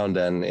 And from now and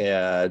then,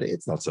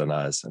 it's not so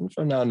nice. And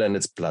from now and then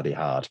it's bloody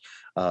hard.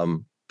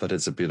 But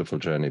it's a beautiful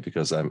journey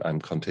because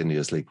I'm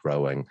continuously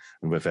growing.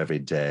 And with every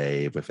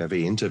day, with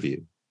every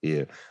interview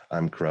here,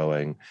 I'm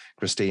growing.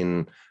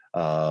 Christine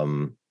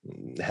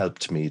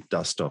helped me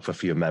dust off a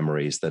few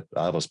memories that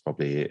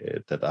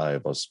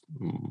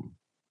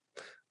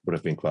would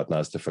have been quite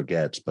nice to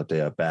forget, but they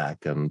are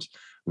back. And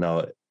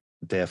now,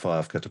 therefore,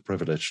 I've got the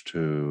privilege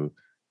to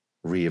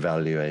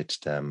reevaluate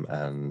them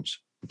and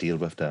deal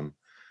with them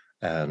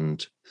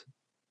and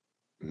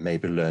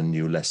maybe learn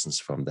new lessons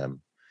from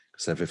them,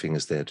 because everything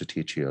is there to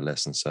teach you a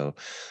lesson. So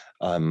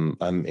I'm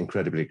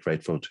incredibly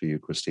grateful to you,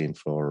 Christine,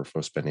 for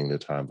spending the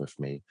time with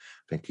me.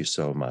 Thank you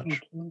so much.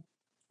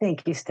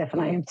 Thank you, Stefan.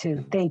 I am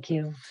too. Thank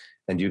you.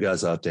 And you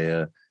guys out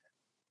there,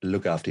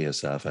 look after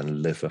yourself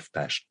and live with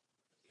passion.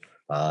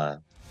 Bye.